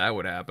thought that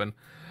would happen.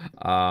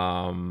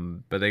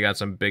 But they got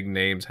some big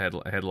names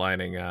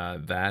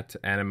headlining that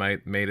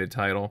animated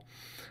title.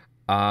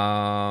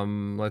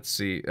 Let's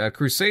see.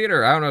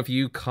 Crusader, I don't know if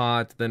you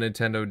caught the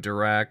Nintendo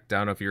Direct. I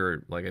don't know if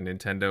you're like a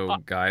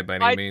Nintendo guy by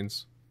any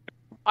means.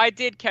 I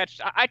did catch.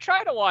 I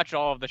try to watch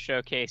all of the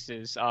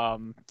showcases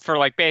for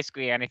like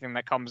basically anything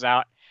that comes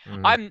out.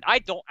 I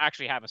don't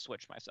actually have a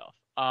Switch myself.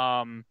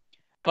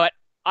 But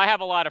I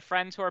have a lot of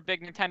friends who are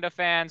big Nintendo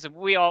fans, and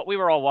we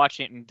were all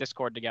watching it in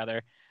Discord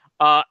together.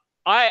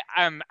 I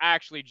am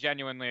actually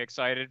genuinely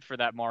excited for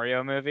that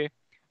Mario movie.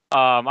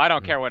 I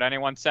don't care what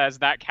anyone says.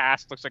 That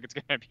cast looks like it's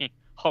going to be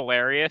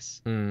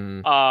hilarious.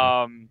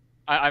 I'm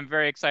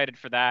very excited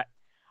for that.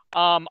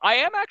 I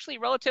am actually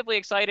relatively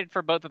excited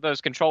for both of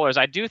those controllers.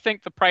 I do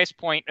think the price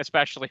point,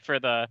 especially for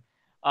the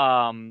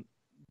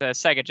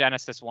Sega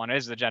Genesis one,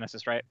 is the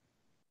Genesis, right?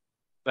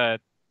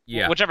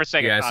 Whichever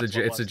Sega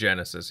console it's a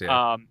Genesis.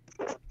 Yeah.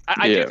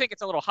 I do think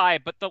it's a little high,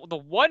 but the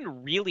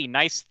one really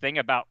nice thing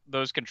about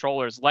those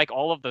controllers, like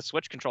all of the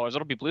Switch controllers,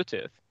 it'll be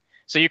Bluetooth.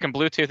 So you can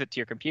Bluetooth it to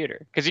your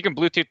computer, because you can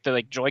Bluetooth the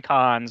like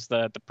Joy-Cons,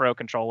 the Pro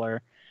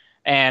controller,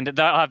 and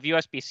they'll have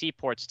USB-C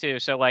ports too.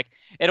 So like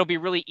it'll be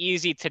really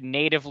easy to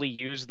natively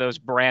use those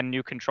brand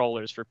new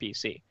controllers for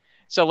PC.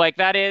 So like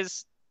that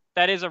is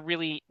a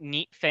really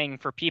neat thing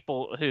for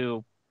people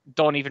who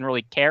don't even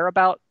really care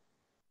about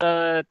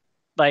the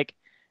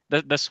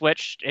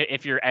Switch.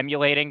 If you're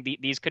emulating,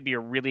 these could be a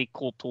really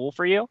cool tool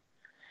for you.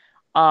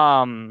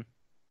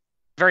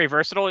 Very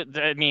versatile.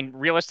 I mean,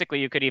 realistically,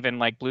 you could even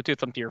like Bluetooth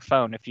them to your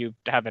phone if you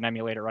have an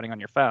emulator running on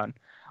your phone.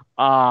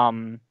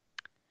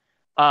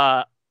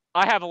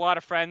 I have a lot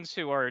of friends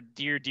who are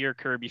dear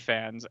Kirby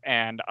fans,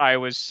 and I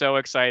was so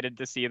excited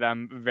to see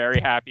them very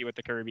happy with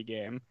the Kirby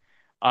game.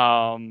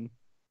 The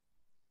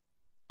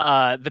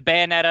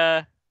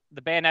Bayonetta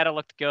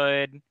looked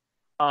good.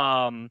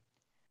 I'm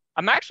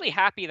actually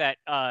happy that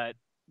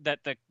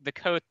the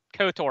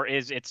KOTOR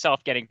is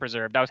itself getting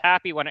preserved. I was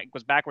happy when it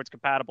was backwards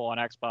compatible on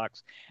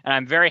Xbox, and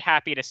I'm very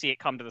happy to see it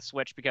come to the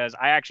Switch, because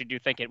I actually do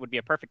think it would be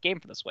a perfect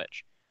game for the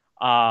Switch.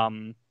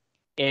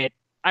 It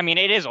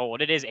is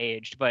old, it is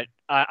aged, but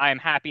I'm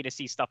happy to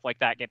see stuff like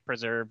that get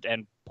preserved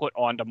and put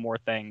onto more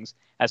things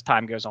as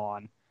time goes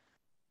on.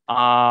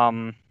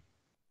 I'm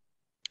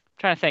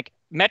trying to think.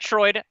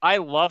 Metroid, I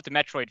loved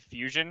Metroid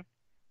Fusion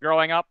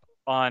growing up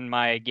on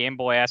my Game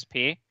Boy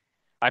SP.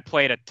 I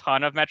played a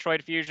ton of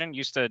Metroid Fusion,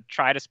 used to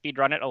try to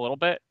speedrun it a little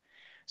bit.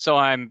 So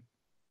I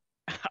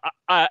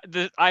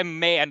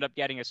may end up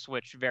getting a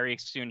Switch very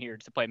soon here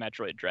to play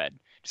Metroid Dread,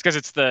 just because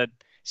it's the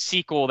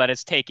sequel that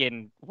has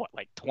taken,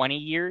 20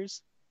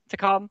 years to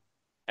come?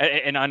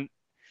 A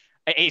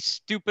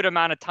stupid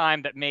amount of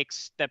time that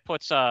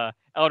puts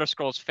Elder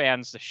Scrolls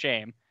fans to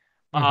shame.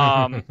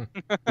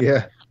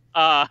 Yeah.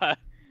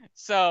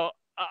 So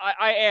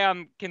I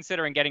am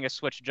considering getting a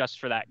Switch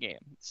just for that game.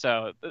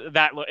 So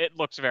it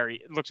looks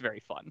very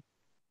fun.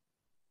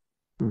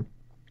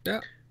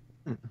 Yeah,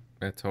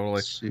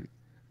 totally.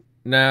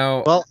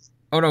 Now, go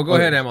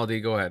ahead,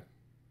 MLD. Go ahead.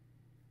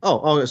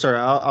 Oh, sorry.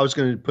 I was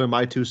going to put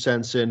my 2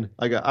 cents in.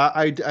 Like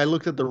I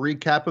looked at the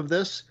recap of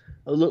this,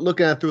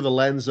 looking at it through the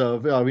lens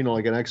of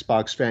like an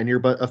Xbox fan here,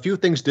 but a few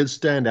things did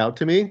stand out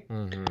to me.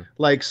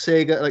 Like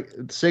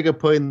Sega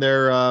putting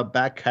their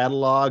back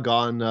catalog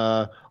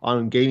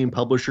on gaming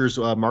publishers'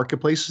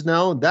 marketplaces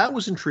now. That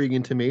was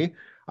intriguing to me.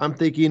 I'm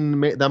thinking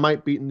that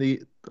might be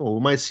we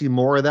might see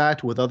more of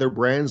that with other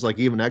brands, like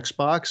even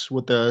Xbox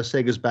with the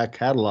Sega's back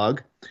catalog.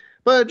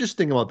 But just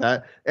think about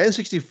that.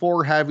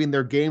 N64 having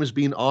their games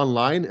being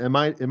online. Am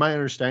I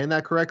understanding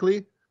that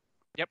correctly?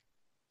 Yep.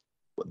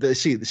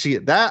 See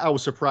that I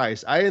was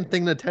surprised. I didn't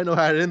think Nintendo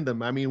had it in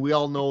them. I mean, we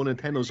all know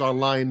Nintendo's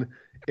online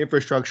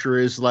infrastructure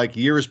is like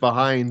years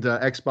behind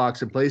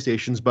Xbox and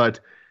PlayStation's, but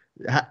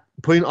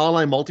putting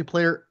online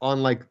multiplayer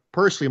on, like,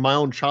 personally my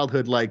own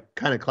childhood like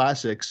kind of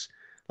classics,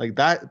 like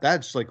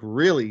that's like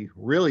really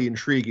really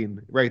intriguing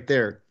right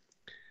there.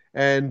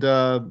 And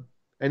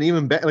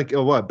even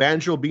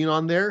Banjo being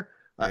on there,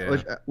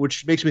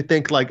 which makes me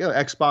think like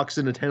Xbox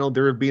and Nintendo,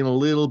 they're being a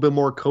little bit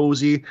more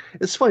cozy.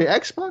 It's funny,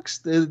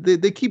 Xbox,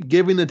 they keep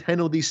giving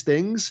Nintendo these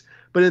things,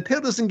 but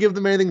Nintendo doesn't give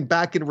them anything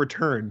back in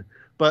return.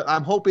 But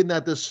I'm hoping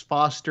that this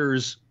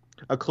fosters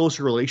a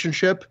closer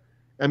relationship.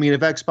 I mean,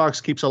 if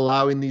Xbox keeps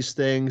allowing these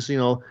things,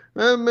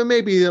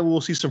 maybe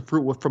we'll see some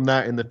fruit from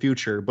that in the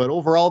future. But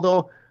overall,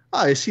 though,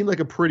 it seemed like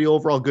a pretty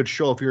overall good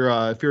show if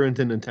you're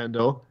into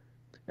Nintendo.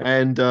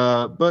 And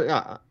I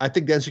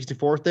think the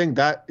N64 thing,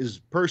 that is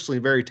personally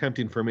very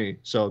tempting for me.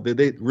 So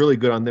they really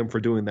good on them for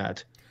doing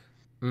that.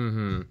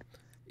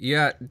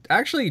 Yeah,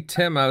 actually,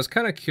 Tim, I was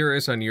kind of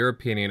curious on your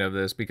opinion of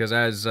this, because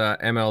as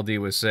MLD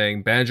was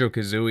saying,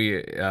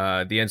 Banjo-Kazooie,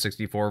 the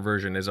N64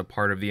 version, is a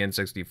part of the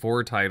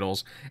N64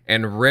 titles,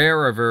 and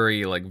Rare are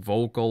very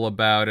vocal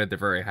about it. They're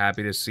very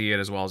happy to see it,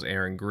 as well as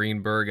Aaron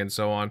Greenberg and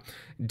so on.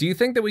 Do you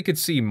think that we could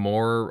see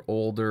more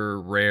older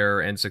Rare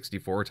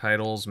N64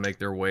 titles make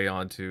their way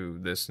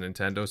onto this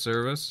Nintendo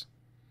service?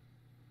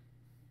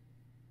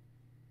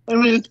 I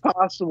mean, it's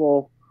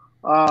possible.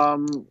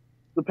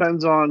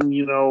 Depends on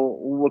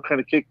what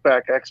kind of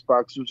kickback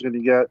Xbox was going to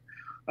get.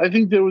 I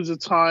think there was a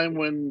time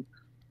when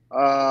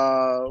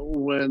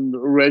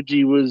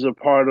Reggie was a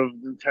part of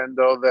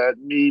Nintendo that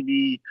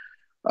maybe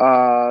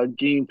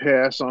Game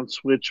Pass on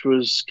Switch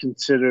was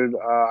considered.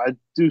 I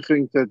do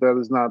think that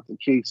is not the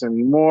case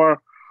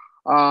anymore.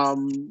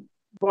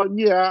 But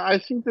yeah, I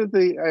think that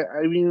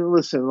I mean,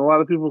 listen, a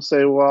lot of people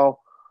say, well,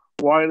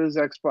 why does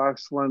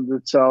Xbox lend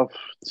itself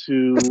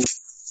to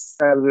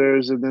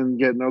competitors and then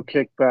get no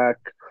kickback?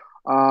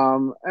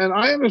 And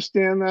I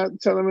understand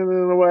that sentiment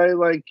in a way.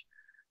 Like,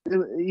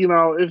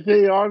 if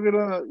they are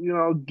gonna,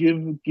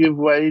 give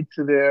way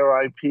to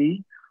their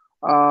IP,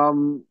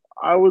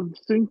 I would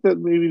think that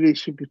maybe they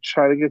should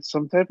try to get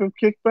some type of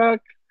kickback.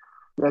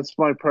 That's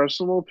my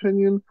personal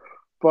opinion.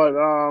 But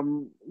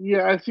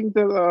yeah, I think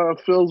that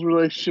Phil's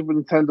relationship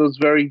with Nintendo is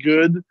very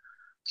good.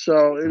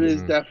 So it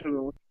is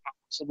definitely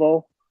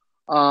possible.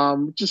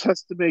 It just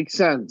has to make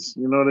sense.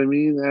 You know what I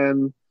mean?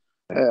 And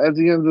at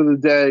the end of the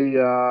day,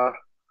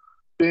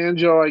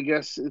 Banjo, I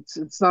guess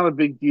it's not a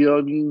big deal.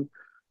 I mean,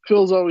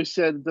 Phil's always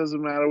said it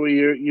doesn't matter where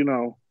your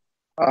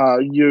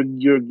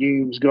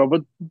games go,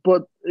 but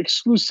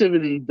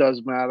exclusivity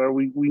does matter.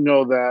 We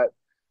know that,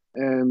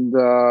 and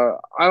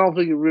I don't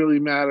think it really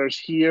matters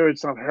here.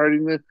 It's not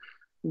hurting the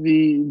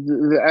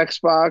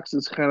Xbox.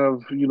 It's kind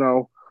of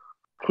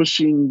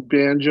pushing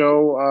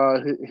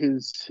Banjo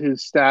his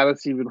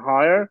status even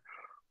higher.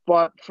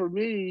 But for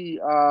me,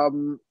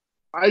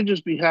 I'd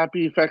just be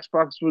happy if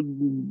Xbox would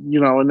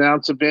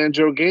announce a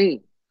Banjo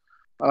game.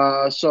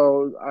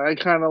 So I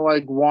kind of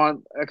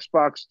want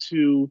Xbox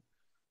to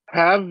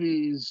have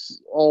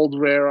these old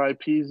rare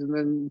IPs and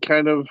then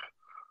kind of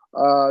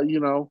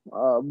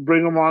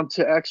bring them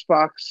onto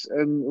Xbox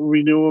and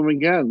renew them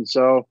again.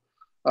 So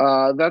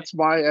that's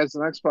as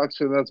an Xbox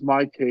fan, that's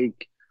my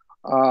take.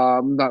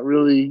 I'm not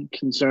really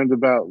concerned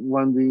about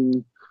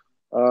lending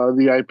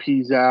the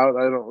IPs out.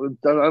 I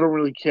don't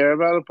really care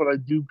about it, but I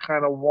do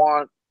kind of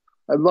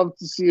I'd love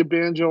to see a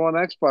Banjo on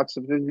Xbox.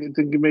 I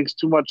think it makes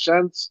too much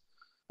sense.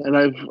 And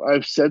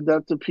I've said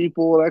that to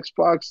people at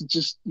Xbox. It's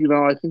just,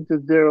 I think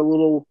that they're a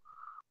little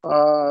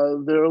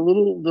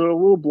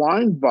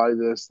blind by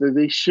this.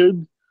 They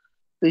should,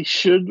 I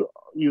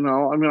mean,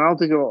 I don't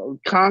think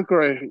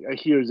Conquer I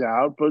hear is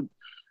out, but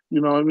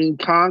I mean,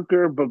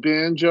 Conquer, but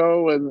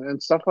Banjo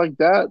and stuff like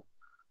that,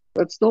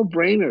 that's no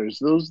brainers.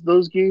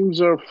 Those games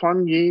are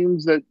fun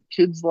games that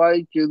kids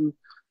like, and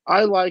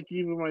I like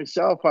even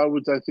myself. I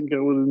think I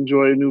would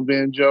enjoy a new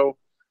Banjo,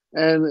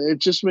 and it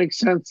just makes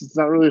sense. It's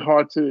not really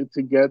hard to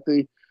get.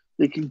 They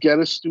could get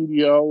a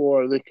studio,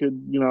 or they could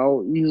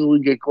easily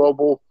get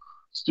Global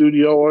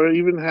Studio, or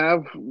even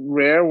have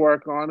Rare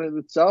work on it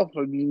itself.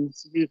 I mean,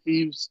 Sea of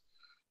Thieves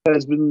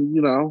has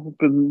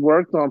been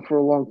worked on for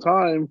a long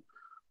time.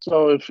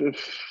 So if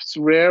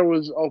Rare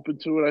was open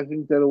to it, I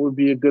think that it would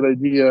be a good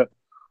idea.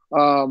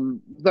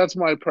 That's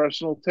my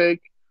personal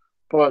take,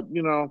 but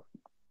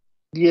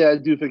yeah, I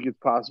do think it's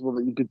possible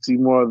that you could see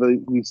more of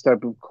these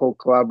type of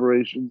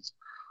collaborations.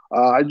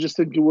 I just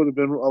think it would have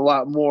been a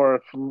lot more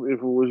if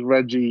it was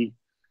Reggie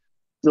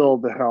still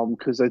at the helm,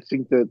 because I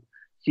think that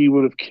he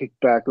would have kicked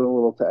back a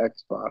little to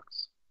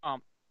Xbox.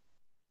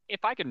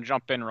 If I can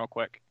jump in real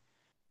quick,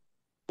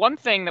 one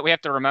thing that we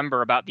have to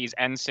remember about these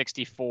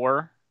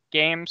N64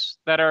 games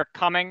that are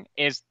coming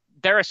is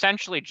they're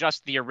essentially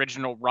just the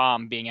original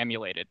ROM being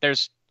emulated.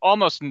 There's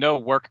almost no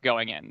work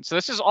going in. So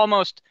this is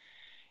almost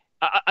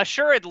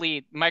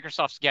assuredly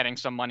Microsoft's getting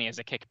some money as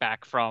a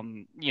kickback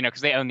from,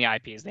 because they own the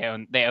IPs, they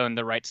own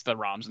the rights to the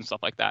ROMs and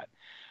stuff like that.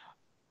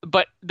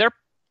 But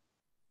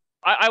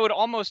I would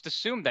almost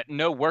assume that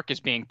no work is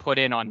being put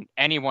in on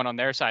anyone on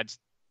their side's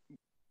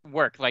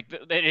work. Like,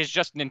 it is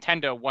just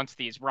Nintendo wants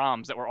these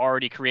ROMs that were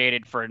already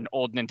created for an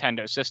old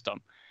Nintendo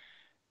system.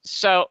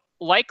 So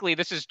likely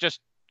this is just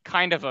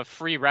kind of a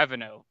free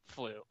revenue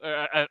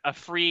a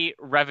free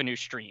revenue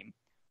stream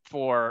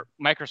for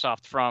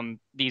Microsoft from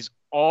these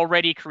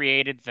already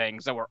created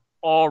things that were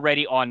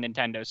already on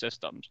Nintendo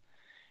systems.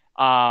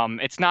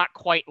 It's not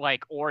quite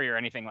like Ori or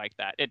anything like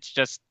that. It's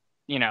just,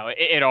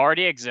 it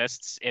already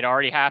exists. It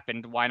already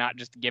happened. Why not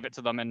just give it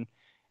to them and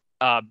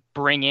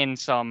bring in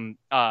some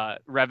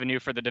revenue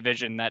for the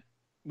division that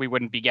we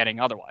wouldn't be getting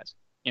otherwise,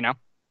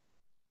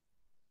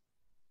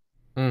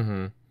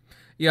 Mm-hmm.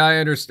 Yeah, I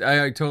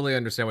understand. I totally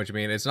understand what you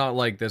mean. It's not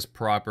like this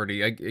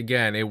property.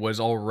 Again, it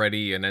was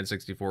already an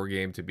N64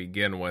 game to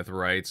begin with,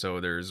 right? So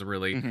there's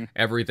really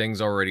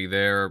everything's already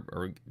there.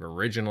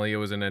 Originally, it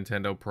was a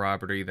Nintendo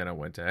property. Then it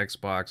went to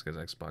Xbox because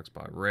Xbox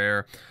bought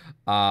Rare.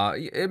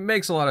 It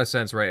makes a lot of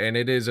sense, right? And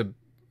it is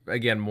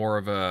again, more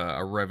of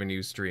a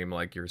revenue stream,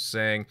 like you're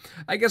saying.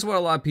 I guess what a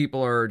lot of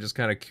people are just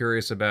kind of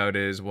curious about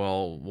is,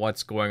 well,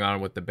 what's going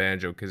on with the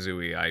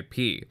Banjo-Kazooie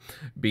IP?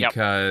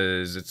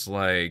 Because it's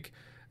like,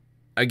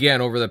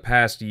 again, over the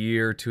past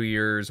year, 2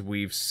 years,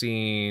 we've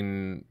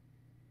seen,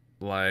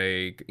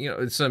 like,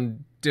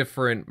 some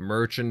different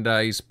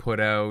merchandise put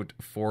out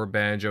for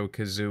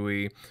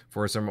Banjo-Kazooie,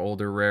 for some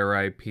older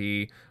Rare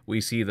IP.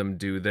 We see them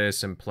do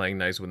this and playing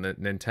nice with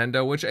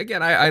Nintendo, which,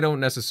 again, I don't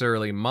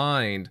necessarily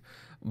mind,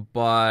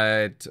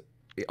 but...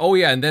 Oh,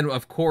 yeah, and then,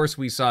 of course,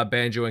 we saw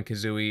Banjo and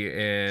Kazooie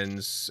in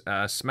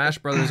Smash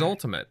Brothers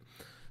Ultimate.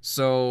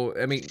 So,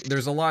 I mean,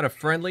 there's a lot of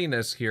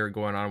friendliness here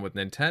going on with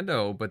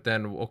Nintendo, but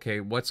then,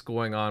 okay, what's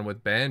going on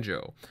with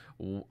Banjo?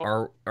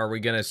 Are we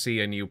going to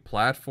see a new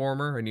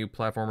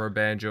platformer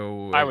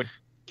Banjo? I would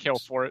kill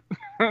for it.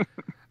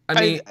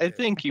 I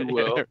think you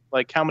will.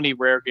 Like, how many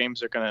Rare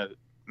games are going to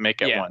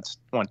make at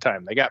one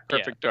time? They got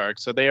Perfect Dark,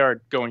 so they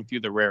are going through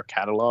the Rare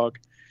catalog.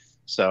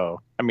 So,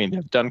 I mean,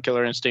 they've done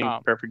Killer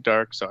Instinct, Perfect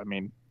Dark, so, I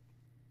mean,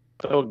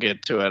 they'll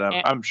get to it,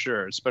 I'm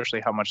sure,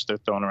 especially how much they're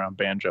throwing around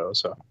Banjo,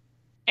 so...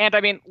 And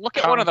I mean, look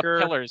at one of the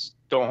pillars.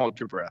 Don't hold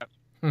your breath.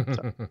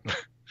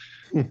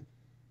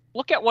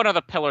 Look at one of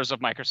the pillars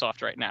of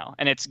Microsoft right now,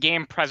 and it's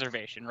game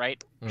preservation,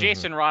 right? Mm-hmm.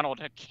 Jason Ronald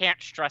can't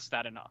stress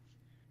that enough.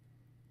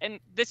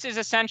 And this is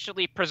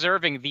essentially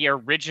preserving the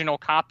original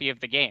copy of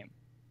the game.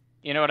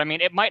 You know what I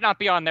mean? It might not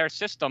be on their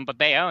system, but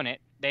they own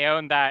it. They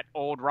own that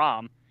old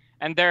ROM,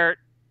 and they're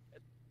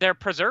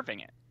preserving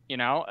it. You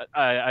know,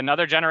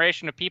 another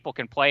generation of people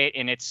can play it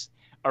in its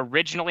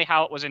originally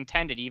how it was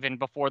intended, even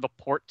before the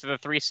port to the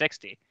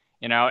 360.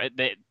 You know,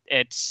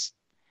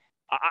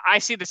 I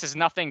see this as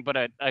nothing but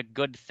a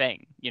good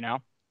thing, you know?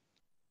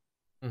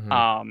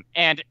 Mm-hmm.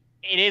 And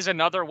it is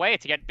another way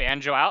to get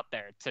Banjo out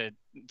there, to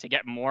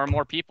get more and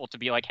more people to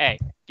be like, hey,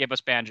 give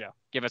us Banjo.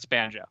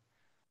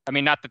 I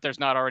mean, not that there's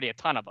not already a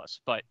ton of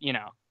us, but, you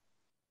know.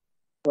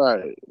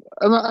 Right.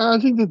 And I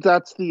think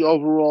that's the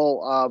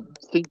overall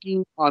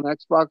thinking on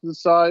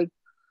Xbox's side.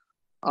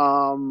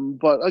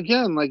 But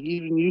again, like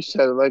even you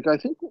said, like I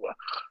think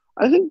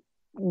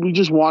we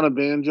just want a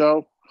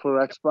Banjo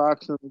for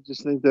Xbox, and I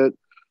just think that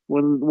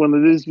when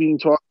it is being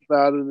talked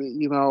about, and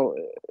you know,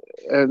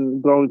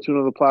 and going to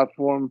another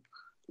platform,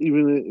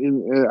 even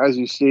in as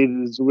you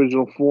stated, its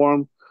original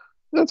form,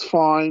 that's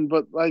fine.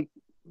 But like,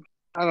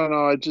 I don't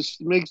know, it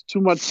just makes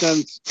too much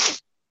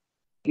sense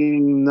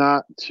game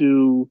not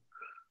to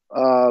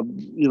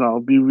you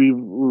know, be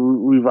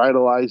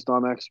revitalized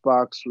on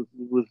Xbox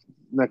with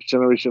next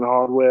generation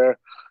hardware,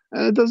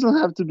 and it doesn't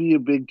have to be a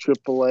big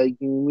AAA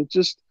game. It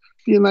just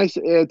be a nice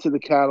add to the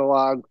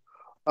catalog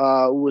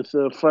with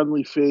a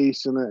friendly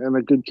face and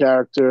a good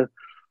character,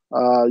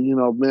 you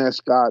know,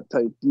 mascot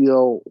type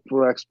deal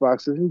for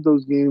Xbox. I think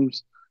those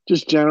games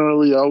just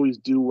generally always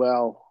do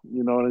well.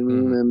 You know what I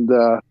mean?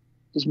 And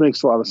just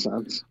makes a lot of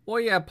sense.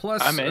 Well, yeah.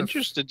 Plus, I'm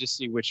interested to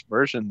see which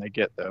version they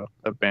get though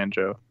of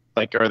Banjo.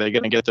 Like, are they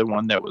going to get the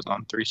one that was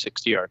on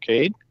 360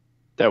 arcade,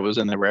 that was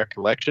in the Rare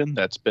collection,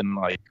 that's been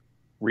like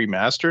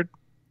remastered?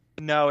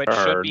 No, it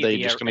should be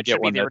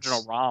the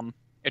original ROM.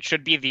 It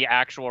should be the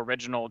actual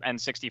original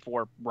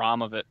N64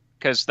 ROM of it,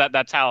 because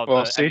that's how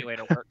the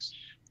emulator works.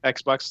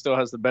 Xbox still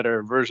has the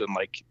better version.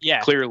 Like,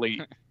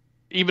 clearly,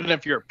 even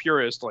if you're a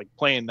purist, like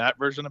playing that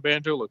version of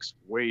Banjo looks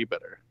way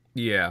better.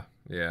 Yeah.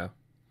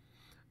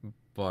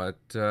 But,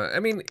 I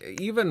mean,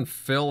 even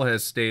Phil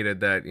has stated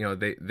that, you know,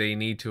 they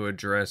need to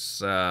address,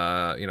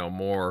 you know,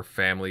 more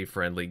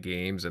family-friendly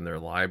games in their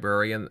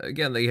library. And,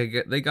 again,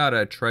 they got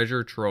a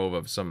treasure trove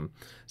of some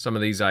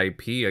of these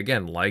IP,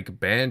 again, like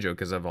Banjo,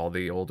 because of all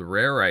the old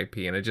Rare IP.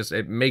 And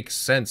it makes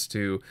sense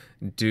to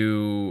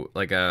do,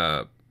 like,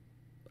 a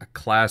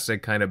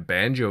classic kind of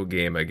Banjo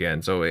game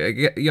again. So,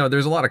 you know,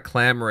 there's a lot of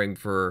clamoring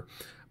for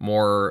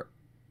more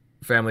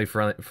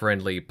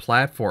family-friendly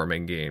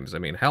platforming games. I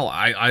mean, hell,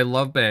 I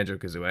love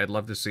Banjo-Kazooie. I'd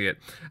love to see it.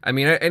 I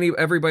mean,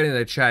 everybody in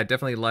the chat,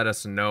 definitely let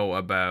us know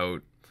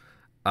about,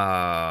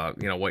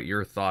 you know, what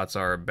your thoughts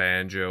are of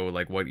Banjo,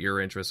 like what your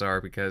interests are,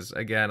 because,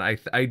 again,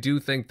 I do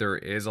think there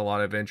is a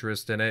lot of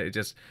interest in it. It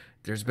just,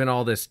 there's been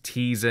all this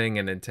teasing,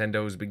 and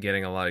Nintendo's been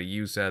getting a lot of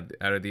use out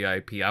of the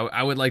IP.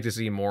 I would like to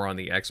see more on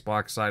the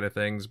Xbox side of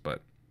things,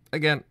 but,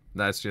 again,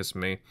 that's just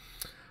me.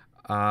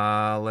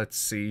 Let's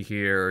see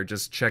here.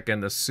 Just checking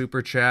the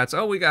super chats.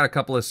 Oh, we got a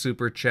couple of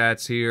super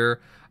chats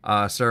here.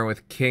 Starting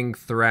with King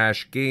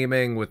Thrash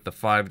Gaming with the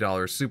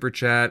 $5 super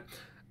chat.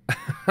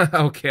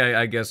 Okay,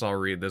 I guess I'll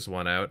read this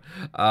one out.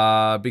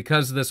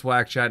 Because of this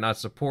whack chat not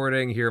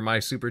supporting, here my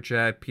super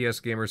chat. PS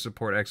gamers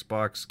support,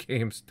 Xbox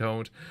games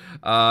don't.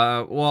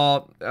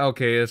 Well,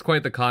 okay, it's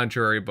quite the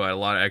contrary, but a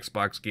lot of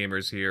Xbox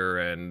gamers here,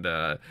 and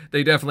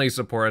they definitely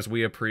support us.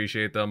 We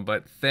appreciate them,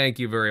 but thank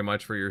you very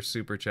much for your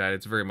super chat.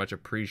 It's very much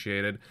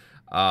appreciated.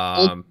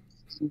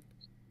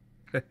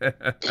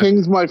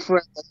 King's my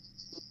friend.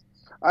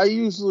 I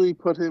usually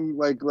put him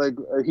like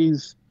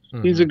he's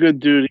a good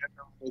dude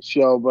on the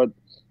show, but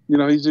you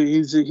know,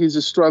 he's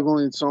a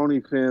struggling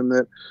Sony fan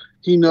that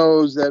he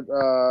knows that,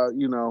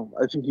 you know,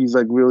 I think he's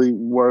like really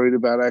worried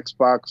about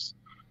Xbox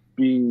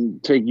being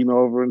taken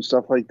over and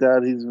stuff like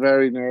that. He's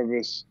very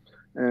nervous,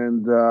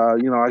 and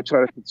you know, I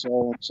try to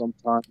console him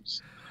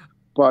sometimes.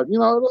 But you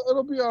know,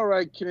 it'll be all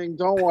right, King.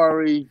 Don't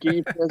worry.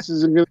 Game Pass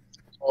isn't going to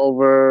take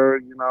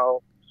over. You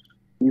know,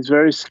 he's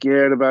very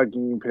scared about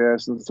Game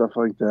Pass and stuff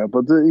like that.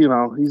 But you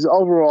know, he's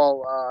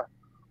overall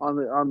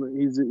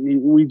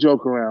we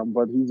joke around,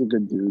 but he's a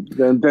good dude.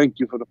 And thank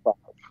you for the follow.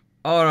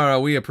 Oh no,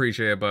 we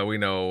appreciate it, but we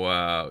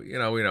know, we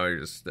know you're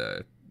just,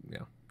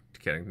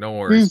 kidding. No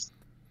worries.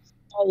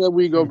 That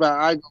we go back,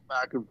 I go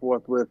back and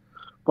forth with,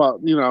 but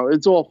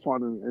it's all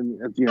fun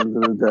and at the end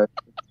of the day.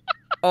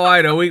 Oh,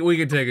 I know. We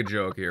can take a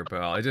joke here,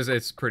 pal.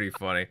 It's pretty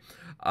funny.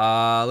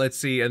 Let's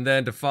see, and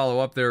then to follow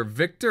up there,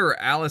 Victor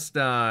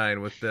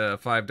Alistine with the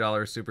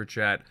 $5 super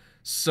chat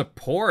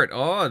support.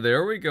 Oh,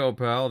 there we go,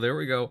 pal. There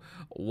we go.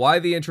 Why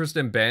the interest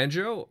in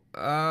Banjo?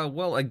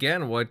 Well,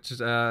 again, what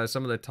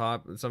some of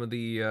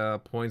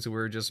the points that we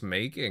were just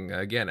making.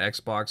 Again,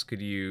 Xbox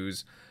could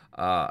use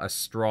a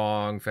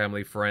strong,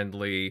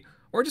 family-friendly,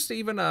 or just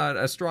even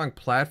a strong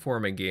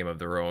platforming game of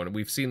their own.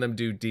 We've seen them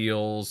do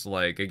deals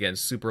like, again,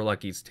 Super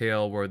Lucky's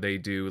Tale, where they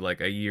do like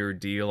a year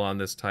deal on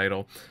this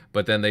title,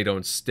 but then they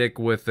don't stick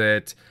with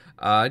it.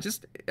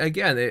 Just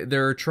again,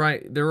 they're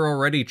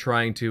already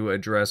trying to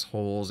address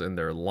holes in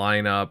their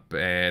lineup,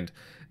 and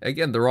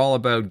again, they're all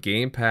about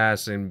Game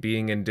Pass and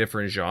being in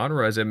different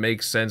genres. It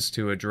makes sense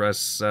to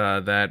address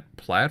that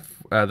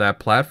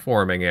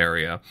platforming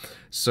area.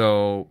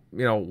 So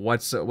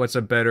what's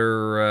a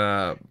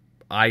better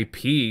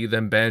IP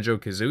than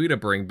Banjo-Kazooie to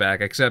bring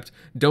back? Except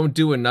don't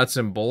do a nuts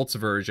and bolts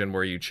version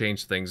where you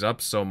change things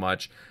up so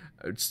much.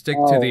 Stick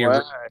to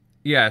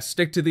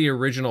the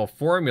original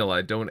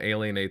formula. Don't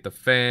alienate the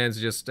fans.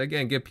 Just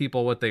again, give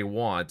people what they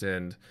want.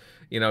 And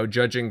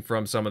judging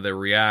from some of the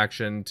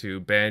reaction to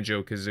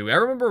Banjo-Kazooie, I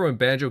remember when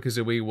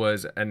Banjo-Kazooie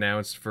was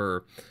announced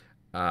for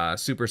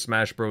Super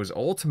Smash Bros.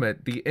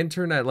 Ultimate, the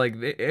internet,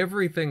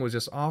 everything was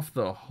just off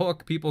the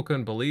hook. People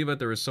couldn't believe it.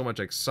 There was so much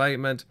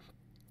excitement.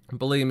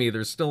 Believe me,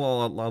 there's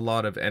still a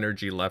lot of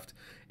energy left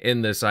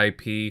in this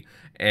IP,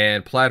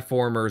 and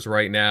platformers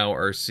right now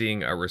are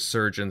seeing a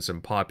resurgence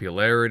in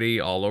popularity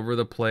all over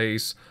the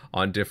place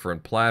on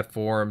different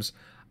platforms.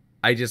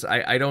 I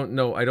don't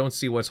know. I don't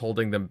see what's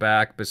holding them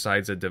back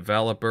besides a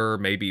developer.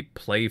 Maybe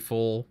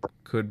Playful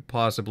could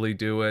possibly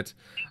do it.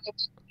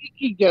 You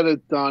can get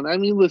it done. I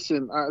mean,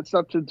 listen, it's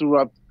not to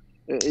interrupt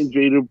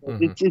Invader, but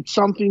it's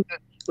something that,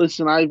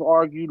 listen, I've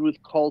argued with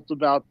Cult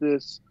about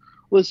this.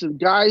 Listen,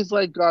 guys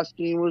like us,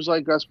 gamers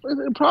like us,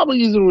 it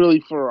probably isn't really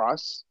for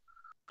us.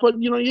 But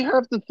you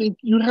have to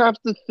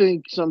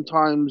think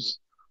sometimes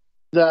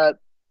that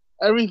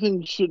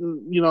everything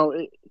shouldn't,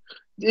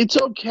 it's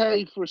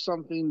okay for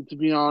something to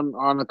be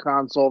on a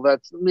console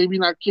that's maybe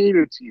not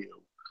catered to you.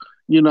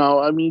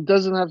 I mean,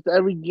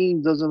 every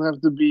game doesn't have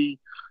to be,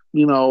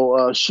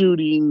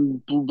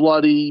 shooting,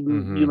 bloody,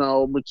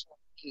 mature.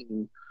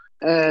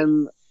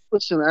 And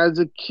listen, as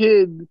a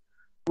kid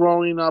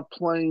growing up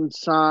playing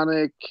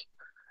Sonic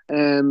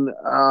and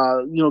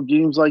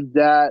games like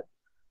that,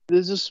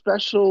 there's a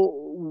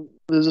special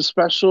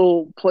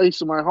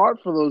place in my heart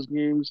for those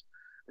games.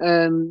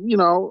 And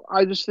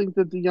I just think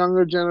that the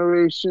younger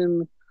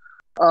generation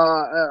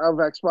of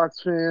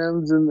Xbox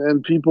fans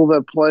and people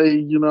that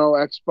play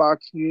Xbox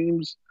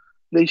games,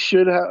 they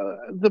should have,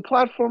 the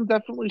platform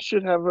definitely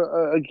should have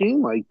a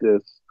game like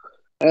this.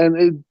 And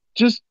it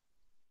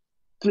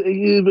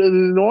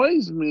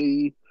annoys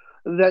me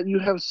that you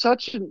have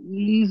such an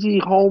easy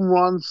home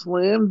run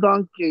slam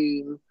dunk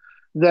game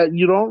that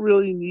you don't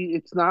really need.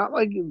 It's not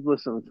like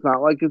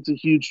it's a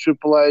huge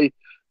AAA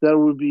that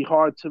would be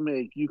hard to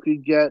make. You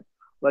could get,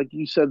 like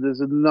you said,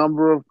 there's a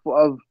number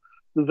of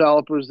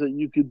developers that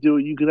you could do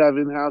it. You could have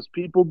in-house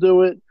people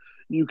do it.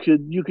 You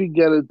could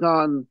get it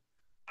done.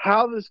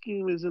 How this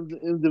game is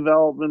in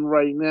development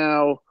right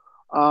now,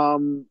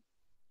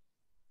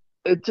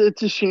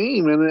 it's a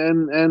shame,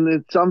 and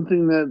it's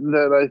something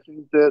that I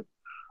think that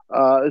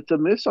it's a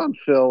miss on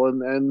Phil,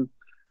 and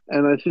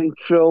I think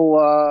Phil,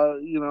 I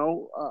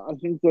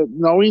think that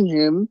knowing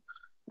him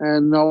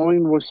and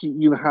knowing what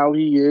how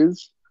he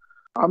is,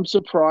 I'm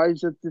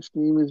surprised that this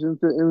game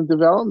isn't in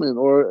development,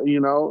 or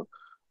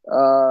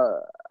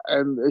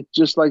and it's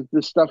just like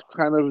this stuff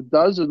kind of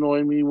does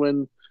annoy me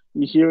when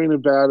you're hearing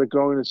about it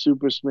going to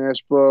Super Smash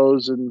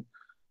Bros. and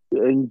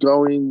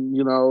going,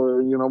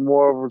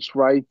 more of its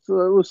rights.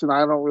 Listen,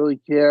 I don't really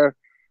care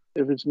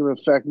if it's going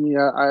to affect me.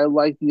 I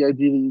like the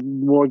idea that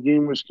more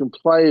gamers can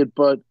play it,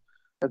 but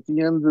at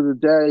the end of the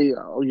day,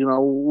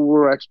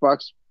 we're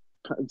Xbox.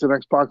 It's an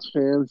Xbox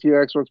fans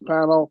here, Xbox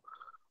panel.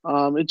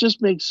 It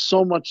just makes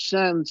so much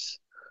sense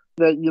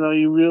that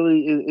you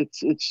really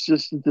it's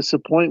just a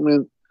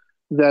disappointment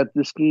that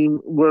this game.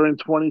 We're in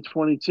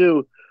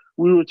 2022.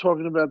 We were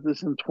talking about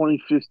this in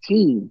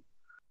 2015,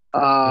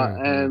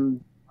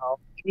 and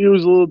it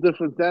was a little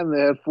different then. They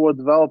had 4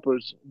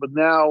 developers, but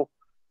now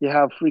you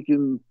have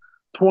freaking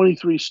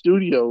 23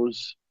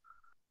 studios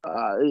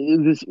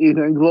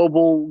in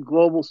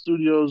global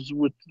studios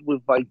with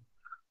like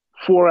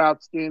 4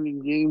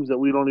 outstanding games that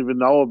we don't even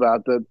know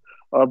about that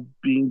are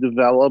being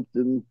developed,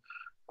 and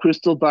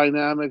Crystal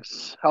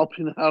Dynamics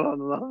helping out on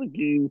another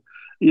game.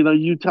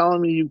 You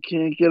telling me you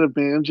can't get a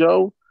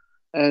Banjo,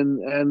 and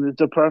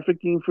it's a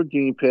perfect game for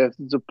Game Pass.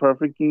 It's a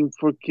perfect game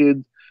for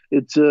kids.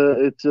 It's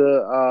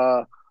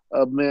a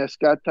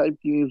mascot type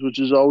games, which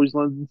has always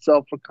lends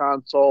itself for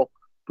console,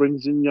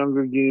 brings in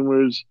younger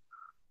gamers.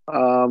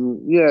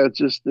 Yeah, it's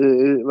just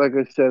like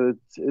I said,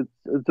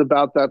 it's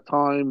about that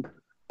time,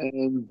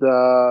 and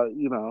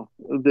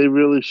they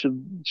really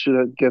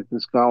should get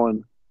this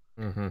going.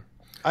 Mm-hmm.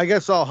 I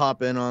guess I'll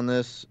hop in on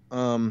this.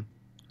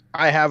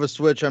 I have a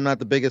Switch. I'm not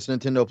the biggest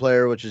Nintendo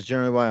player, which is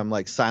generally why I'm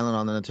like silent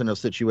on the Nintendo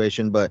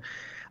situation. But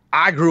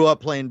I grew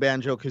up playing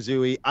Banjo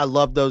Kazooie. I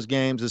loved those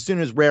games. As soon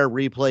as Rare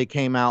Replay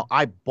came out,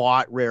 I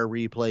bought Rare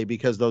Replay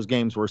because those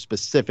games were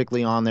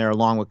specifically on there,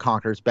 along with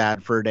Conker's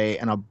Bad Fur Day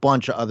and a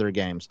bunch of other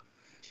games.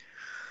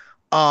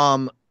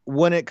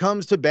 When it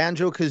comes to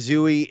Banjo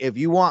Kazooie, if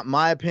you want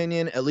my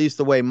opinion, at least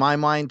the way my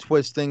mind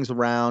twists things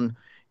around,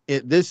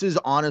 this is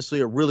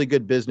honestly a really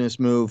good business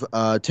move.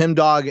 Tim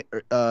Dog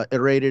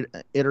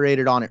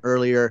iterated on it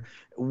earlier.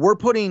 We're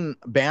putting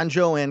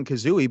Banjo and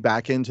Kazooie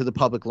back into the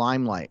public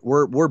limelight.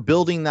 We're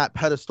building that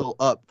pedestal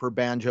up for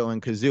Banjo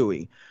and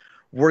Kazooie.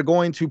 We're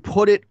going to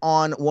put it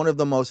on one of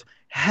the most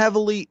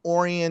heavily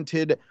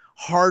oriented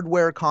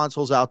hardware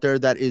consoles out there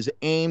that is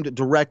aimed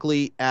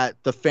directly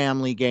at the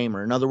family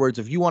gamer. In other words,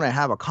 if you want to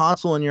have a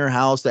console in your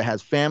house that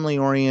has family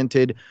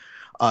oriented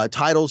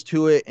titles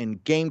to it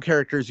and game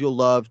characters you'll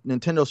love,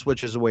 Nintendo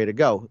Switch is the way to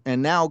go.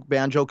 And now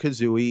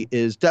Banjo-Kazooie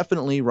is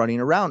definitely running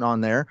around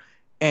on there,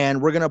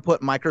 and we're going to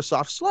put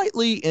Microsoft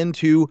slightly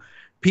into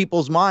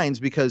people's minds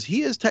because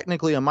he is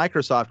technically a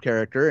Microsoft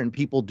character and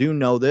people do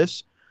know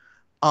this.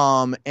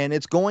 And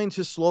it's going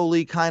to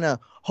slowly kind of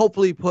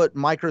hopefully put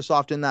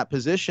Microsoft in that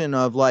position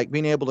of like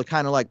being able to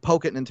kind of like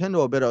poke at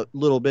Nintendo a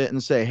little bit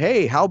and say,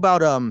 hey, how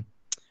about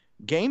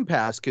Game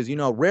Pass? Because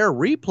Rare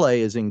Replay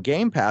is in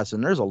Game Pass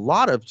and there's a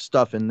lot of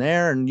stuff in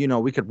there, and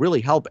we could really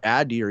help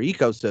add to your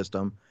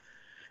ecosystem.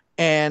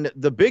 And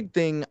the big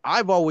thing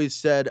I've always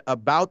said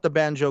about the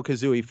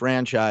Banjo-Kazooie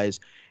franchise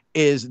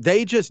is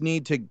they just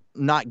need to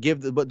not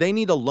but they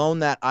need to loan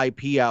that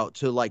IP out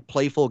to like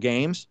Playful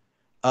Games,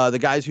 the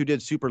guys who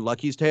did Super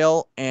Lucky's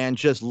Tale, and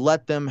just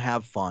let them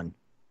have fun.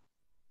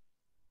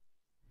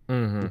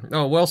 Mm-hmm.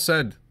 Oh, well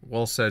said,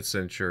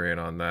 Centurion,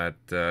 on that.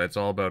 It's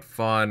all about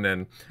fun,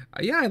 and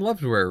yeah, I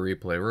loved Rare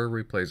Replay. Rare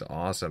Replay is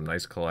awesome.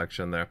 Nice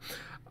collection there.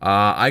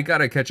 I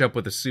gotta catch up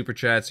with the super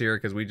chats here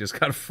because we just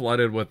got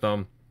flooded with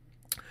them.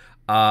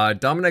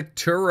 Dominic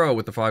Turo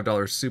with the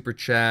 $5 super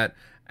chat.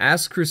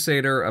 Ask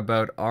Crusader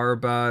about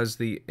Arbaz,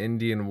 the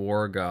Indian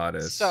war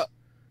goddess.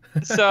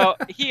 So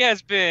he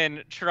has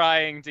been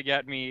trying to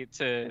get me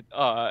to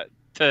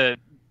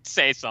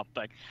say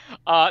something.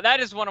 That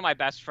is one of my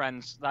best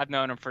friends. I've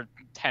known him for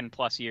 10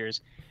 plus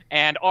years.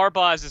 And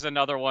Arbaz is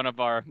another one of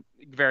our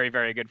very,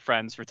 very good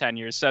friends for 10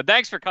 years. So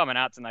thanks for coming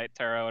out tonight,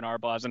 Taro and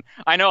Arbaz. And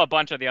I know a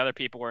bunch of the other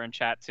people were in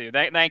chat too.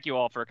 Thank you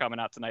all for coming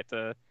out tonight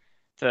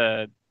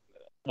to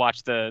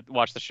watch the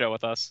show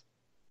with us.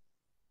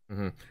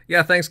 Mm-hmm.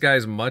 Yeah, thanks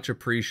guys. Much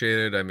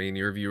appreciated. I mean,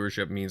 your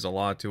viewership means a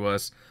lot to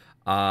us.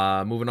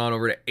 Moving on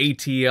over to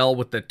ATL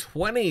with the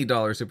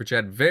 $20 super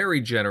chat. Very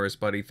generous,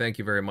 buddy. Thank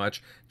you very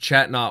much.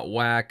 Chat Not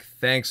Whack.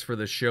 Thanks for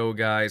the show,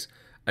 guys.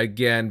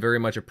 Again, very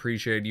much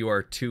appreciated. You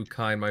are too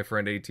kind, my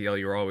friend ATL.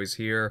 You're always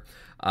here.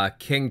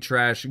 King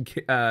Thrash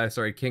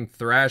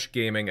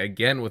Gaming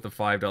again with the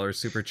 $5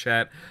 super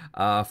chat.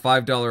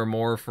 $5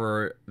 more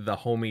for the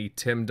homie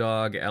Tim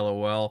Dog.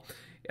 LOL.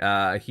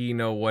 He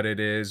know what it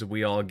is.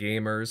 We all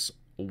gamers.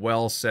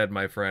 Well said,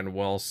 my friend.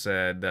 Well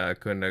said.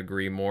 Couldn't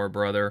agree more,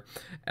 brother.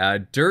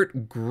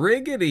 Dirt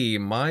Griggity,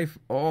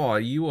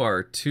 you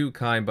are too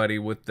kind, buddy,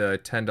 with the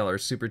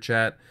 $10 super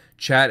chat.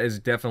 Chat is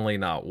definitely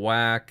not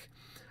whack.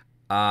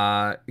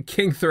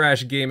 King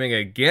Thrash Gaming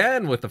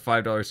again with the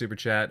 $5 super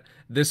chat.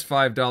 This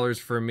 $5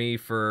 for me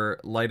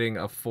for lighting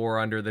a 4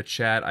 under the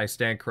chat. I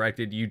stand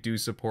corrected. You do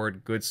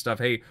support good stuff.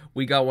 Hey,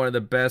 we got one of the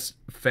best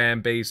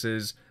fan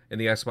bases in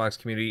the Xbox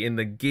community, in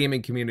the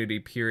gaming community,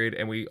 period,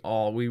 and we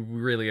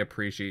really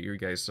appreciate your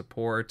guys'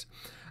 support.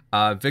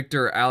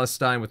 Victor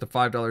Alistine with the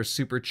 $5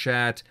 super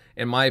chat.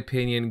 In my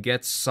opinion,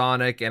 get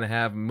Sonic and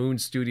have Moon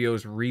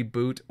Studios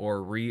reboot or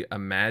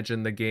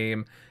reimagine the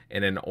game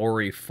in an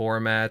Ori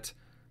format.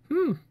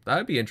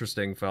 That'd be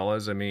interesting,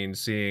 fellas. I mean,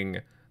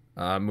 seeing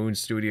Moon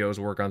Studios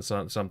work on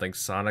something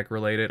Sonic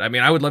related. I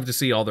mean, I would love to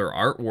see all their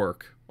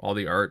artwork, all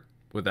the art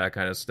with that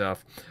kind of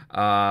stuff.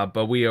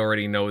 But we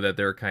already know that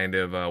they're kind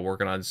of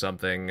working on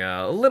something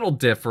a little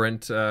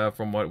different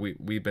from what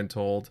we've been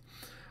told.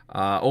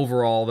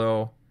 Overall,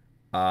 though,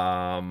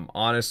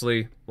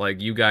 honestly, like,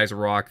 you guys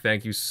rock.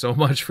 Thank you so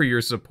much for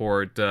your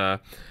support.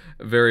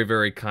 Very,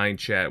 very kind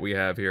chat we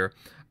have here.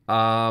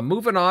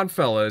 Moving on,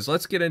 fellas,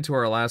 let's get into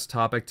our last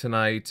topic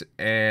tonight.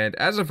 And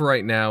as of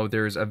right now,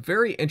 there's a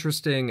very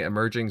interesting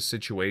emerging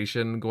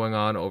situation going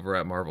on over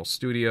at Marvel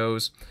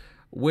Studios,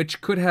 which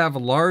could have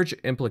large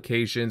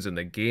implications in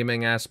the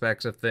gaming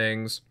aspects of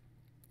things.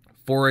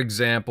 For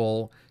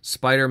example,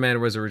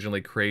 Spider-Man was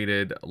originally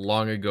created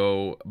long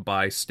ago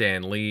by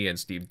Stan Lee and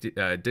Steve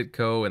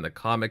Ditko in the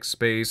comic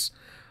space,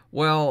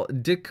 Well,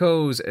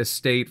 Ditko's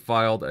estate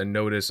filed a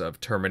notice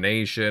of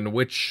termination,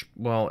 which,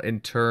 well,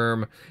 in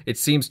term, it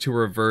seems to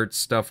revert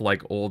stuff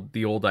like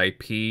the old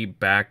IP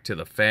back to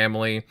the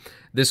family.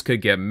 This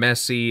could get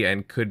messy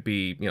and could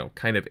be,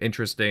 kind of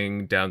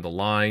interesting down the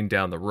line,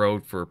 down the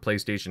road for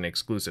PlayStation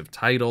exclusive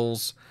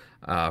titles.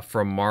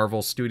 From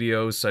Marvel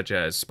Studios, such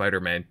as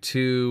Spider-Man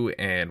 2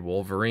 and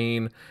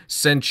Wolverine.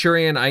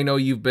 Centurion, I know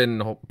you've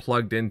been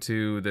plugged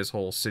into this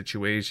whole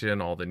situation,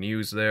 all the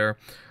news there.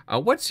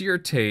 What's your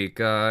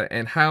take,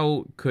 and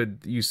how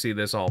could you see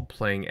this all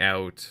playing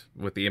out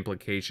with the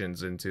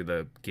implications into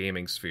the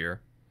gaming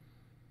sphere?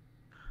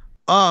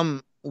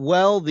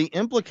 Well,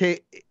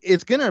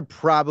 it's gonna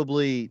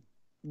probably,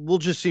 we'll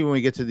just see when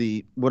we get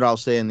to what I'll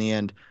say in the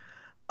end.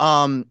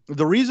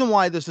 The reason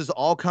why this is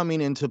all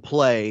coming into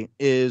play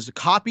is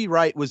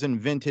copyright was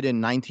invented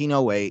in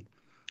 1908,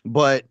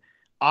 but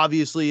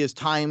obviously as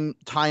time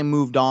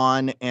moved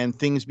on and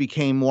things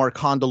became more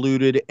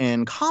convoluted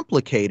and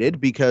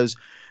complicated because,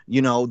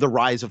 the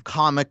rise of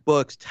comic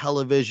books,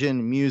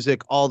 television,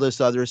 music, all this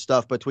other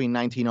stuff between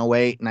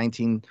 1908, it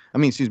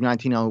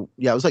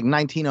was like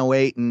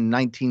 1908 and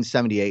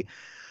 1978.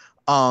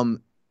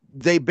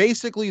 They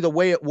basically, the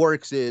way it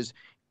works is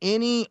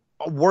any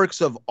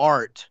works of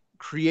art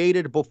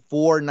created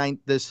before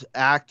this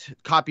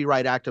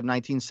Copyright Act of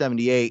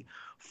 1978,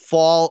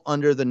 fall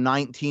under the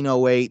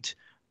 1908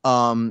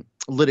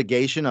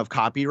 litigation of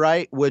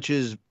copyright, which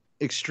is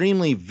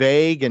extremely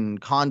vague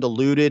and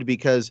convoluted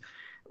because,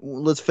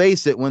 let's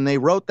face it, when they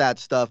wrote that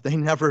stuff, they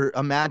never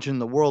imagined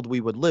the world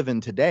we would live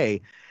in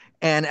today.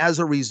 And as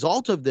a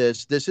result of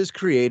this has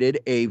created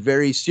a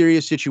very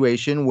serious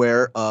situation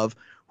of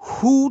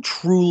who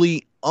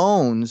truly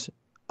owns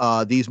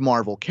these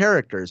Marvel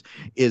characters.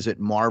 Is it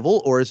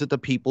Marvel or is it the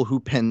people who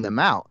pen them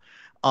out?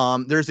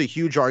 There's a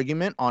huge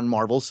argument on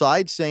Marvel's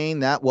side saying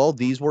that, well,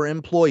 these were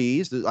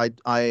employees.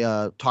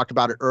 I talked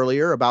about it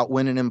earlier about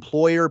when an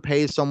employer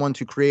pays someone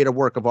to create a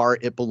work of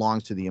art, it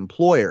belongs to the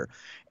employer,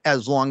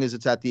 as long as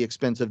it's at the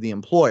expense of the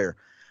employer.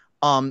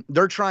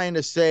 They're trying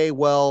to say,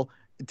 well,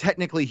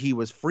 technically he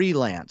was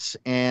freelance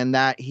and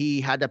that he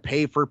had to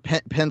pay for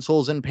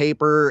pencils and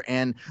paper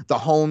and the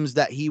homes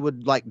that he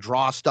would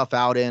draw stuff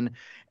out in.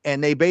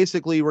 And they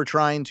basically were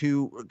trying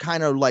to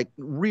kind of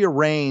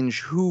rearrange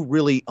who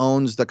really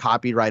owns the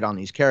copyright on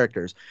these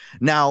characters.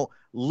 Now,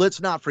 let's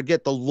not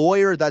forget the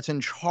lawyer that's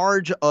in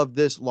charge of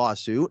this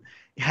lawsuit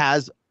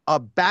has a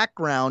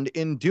background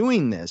in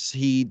doing this.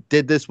 He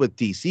did this with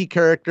DC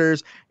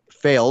characters,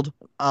 failed.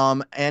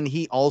 And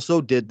he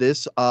also did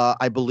this,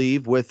 I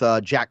believe, with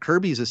Jack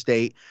Kirby's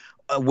estate,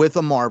 with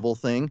a Marvel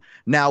thing.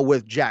 Now,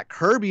 with Jack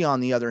Kirby, on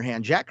the other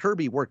hand, Jack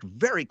Kirby worked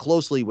very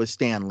closely with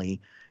Stan Lee,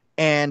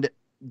 and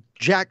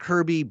Jack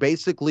Kirby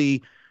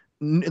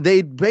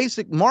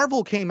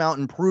Marvel came out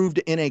and proved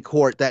in a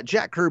court that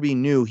Jack Kirby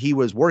knew he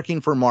was working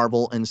for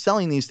Marvel and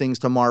selling these things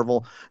to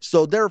Marvel.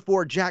 So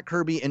therefore, Jack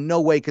Kirby in no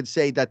way could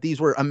say that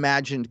these were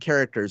imagined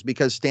characters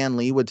because Stan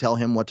Lee would tell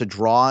him what to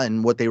draw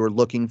and what they were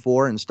looking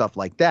for and stuff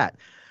like that.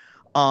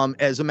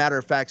 As a matter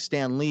of fact,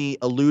 Stan Lee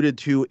alluded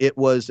to it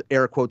was,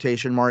 air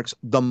quotation marks,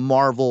 the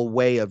Marvel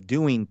way of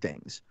doing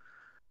things.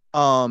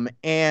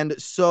 And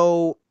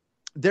so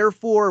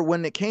therefore,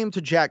 when it came to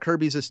Jack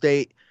Kirby's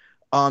estate,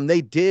 they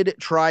did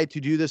try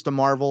to do this to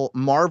Marvel.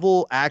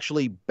 Marvel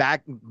actually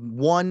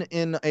won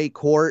in a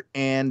court,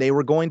 and they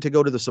were going to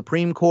go to the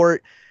Supreme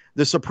Court.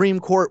 The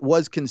Supreme Court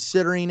was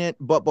considering it,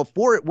 but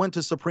before it went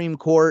to Supreme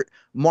Court,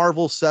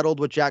 Marvel settled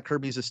with Jack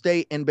Kirby's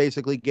estate and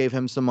basically gave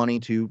him some money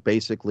to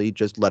basically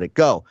just let it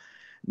go.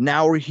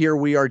 Now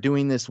we are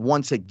doing this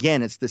once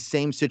again. It's the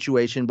same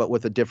situation, but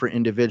with a different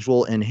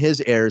individual and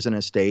his heirs and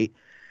estate.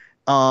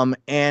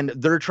 And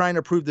they're trying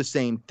to prove the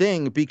same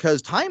thing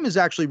because time is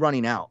actually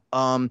running out.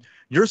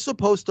 You're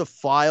supposed to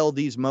file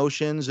these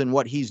motions and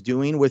what he's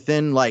doing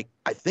within I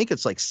think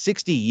it's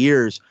 60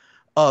 years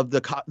of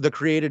the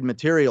created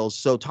materials.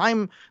 So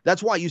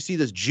that's why you see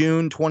this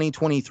June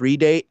 2023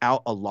 date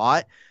out a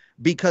lot,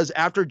 because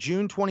after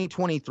June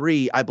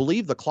 2023, I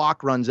believe the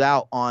clock runs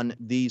out on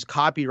these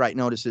copyright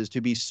notices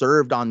to be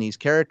served on these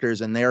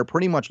characters, and they are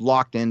pretty much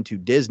locked into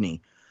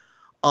Disney.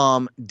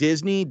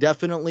 Disney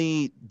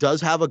definitely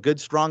does have a good,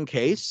 strong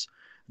case.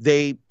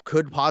 They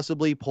could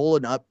possibly pull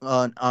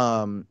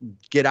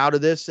get out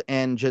of this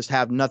and just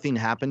have nothing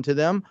happen to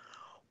them.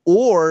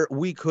 Or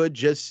we could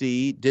just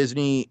see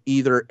Disney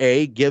either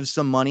A, give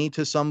some money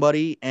to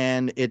somebody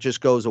and it just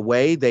goes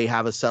away. They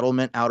have a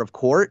settlement out of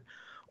court.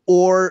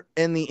 Or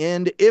in the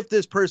end, if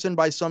this person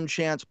by some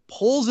chance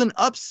pulls an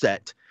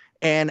upset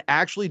and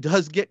actually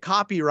does get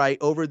copyright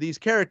over these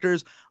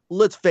characters,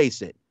 let's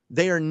face it,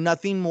 they are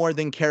nothing more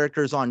than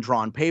characters on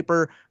drawn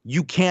paper.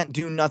 You can't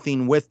do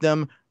nothing with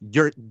them.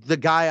 The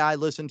guy I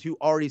listened to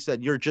already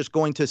said you're just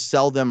going to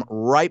sell them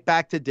right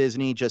back to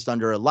Disney just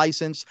under a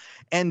license,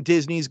 and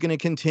Disney's going to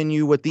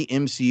continue with the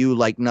MCU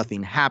like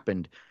nothing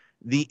happened.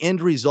 The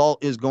end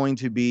result is going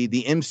to be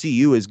the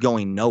MCU is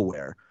going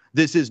nowhere.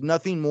 This is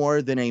nothing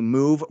more than a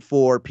move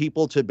for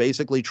people to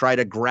basically try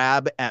to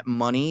grab at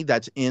money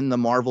that's in the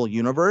Marvel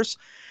universe.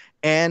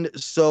 And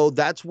so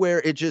that's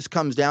where it just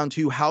comes down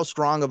to how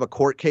strong of a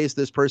court case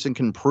this person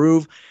can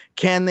prove.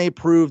 Can they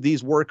prove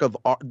these works of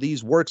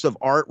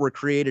art were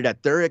created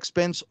at their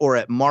expense or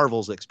at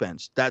Marvel's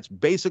expense? That's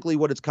basically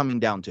what it's coming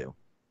down to.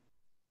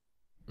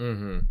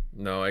 Mm-hmm.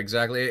 No,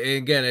 exactly.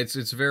 Again, it's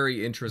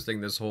very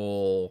interesting, this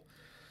whole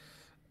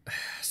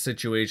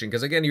situation,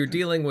 because again, you're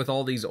dealing with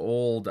all these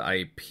old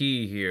IP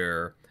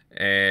here,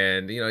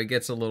 and it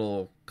gets a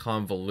little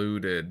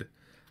convoluted.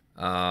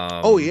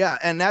 Oh yeah,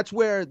 and that's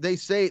where they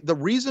say the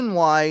reason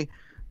why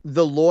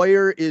the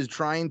lawyer is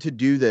trying to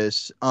do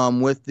this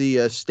with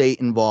the state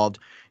involved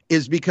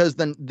is because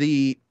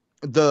the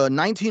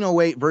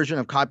 1908 version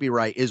of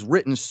copyright is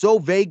written so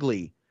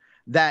vaguely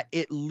that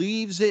it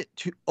leaves it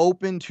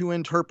open to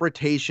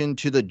interpretation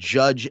to the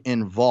judge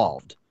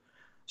involved.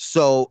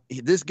 So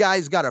this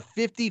guy's got a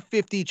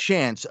 50-50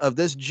 chance of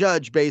this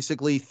judge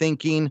basically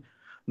thinking,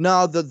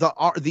 no,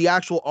 the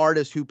actual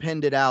artist who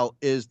penned it out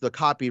is the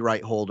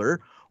copyright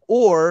holder,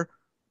 or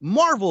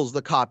Marvel's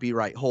the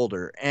copyright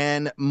holder.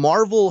 And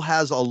Marvel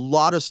has a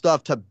lot of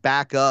stuff to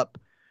back up.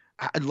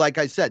 Like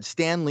I said,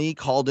 Stan Lee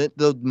called it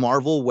the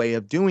Marvel way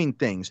of doing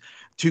things,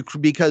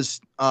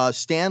 because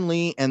Stan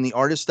Lee and the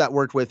artists that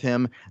worked with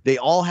him, they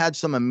all had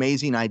some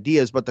amazing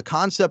ideas, but the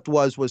concept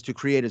was to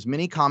create as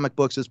many comic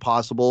books as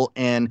possible.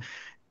 And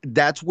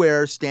that's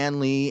where Stan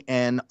Lee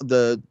and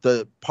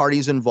the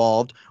parties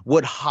involved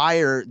would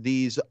hire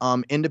these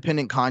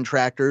independent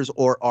contractors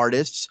or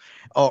artists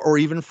or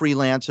even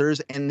freelancers.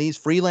 And these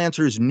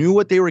freelancers knew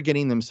what they were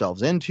getting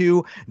themselves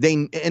into.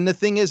 And the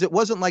thing is, it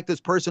wasn't like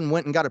this person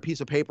went and got a piece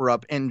of paper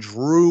up and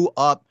drew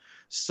up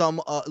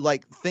some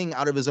thing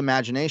out of his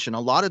imagination.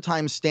 A lot of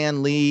times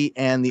Stan Lee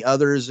and the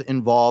others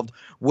involved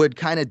would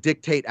kind of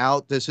dictate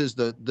out, this is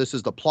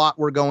the plot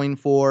we're going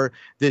for.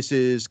 This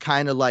is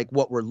kind of like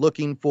what we're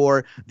looking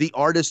for. The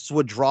artists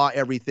would draw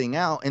everything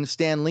out, and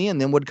Stan Lee and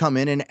then would come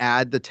in and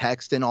add the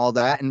text and all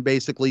that and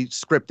basically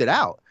script it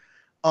out.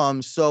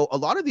 So a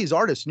lot of these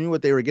artists knew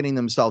what they were getting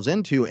themselves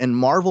into, and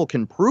Marvel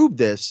can prove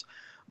this.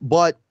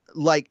 But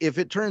if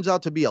it turns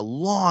out to be a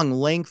long,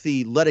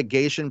 lengthy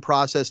litigation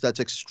process that's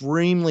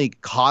extremely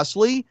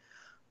costly,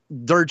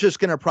 they're just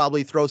going to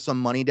probably throw some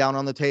money down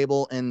on the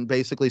table and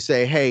basically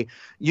say, hey,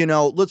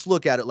 let's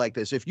look at it like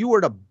this. If you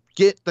were to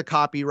get the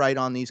copyright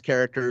on these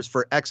characters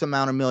for X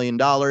amount of $1 million,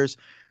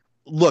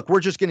 look, we're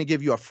just going to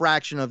give you a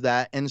fraction of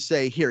that and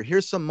say,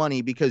 here's some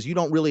money because you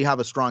don't really have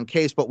a strong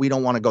case, but we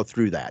don't want to go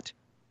through that.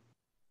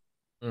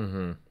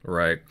 Mm-hmm.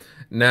 Right.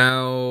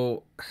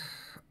 Now,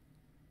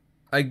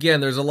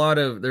 again, there's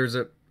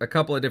a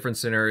couple of different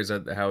scenarios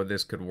of how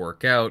this could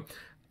work out.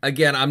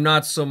 Again, I'm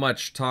not so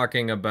much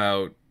talking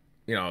about,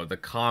 the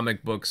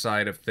comic book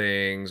side of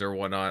things or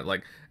whatnot.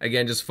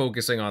 Again, just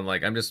focusing on,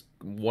 I'm just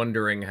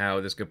wondering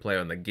how this could play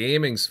on the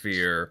gaming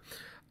sphere.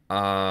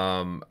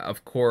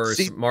 Of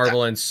course,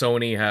 Marvel and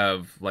Sony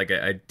have,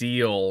 a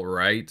deal,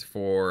 right,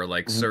 for,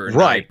 certain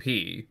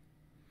IP.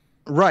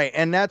 Right.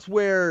 And that's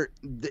where,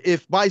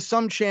 if by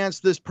some chance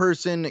this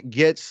person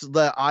gets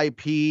the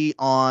IP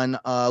on,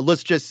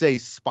 let's just say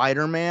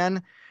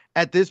Spider-Man,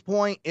 at this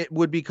point, it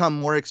would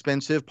become more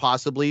expensive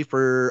possibly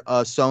for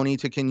Sony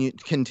to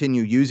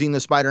continue using the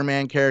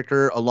Spider-Man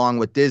character along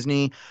with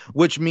Disney,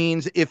 which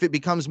means if it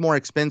becomes more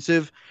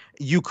expensive,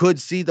 you could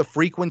see the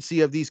frequency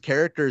of these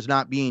characters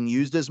not being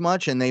used as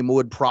much, and they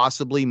would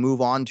possibly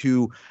move on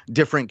to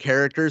different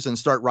characters and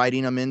start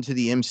writing them into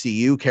the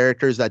MCU,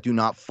 characters that do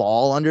not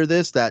fall under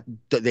this, that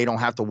they don't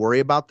have to worry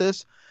about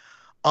this.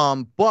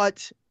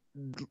 But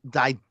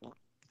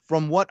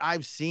from what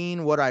I've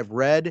seen, what I've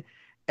read,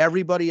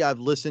 everybody I've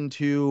listened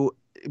to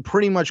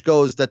pretty much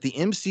goes that the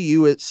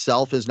MCU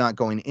itself is not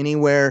going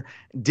anywhere.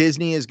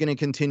 Disney is going to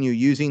continue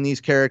using these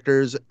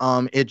characters.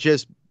 It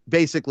just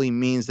basically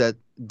means that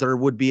there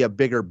would be a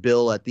bigger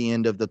bill at the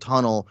end of the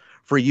tunnel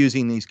for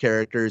using these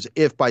characters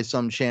if by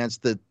some chance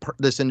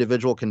this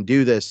individual can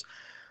do this.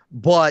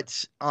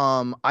 But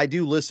I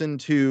do listen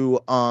to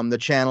the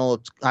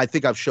channel. I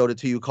think I've showed it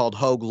to you, called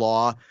Hogue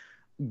Law.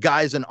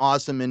 Guy's an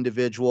awesome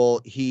individual.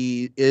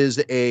 He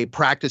is a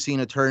practicing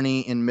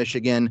attorney in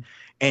Michigan,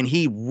 and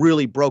he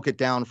really broke it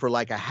down for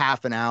a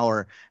half an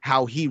hour,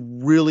 how he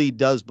really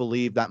does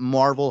believe that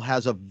Marvel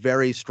has a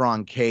very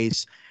strong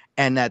case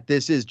and that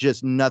this is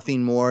just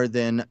nothing more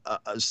than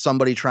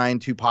somebody trying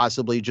to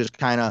possibly just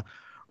kind of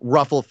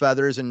ruffle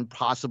feathers and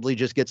possibly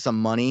just get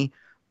some money.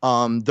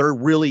 There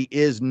really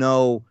is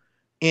no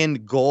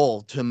end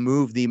goal to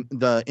move the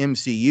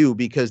MCU,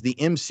 because the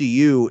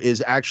MCU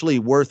is actually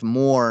worth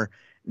more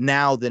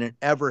now than it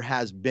ever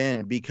has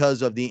been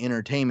because of the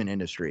entertainment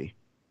industry.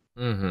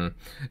 Mm-hmm.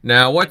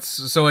 Now,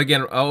 so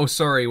again, oh,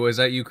 sorry, was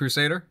that you,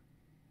 Crusader?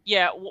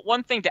 Yeah,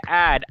 one thing to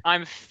add,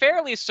 I'm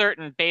fairly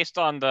certain, based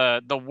on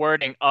the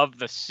wording of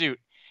the suit,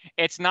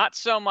 it's not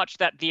so much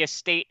that the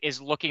estate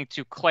is looking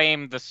to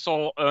claim the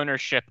sole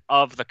ownership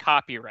of the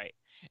copyright.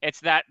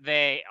 It's that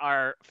they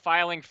are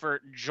filing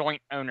for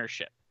joint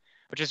ownership,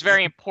 which is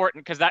very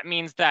important because that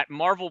means that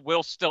Marvel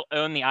will still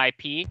own the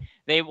IP.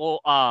 They will,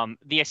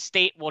 the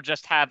estate will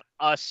just have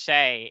a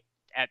say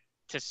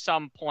to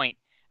some point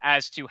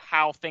as to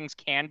how things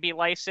can be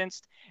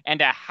licensed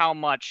and how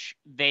much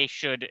they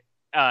should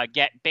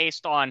get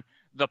based on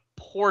the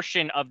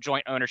portion of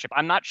joint ownership.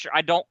 I'm not sure.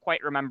 I don't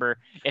quite remember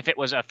if it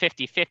was a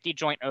 50-50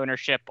 joint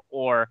ownership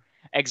or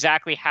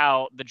exactly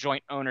how the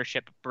joint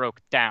ownership broke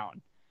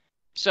down.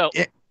 So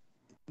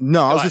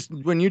no, I was just,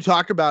 when you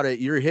talk about it,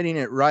 you're hitting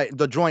it right.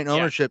 The joint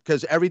ownership,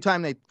 because every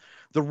time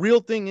the real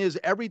thing is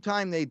every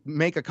time they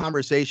make a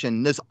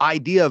conversation, this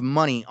idea of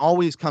money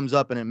always comes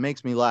up and it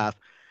makes me laugh.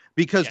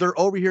 Because they're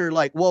over here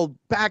like, well,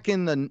 back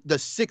in the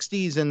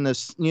 60s and the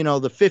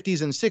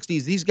 50s and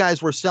 60s, these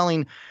guys were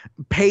selling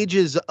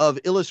pages of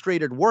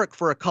illustrated work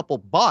for a couple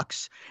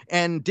bucks,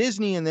 and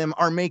Disney and them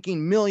are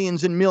making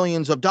millions and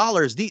millions of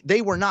dollars.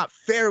 They were not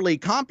fairly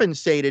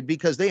compensated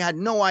because they had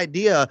no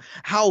idea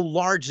how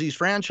large these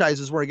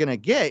franchises were going to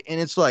get.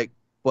 And it's like,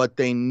 but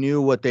they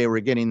knew what they were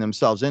getting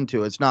themselves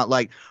into. It's not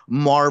like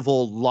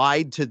Marvel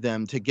lied to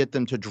them to get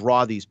them to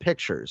draw these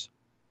pictures.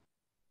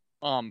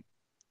 And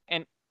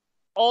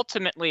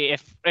ultimately,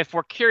 if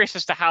we're curious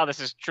as to how this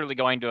is truly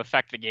going to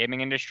affect the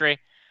gaming industry,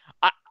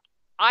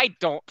 I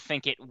don't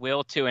think it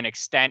will to an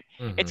extent.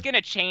 Mm-hmm. It's going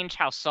to change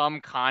how some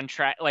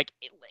contract, like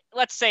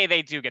let's say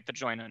they do get the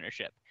joint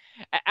ownership.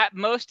 At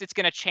most, it's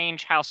going to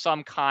change how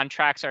some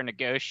contracts are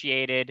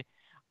negotiated.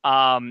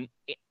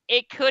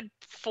 It could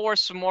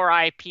force more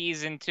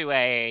IPs into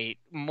a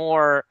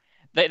more.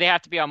 They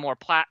have to be on more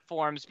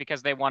platforms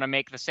because they want to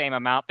make the same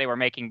amount they were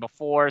making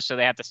before, so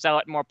they have to sell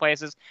it in more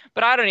places.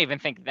 But I don't even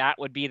think that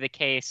would be the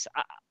case.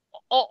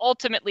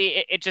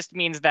 Ultimately, it just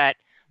means that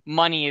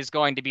money is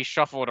going to be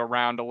shuffled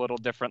around a little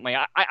differently.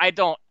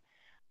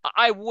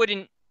 I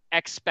wouldn't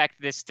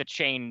expect this to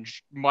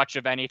change much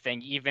of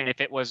anything, even if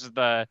it was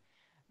the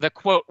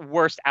quote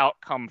worst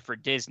outcome for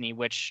Disney,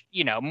 which,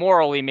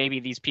 morally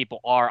maybe these people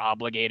are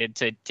obligated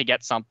to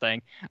get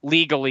something.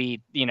 Legally,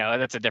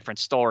 that's a different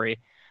story.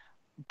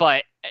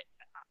 But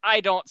I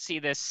don't see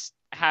this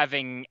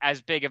having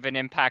as big of an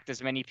impact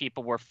as many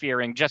people were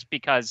fearing, just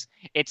because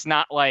it's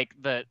not like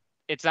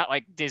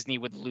Disney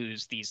would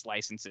lose these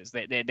licenses.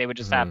 They would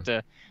just have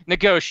to,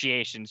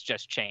 negotiations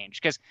just change.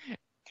 Because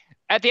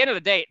at the end of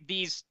the day,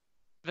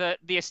 the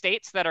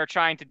estates that are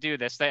trying to do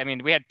this,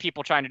 we had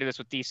people trying to do this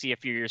with DC a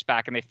few years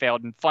back and they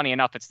failed. And funny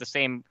enough, it's the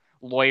same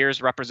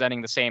lawyers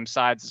representing the same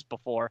sides as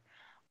before.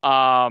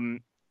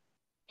 And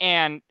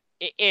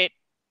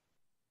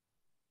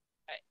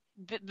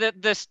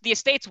the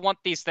estates want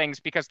these things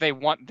because they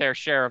want their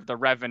share of the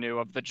revenue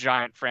of the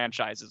giant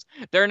franchises.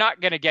 They're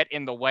not going to get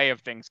in the way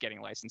of things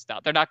getting licensed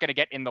out. They're not going to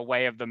get in the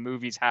way of the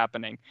movies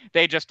happening.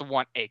 They just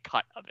want a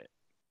cut of it.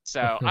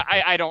 So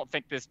I don't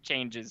think this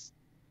changes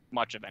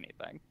much of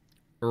anything.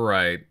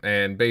 Right.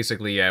 And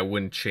basically, it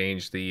wouldn't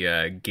change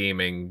the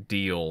gaming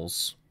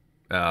deals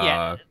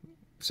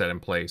set in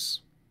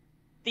place.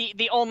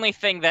 The only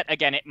thing that,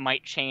 again, it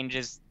might change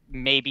is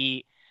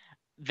maybe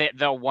that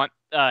they'll want,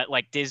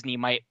 like Disney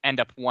might end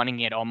up wanting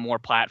it on more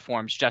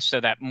platforms just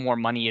so that more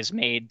money is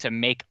made to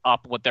make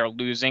up what they're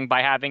losing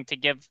by having to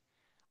give,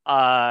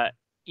 to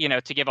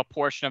give a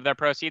portion of their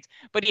proceeds.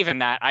 But even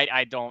that,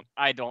 I don't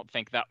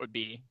think that would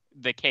be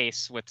the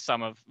case with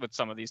some of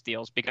these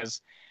deals,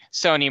 because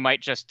Sony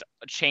might just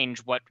change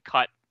what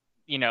cut,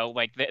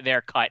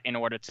 their cut in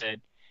order to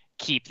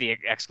keep the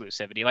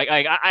exclusivity.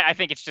 I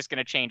think it's just going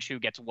to change who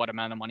gets what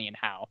amount of money and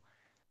how.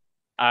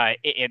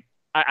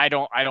 I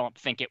don't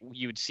think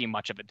you'd see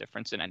much of a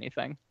difference in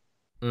anything.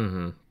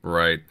 Mm-hmm.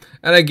 Right.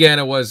 And again,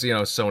 it was,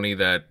 Sony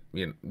that,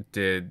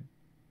 did,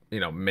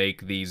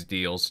 make these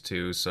deals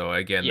too. So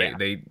again,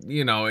 they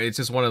it's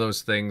just one of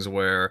those things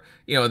where,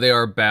 they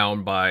are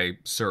bound by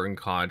certain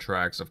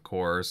contracts, of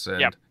course.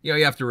 And,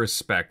 you have to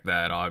respect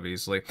that,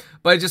 obviously.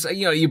 But just,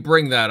 you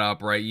bring that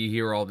up, right? You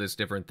hear all this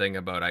different thing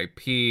about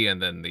IP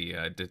and then the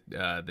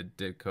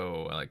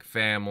Ditko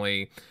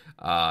family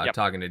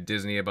talking to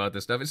Disney about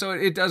this stuff. So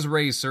it does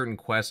raise certain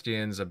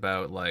questions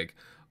about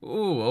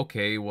ooh,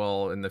 okay,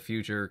 well, in the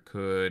future,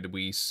 could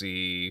we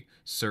see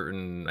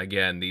certain,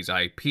 again, these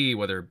IP,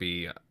 whether it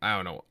be, I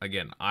don't know,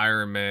 again,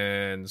 Iron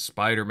Man,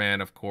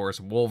 Spider-Man, of course,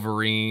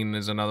 Wolverine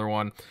is another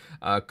one.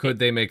 Could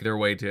they make their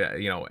way to,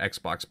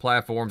 Xbox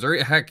platforms, or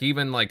heck,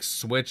 even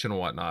Switch and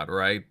whatnot,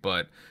 right?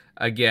 But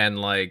again,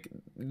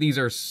 these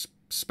are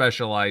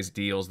specialized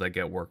deals that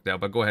get worked out.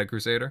 But go ahead,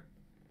 Crusader.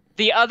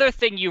 The other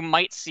thing you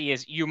might see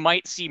is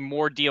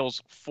more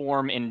deals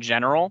form in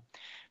general,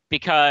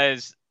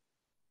 because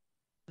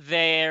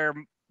there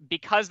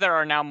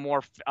are now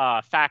more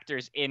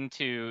factors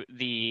into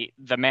the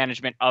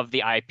management of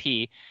the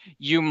IP.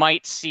 You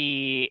might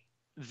see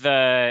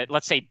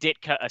let's say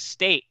Ditka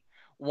estate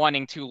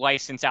wanting to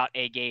license out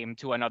a game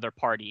to another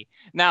party.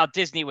 Now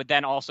Disney would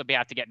then also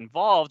have to get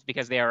involved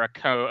because they are a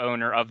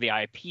co-owner of the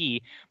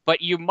IP,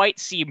 but you might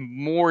see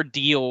more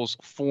deals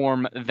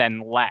form than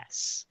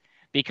less,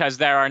 because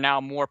there are now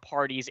more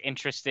parties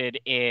interested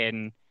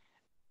in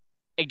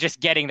just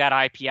getting that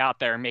IP out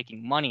there and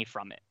making money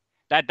from it.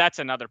 That's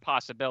another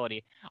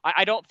possibility.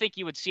 I don't think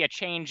you would see a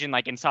change in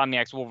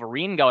Insomniac's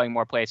Wolverine going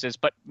more places,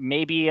 but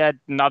maybe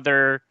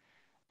another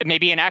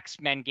maybe an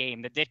X-Men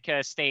game. The Ditka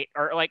Estate,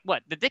 or like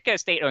what? The Ditka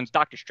Estate owns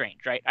Doctor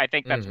Strange, right? I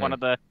think that's one of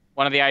the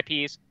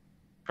IPs.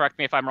 Correct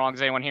me if I'm wrong.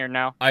 Does anyone here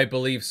know? I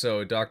believe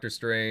so. Doctor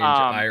Strange,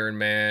 Iron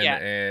Man,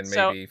 and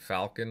maybe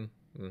Falcon.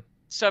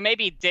 So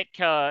maybe the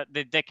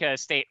Ditka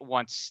Estate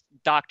wants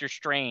a Doctor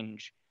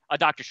Strange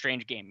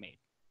game made,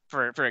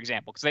 for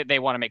example, because they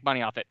want to make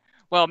money off it.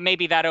 Well,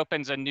 maybe that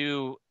opens a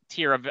new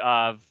tier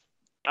of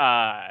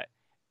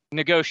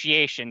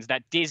negotiations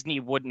that Disney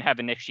wouldn't have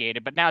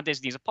initiated, but now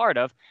Disney's a part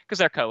of because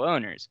they're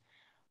co-owners.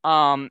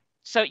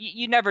 So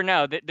you never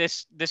know that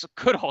this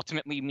could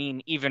ultimately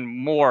mean even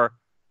more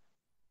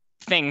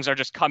things are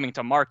just coming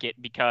to market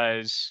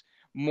because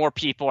more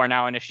people are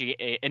now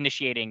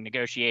initiating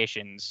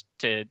negotiations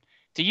to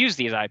use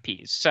these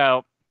IPs.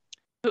 So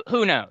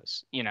who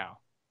knows, you know?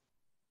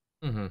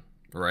 Mm-hmm.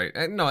 Right.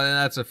 And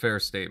that's a fair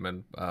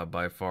statement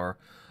by far.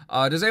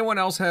 Does anyone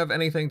else have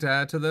anything to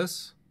add to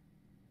this?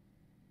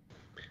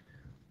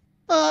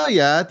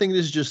 Yeah, I think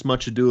there's just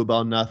much ado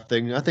about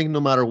nothing. I think no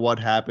matter what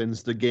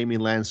happens, the gaming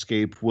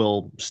landscape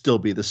will still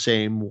be the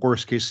same.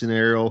 Worst case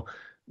scenario,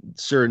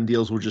 certain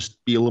deals will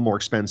just be a little more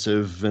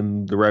expensive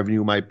and the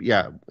revenue might be,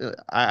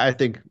 I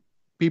think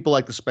people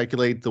like to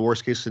speculate the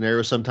worst case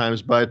scenario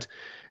sometimes, but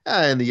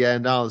in the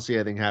end, I don't see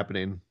anything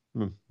happening.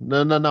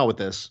 No, not with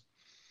this.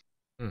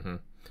 Mm-hmm.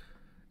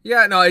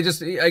 Yeah, no,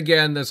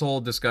 again, this whole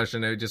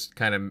discussion, it just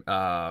kind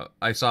of,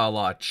 I saw a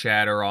lot of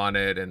chatter on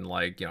it and,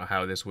 like, you know,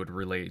 how this would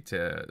relate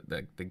to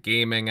the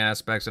gaming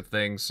aspects of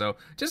things. So,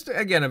 just,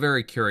 again, a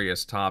very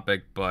curious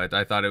topic, but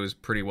I thought it was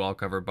pretty well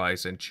covered by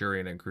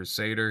Centurion and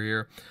Crusader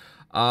here.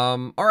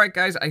 All right,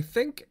 guys, I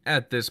think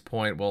at this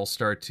point we'll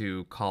start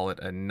to call it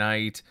a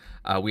night.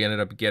 We ended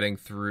up getting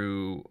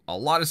through a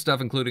lot of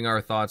stuff, including our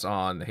thoughts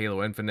on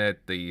Halo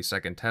Infinite, the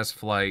second test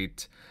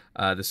flight,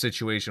 the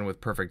situation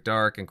with Perfect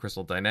Dark and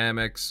Crystal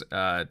Dynamics,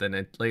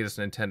 the latest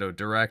Nintendo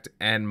Direct,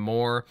 and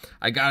more.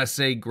 I gotta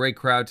say, great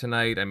crowd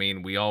tonight. I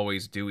mean, we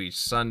always do each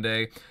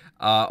Sunday.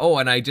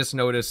 And I just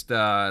noticed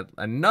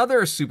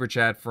another super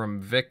chat from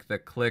Vic the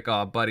Click.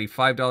 Buddy,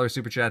 $5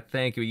 super chat.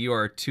 Thank you. You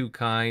are too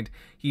kind.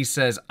 He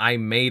says, I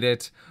made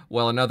it.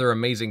 Well, another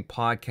amazing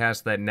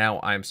podcast that now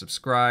I'm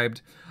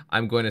subscribed.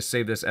 I'm going to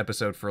save this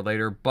episode for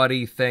later.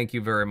 Buddy, thank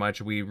you very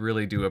much. We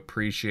really do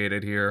appreciate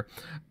it here.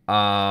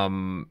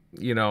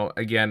 You know,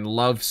 again,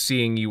 love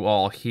seeing you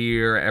all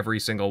here. Every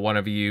single one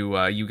of you.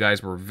 You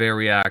guys were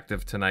very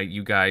active tonight.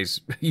 You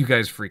guys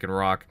freaking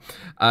rock.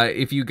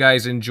 If you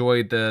guys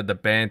enjoyed the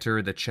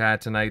banter, the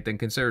chat tonight, then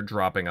consider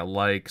dropping a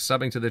like,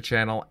 subbing to the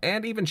channel,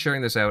 and even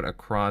sharing this out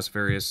across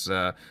various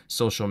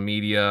social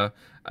media.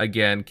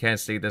 Again, can't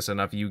state this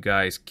enough. You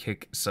guys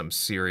kick some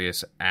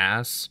serious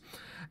ass.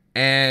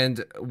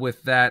 And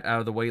with that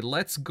out of the way,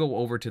 let's go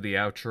over to the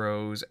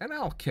outros, and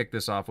I'll kick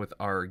this off with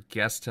our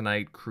guest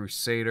tonight,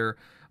 Crusader.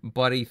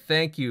 Buddy,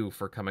 thank you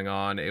for coming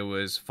on. It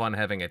was fun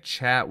having a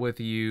chat with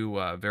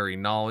you, very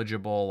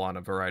knowledgeable on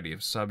a variety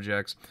of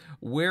subjects.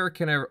 Where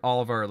can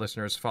all of our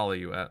listeners follow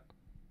you at?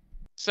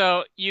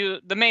 So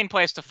the main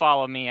place to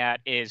follow me at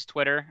is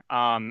Twitter,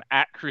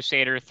 at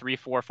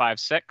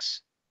Crusader3456.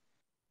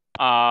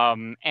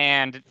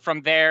 And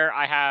from there,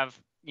 I have,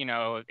 you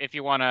know, if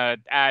you want to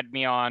add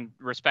me on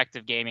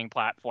respective gaming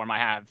platform, I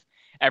have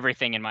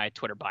everything in my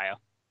Twitter bio.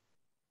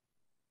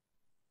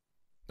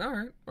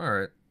 All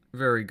right.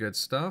 Very good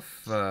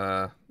stuff.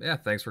 Yeah,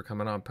 thanks for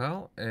coming on,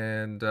 pal.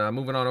 And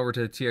moving on over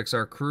to the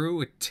TXR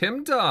crew,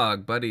 Tim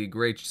Dog, buddy,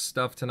 great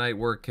stuff tonight.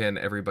 Where can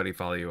everybody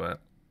follow you at?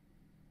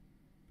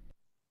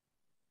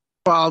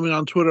 Follow me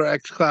on Twitter,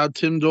 xCloud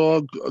Tim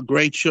Dog. A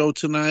great show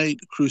tonight.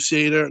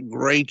 Crusader,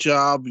 great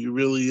job. You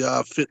really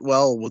fit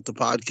well with the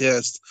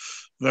podcast.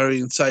 Very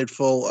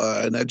insightful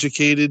and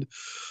educated.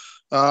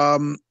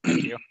 Thank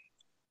you.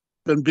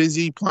 Been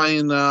busy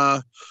playing.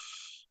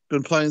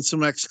 Been playing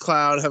some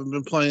xCloud. Haven't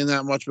been playing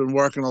that much. Been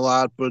working a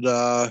lot, but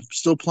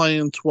still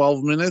playing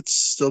 12 minutes.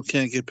 Still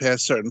can't get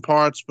past certain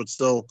parts, but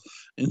still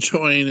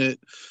enjoying it.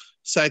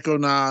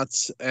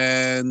 Psychonauts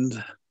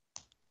and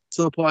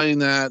still playing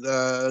that.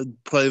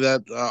 Play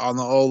that on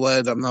the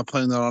OLED. I'm not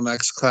playing that on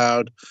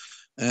xCloud.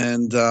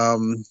 And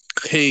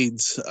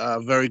Hades,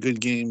 very good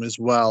game as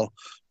well.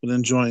 Been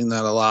enjoying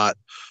that a lot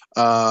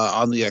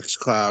on the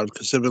xCloud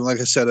because I've been, like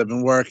I said, I've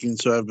been working,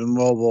 so I've been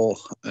mobile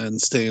and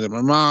staying at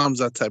my mom's,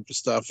 that type of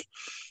stuff,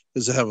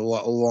 because I have a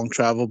long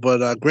travel.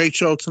 But great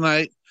show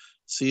tonight.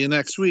 See you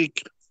next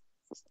week.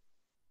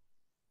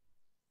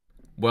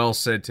 Well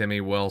said, Timmy.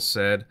 Well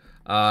said.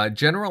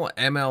 General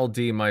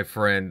MLD, my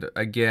friend.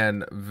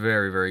 Again,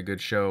 very, very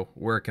good show.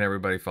 Where can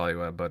everybody follow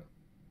you at, bud?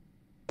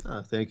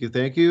 Thank you.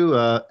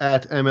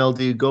 At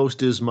MLD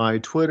Ghost is my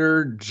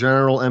Twitter.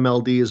 General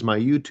MLD is my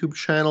YouTube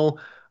channel.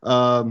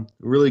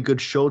 Really good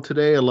show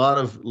today. A lot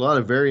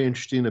of very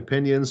interesting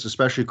opinions,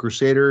 especially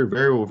Crusader.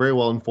 Very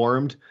well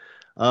informed.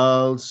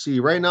 Let's see.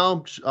 Right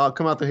now, I'll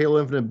come out the Halo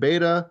Infinite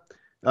beta.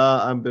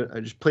 I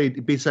just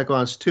played beat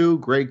Psychonauts 2.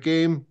 Great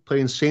game.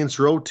 Playing Saints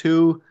Row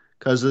 2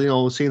 because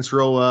Saints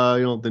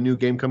Row. The new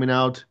game coming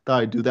out.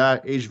 Thought I'd do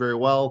that. Aged very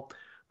well.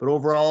 But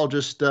overall,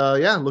 just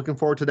looking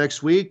forward to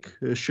next week.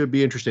 It should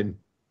be interesting.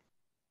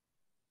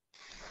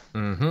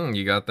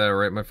 You got that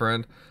right, my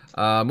friend.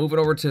 Moving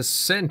over to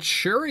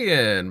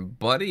Centurion,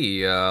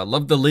 buddy.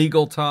 Love the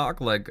legal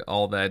talk, like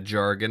all that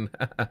jargon.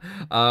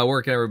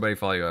 Where can everybody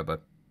follow you at,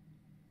 bud?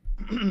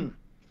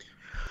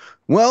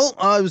 Well,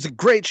 it was a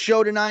great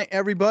show tonight,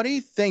 everybody.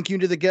 Thank you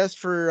to the guests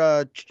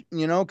for,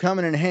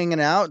 coming and hanging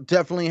out.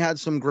 Definitely had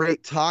some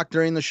great talk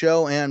during the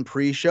show and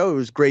pre-show. It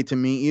was great to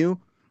meet you.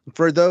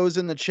 For those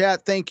in the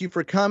chat, thank you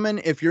for coming.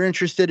 If you're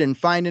interested in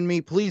finding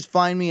me, please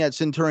find me at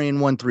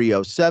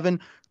Centurion1307,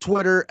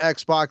 Twitter,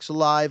 Xbox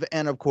Live,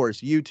 and of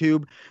course,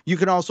 YouTube. You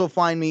can also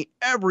find me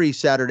every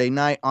Saturday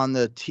night on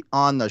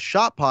the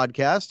Shop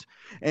Podcast.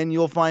 And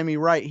you'll find me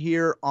right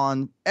here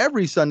on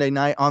every Sunday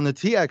night on the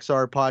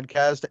TXR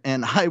podcast.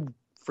 And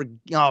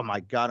oh my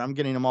God, I'm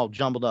getting them all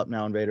jumbled up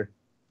now, Invader.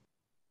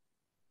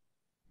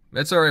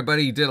 That's all right,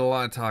 buddy. You did a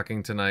lot of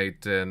talking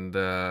tonight. And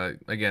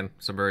again,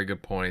 some very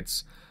good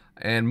points.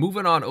 And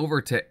moving on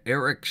over to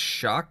Eric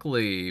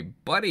Shockley.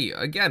 Buddy,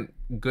 again,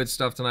 good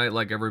stuff tonight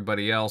like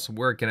everybody else.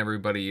 Where can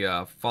everybody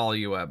follow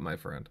you at, my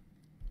friend?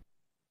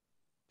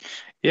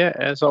 Yeah,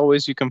 as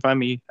always, you can find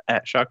me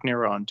at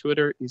ShockNero on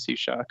Twitter,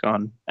 EasyShock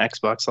on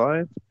Xbox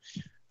Live.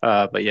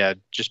 But yeah,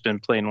 just been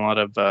playing a lot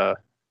of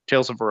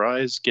Tales of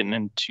Arise, getting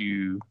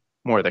into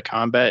more of the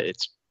combat.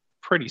 It's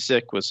pretty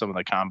sick with some of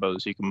the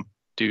combos you can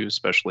do,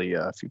 especially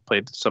if you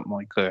played something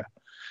like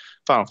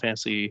Final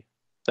Fantasy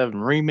VII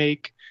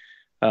Remake.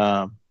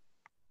 But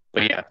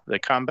yeah, the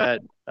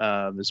combat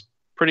is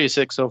pretty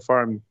sick so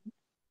far. I'm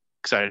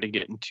excited to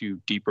get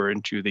deeper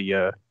into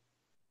the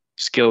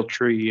skill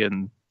tree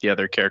and the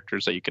other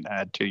characters that you can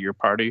add to your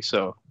party.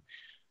 So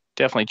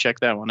definitely check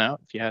that one out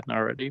if you hadn't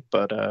already.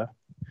 But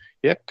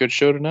yeah, good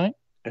show tonight,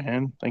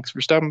 and thanks for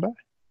stopping by.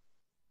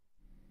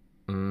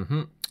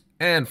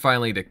 And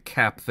finally, to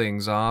cap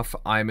things off,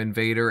 I'm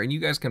Invader, and you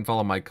guys can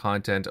follow my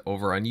content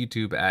over on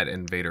YouTube at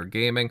Invader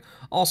Gaming,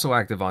 also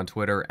active on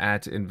Twitter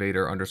at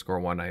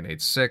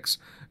Invader_1986.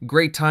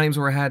 Great times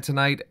were had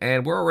tonight,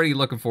 and we're already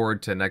looking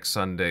forward to next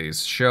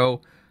Sunday's show.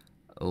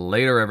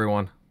 Later,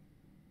 everyone.